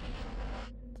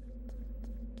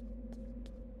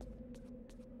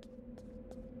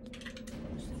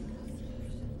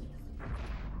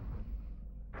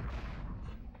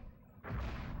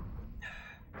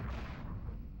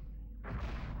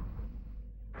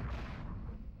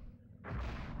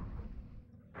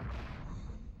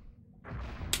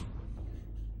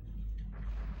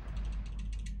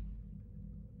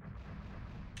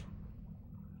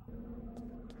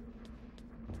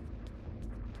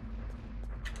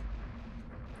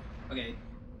 Okay,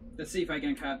 let's see if I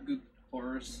can have good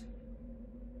horrors.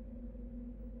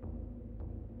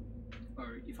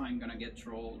 Or if I'm gonna get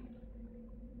trolled.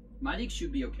 Magic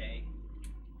should be okay.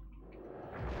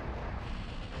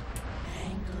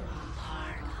 Anger,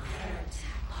 heart,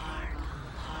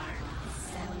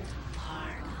 Celadon,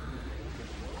 heart.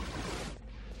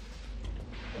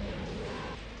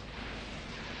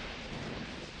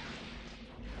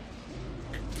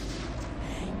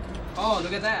 Oh,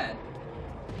 look at that!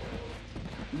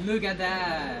 Look at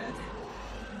that!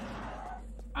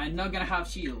 I'm not gonna have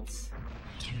shields.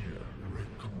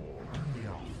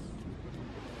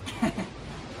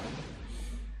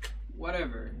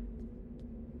 Whatever.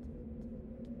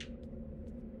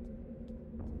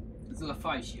 It's a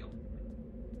 5 shield.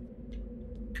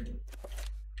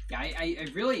 Yeah, I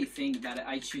really think that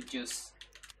I should just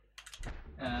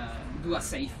do a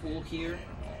safe pull here.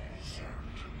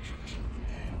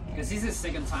 Because this is the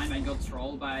second time I got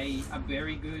trolled by a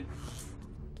very good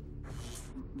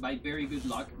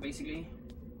luck, basically.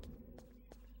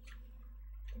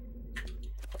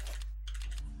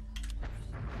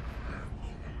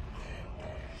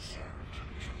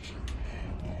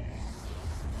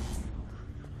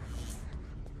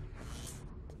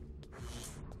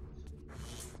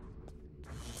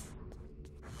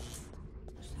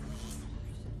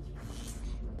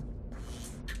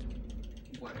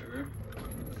 Whatever.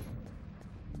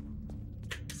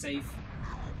 Safe.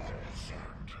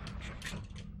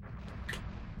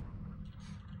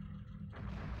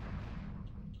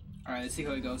 Alright, let's see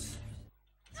how it goes.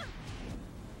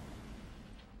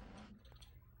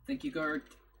 Thank you, Gert.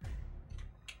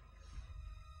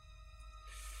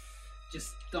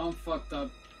 Just don't fuck up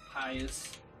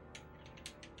Pious.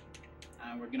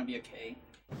 And we're gonna be okay.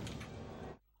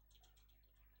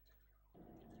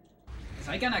 Because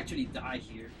I can actually die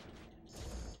here.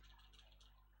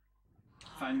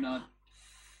 If I'm not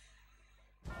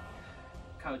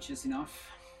couches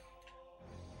enough.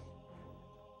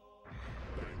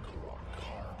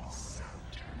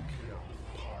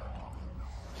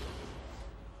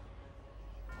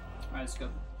 Alright, let's go.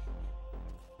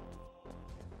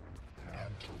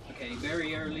 Okay,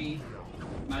 very early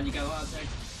magical attack.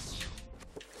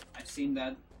 I've seen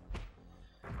that.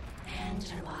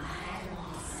 Enter by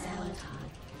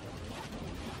Celadon.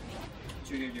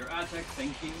 Trigger your attack,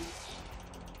 thank you.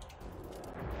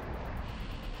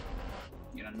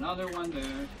 Get another one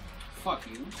there. Fuck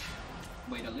you.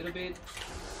 Wait a little bit.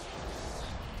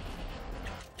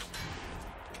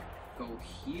 Go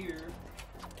here.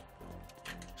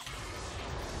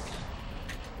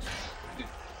 Good.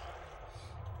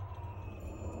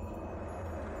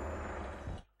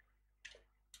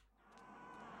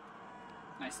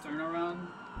 Nice turnaround.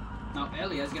 Now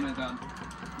Elia's gonna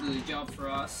do the job for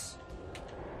us.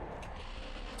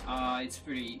 It's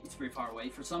pretty far away.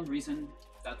 For some reason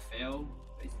that failed.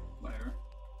 Whatever.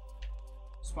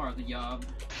 It's part of the job.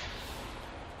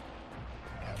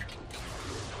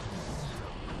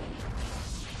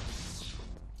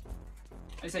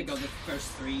 At least I got the first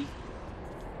 3.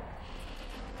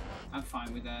 I'm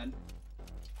fine with that.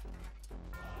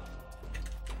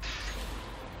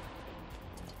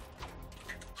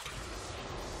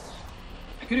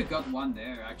 I could have got one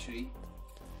there actually.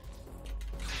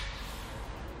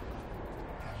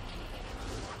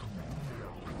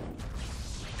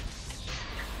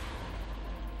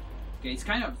 Okay, it's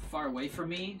kind of far away from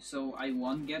me, so I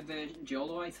won't get the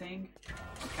YOLO, I think.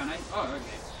 Or can I? Oh,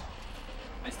 okay.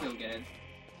 I still get it.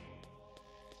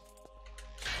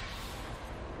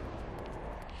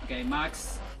 Okay,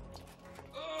 Max.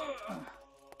 Ugh.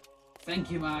 Thank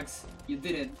you, Max. You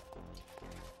did it.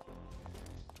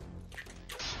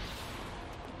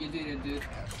 You did it, dude.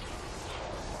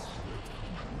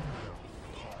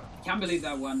 Can't believe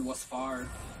that one was far.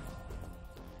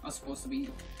 Was supposed to be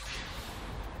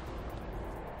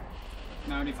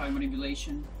 95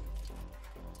 manipulation.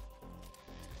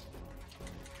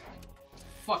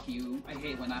 Fuck you. I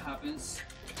hate when that happens.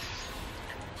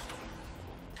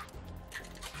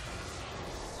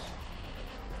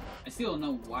 I still don't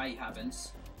know why it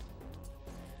happens.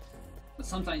 But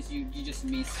sometimes you just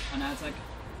miss an attack.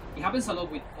 It happens a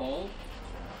lot with Paul.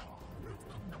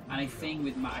 And I think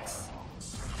with Max.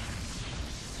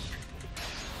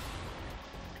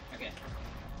 Okay.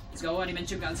 Let's go,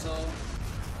 animation cancel.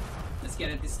 Let's get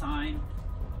it this time.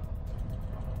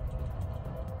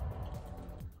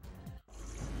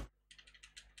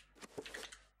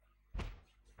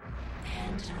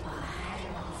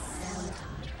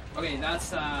 Okay,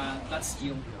 that's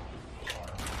heal.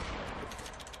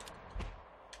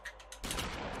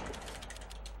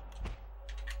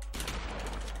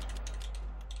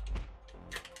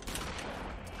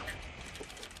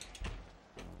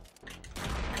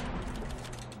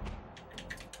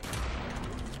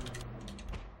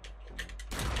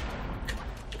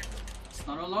 It's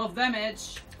not a lot of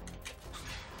damage.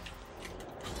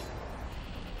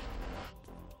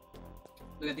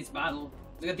 Look at this battle.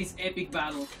 Look at this epic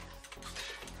battle.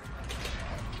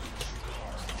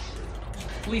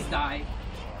 Please die.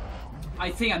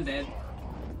 I think I'm dead.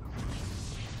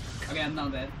 Okay, I'm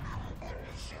not dead.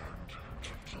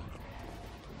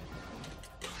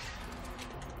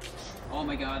 Oh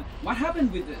my god. What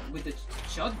happened with the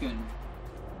shotgun?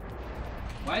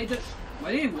 Why did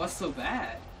it was so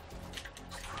bad?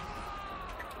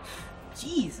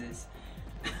 Jesus.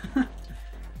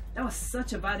 That was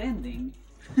such a bad ending.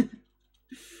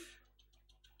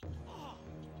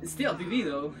 It's still PV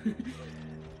though.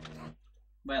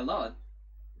 By a lot.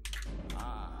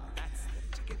 That's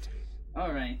the ticket.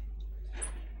 Alright.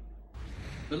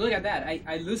 But look at that,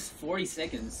 I lose 40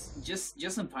 seconds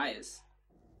just on Pious.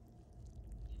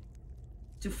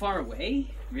 Too far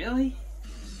away? Really?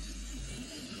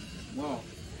 Whoa.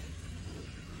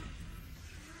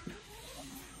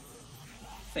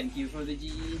 Thank you for the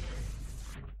GG.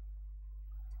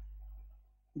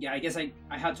 Yeah, I guess I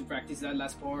had to practice that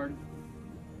last part.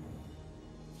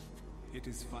 It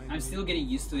is I'm still getting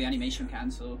used to the animation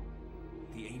cancel.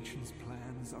 The Ancients'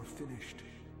 plans are finished.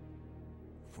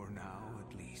 For now,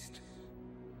 at least.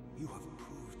 You have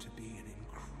proved to be an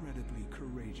incredibly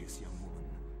courageous young woman.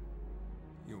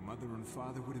 Your mother and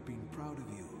father would have been proud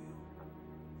of you.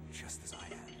 Just as I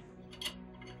am.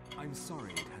 I'm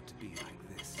sorry it had to be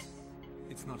like this.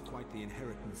 It's not quite the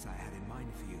inheritance I had in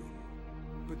mind for you.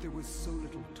 But there was so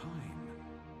little time.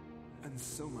 And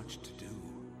so much to do.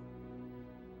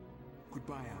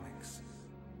 Goodbye, Alex.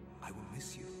 I will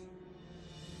miss you.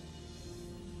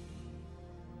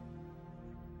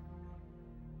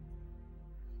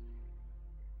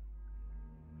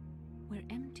 Where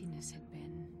emptiness had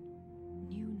been,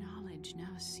 new knowledge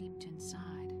now seeped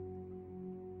inside.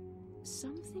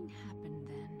 Something happened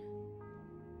then.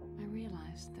 I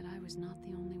realized that I was not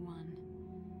the only one,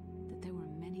 that there were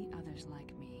many others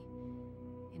like me,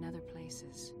 in other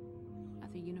places,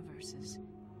 other universes,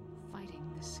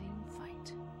 fighting the same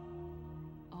fight,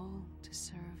 all to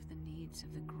serve the needs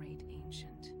of the great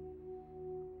ancient,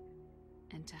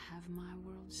 and to have my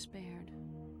world spared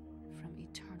from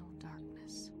eternal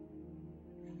darkness.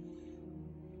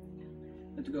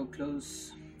 Have to go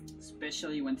close,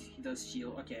 especially when he does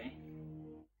shield. Okay.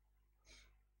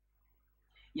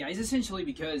 Yeah, it's essentially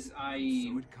because So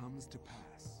it comes to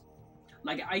pass.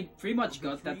 like I pretty much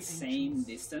got that same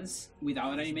distance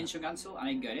without animation cancel, and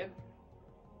I got it.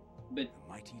 But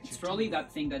it's probably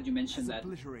that thing that you mentioned that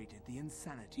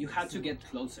you had to get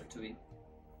closer to it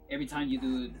every time you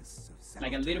do,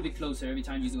 like a little bit closer every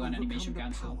time you do an animation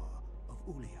cancel.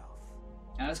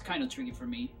 And that's kind of tricky for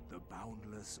me. The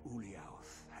boundless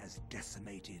Ulyaoth has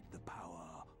decimated the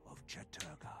power of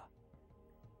Chaturga.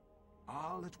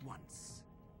 All at once,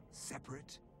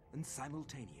 separate and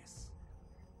simultaneous.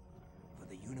 For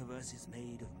the universe is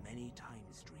made of many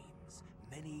time streams,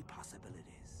 many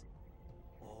possibilities,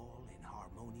 all in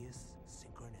harmonious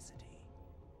synchronicity.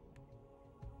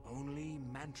 Only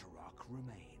Mantarok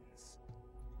remains,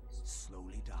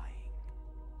 slowly dying.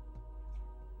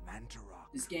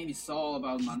 Mantarok, This game is all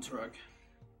about Mantarok.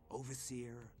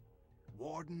 Overseer,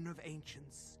 Warden of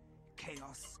Ancients,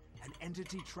 chaos, an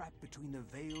entity trapped between the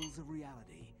veils of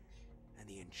reality and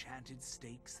the enchanted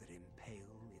stakes that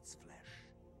impale its flesh.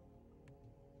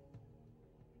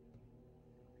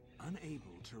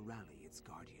 Unable to rally its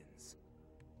guardians,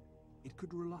 it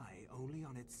could rely only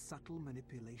on its subtle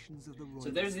manipulations of the royal. So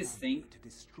there's this thing to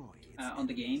destroy its on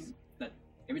the game that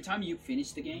every time you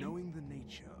finish the game, knowing the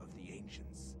nature of the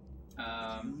ancients,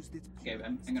 used its okay,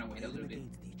 I'm gonna wait a little bit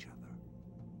against each other,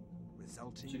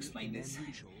 resulting to explain in this. their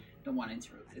mutual Don't want to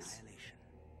interrupt this. annihilation.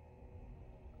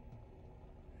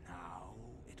 Now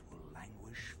it will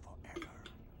languish forever,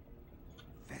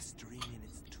 festering in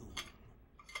its tomb,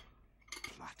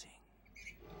 plotting.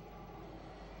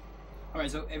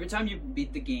 Alright, so every time you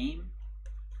beat the game,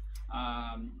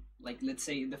 like let's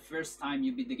say the first time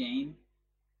you beat the game,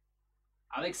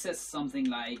 Alex says something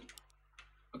like,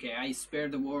 okay, I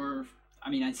spared the war,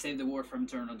 I saved the war from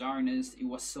eternal darkness, it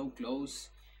was so close,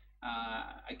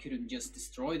 I couldn't just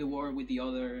destroy the war with the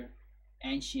other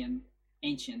ancient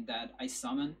that I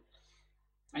summoned,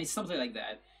 and it's something like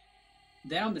that.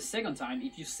 Then on the second time,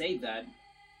 if you save that,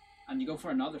 and you go for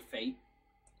another fate,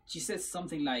 she says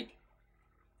something like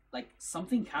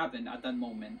something happened at that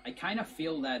moment. I kind of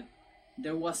feel that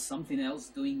there was something else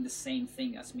doing the same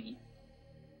thing as me.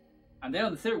 And then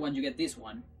on the third one, you get this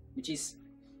one, which is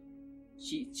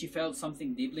she felt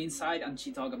something deeply inside, and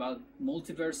she talked about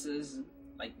multiverses,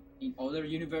 like in other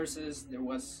universes there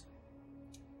was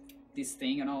this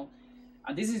thing and all.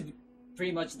 And this is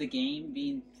pretty much the game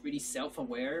being pretty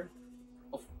self-aware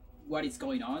of what is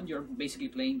going on. You're basically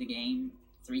playing the game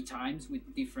 3 times with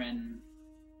different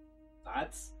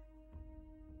paths.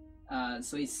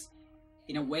 So it's,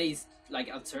 in a way, it's like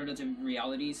alternative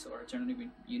realities or alternative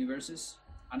universes.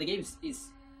 And the game is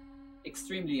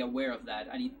extremely aware of that.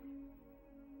 And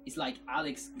it's like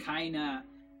Alex kind of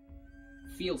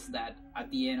feels that at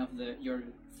the end of your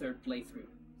third playthrough.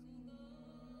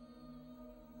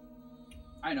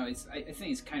 I know, I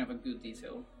think it's kind of a good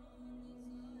detail.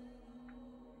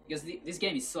 Because this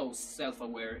game is so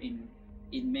self-aware in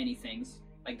many things.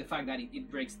 Like the fact that it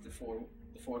breaks the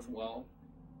fourth wall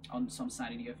on some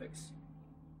sanity effects.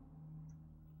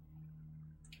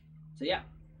 So yeah,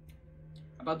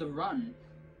 about the run,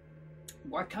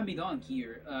 what can be done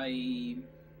here?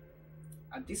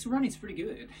 This run is pretty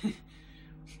good.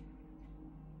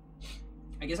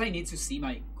 I guess I need to see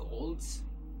my golds.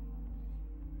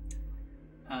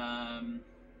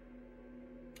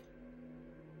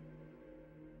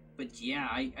 But yeah,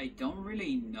 I don't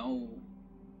really know.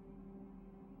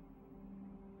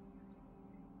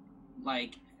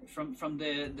 Like from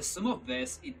the sum of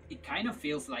this, it kind of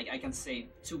feels like I can save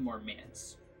 2 more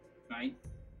minutes, right?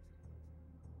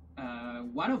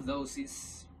 One of those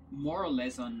is more or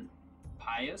less on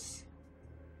Pious,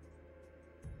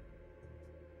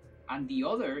 and the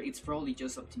other, it's probably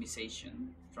just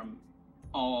optimization from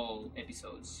all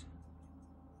episodes.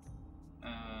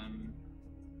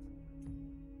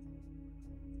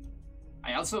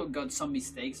 I also got some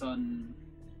mistakes on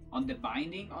the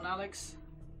binding on Alex.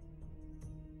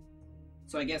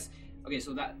 So I guess, okay,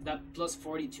 so that plus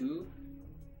 42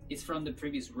 is from the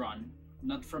previous run,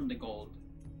 not from the gold.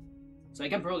 So I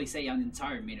can probably say an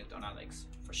entire minute on Alex,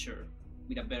 for sure,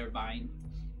 with a better bind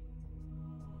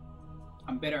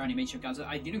and better animation cancel.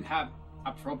 I didn't have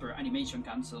a proper animation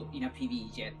cancel in a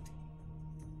PvE yet,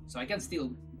 so I can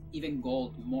still even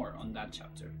gold more on that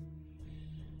chapter.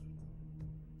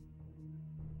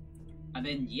 And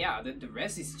then yeah, the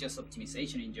rest is just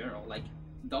optimization in general. Like,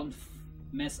 don't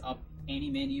mess up any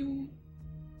menu.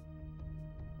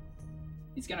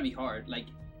 It's gonna be hard. Like,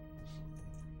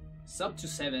 sub to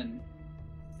 7,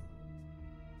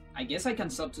 I guess I can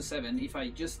sub to 7 if I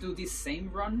just do this same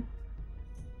run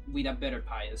with a better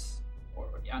Pious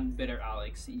and better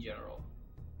Alex in general.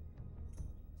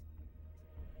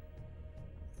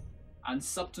 And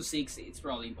sub to 6, it's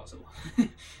probably impossible.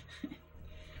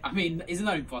 I mean, it's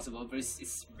not impossible, but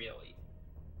it's really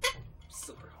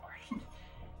super hard.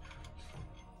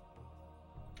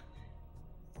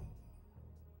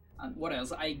 And what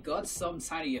else? I got some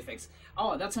sanity effects.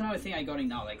 Oh, that's another thing I got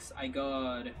in Alex. I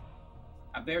got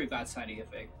a very bad sanity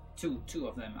effect. Two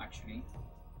of them, actually.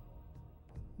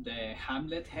 The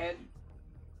Hamlet head,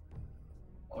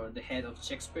 or the head of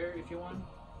Shakespeare, if you want,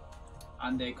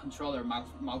 and the controller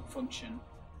malfunction.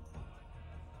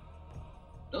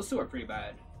 Those 2 are pretty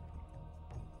bad.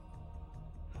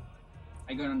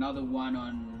 I got another one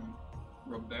on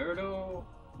Roberto,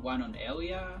 one on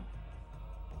Elia.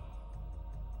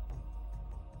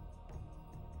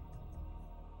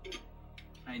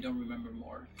 I don't remember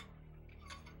more.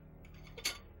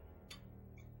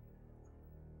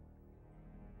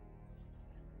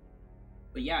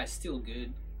 But yeah, it's still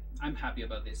good. I'm happy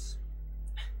about this.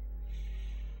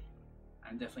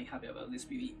 I'm definitely happy about this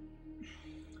PV.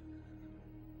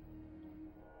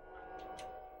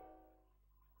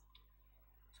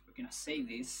 So we're gonna save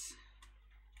this.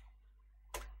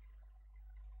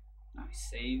 Now it's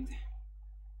saved.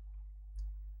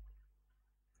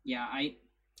 Yeah, I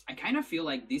kind of feel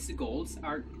like these goals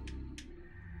are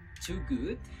too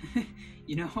good,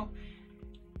 you know?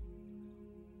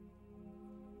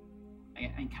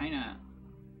 I'm kind of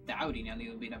doubting a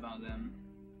little bit about them.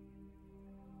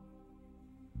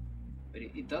 But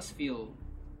it does feel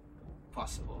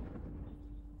possible.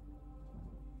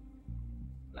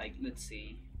 Like, let's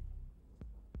see.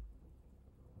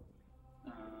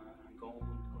 Gold.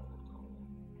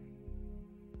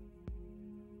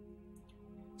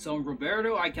 So on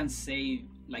Roberto, I can save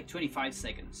like 25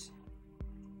 seconds.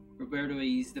 Roberto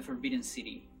is the Forbidden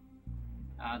City.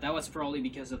 That was probably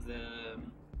because of the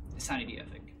Sanity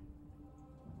Effect.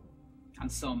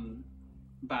 And some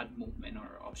bad movement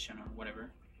or option or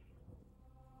whatever.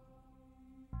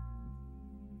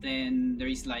 Then there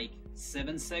is like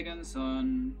 7 seconds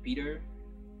on Peter.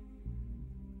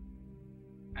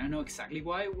 I don't know exactly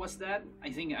why was that. I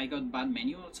think I got bad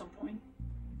menu at some point.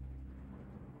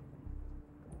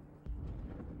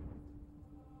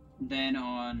 Then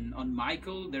on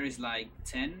Michael there is like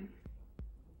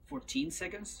 14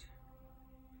 seconds.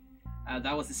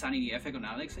 That was the Sanity Effect on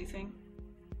Alex, I think.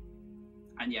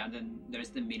 And yeah, then there's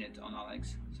the minute on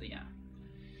Alex. So yeah.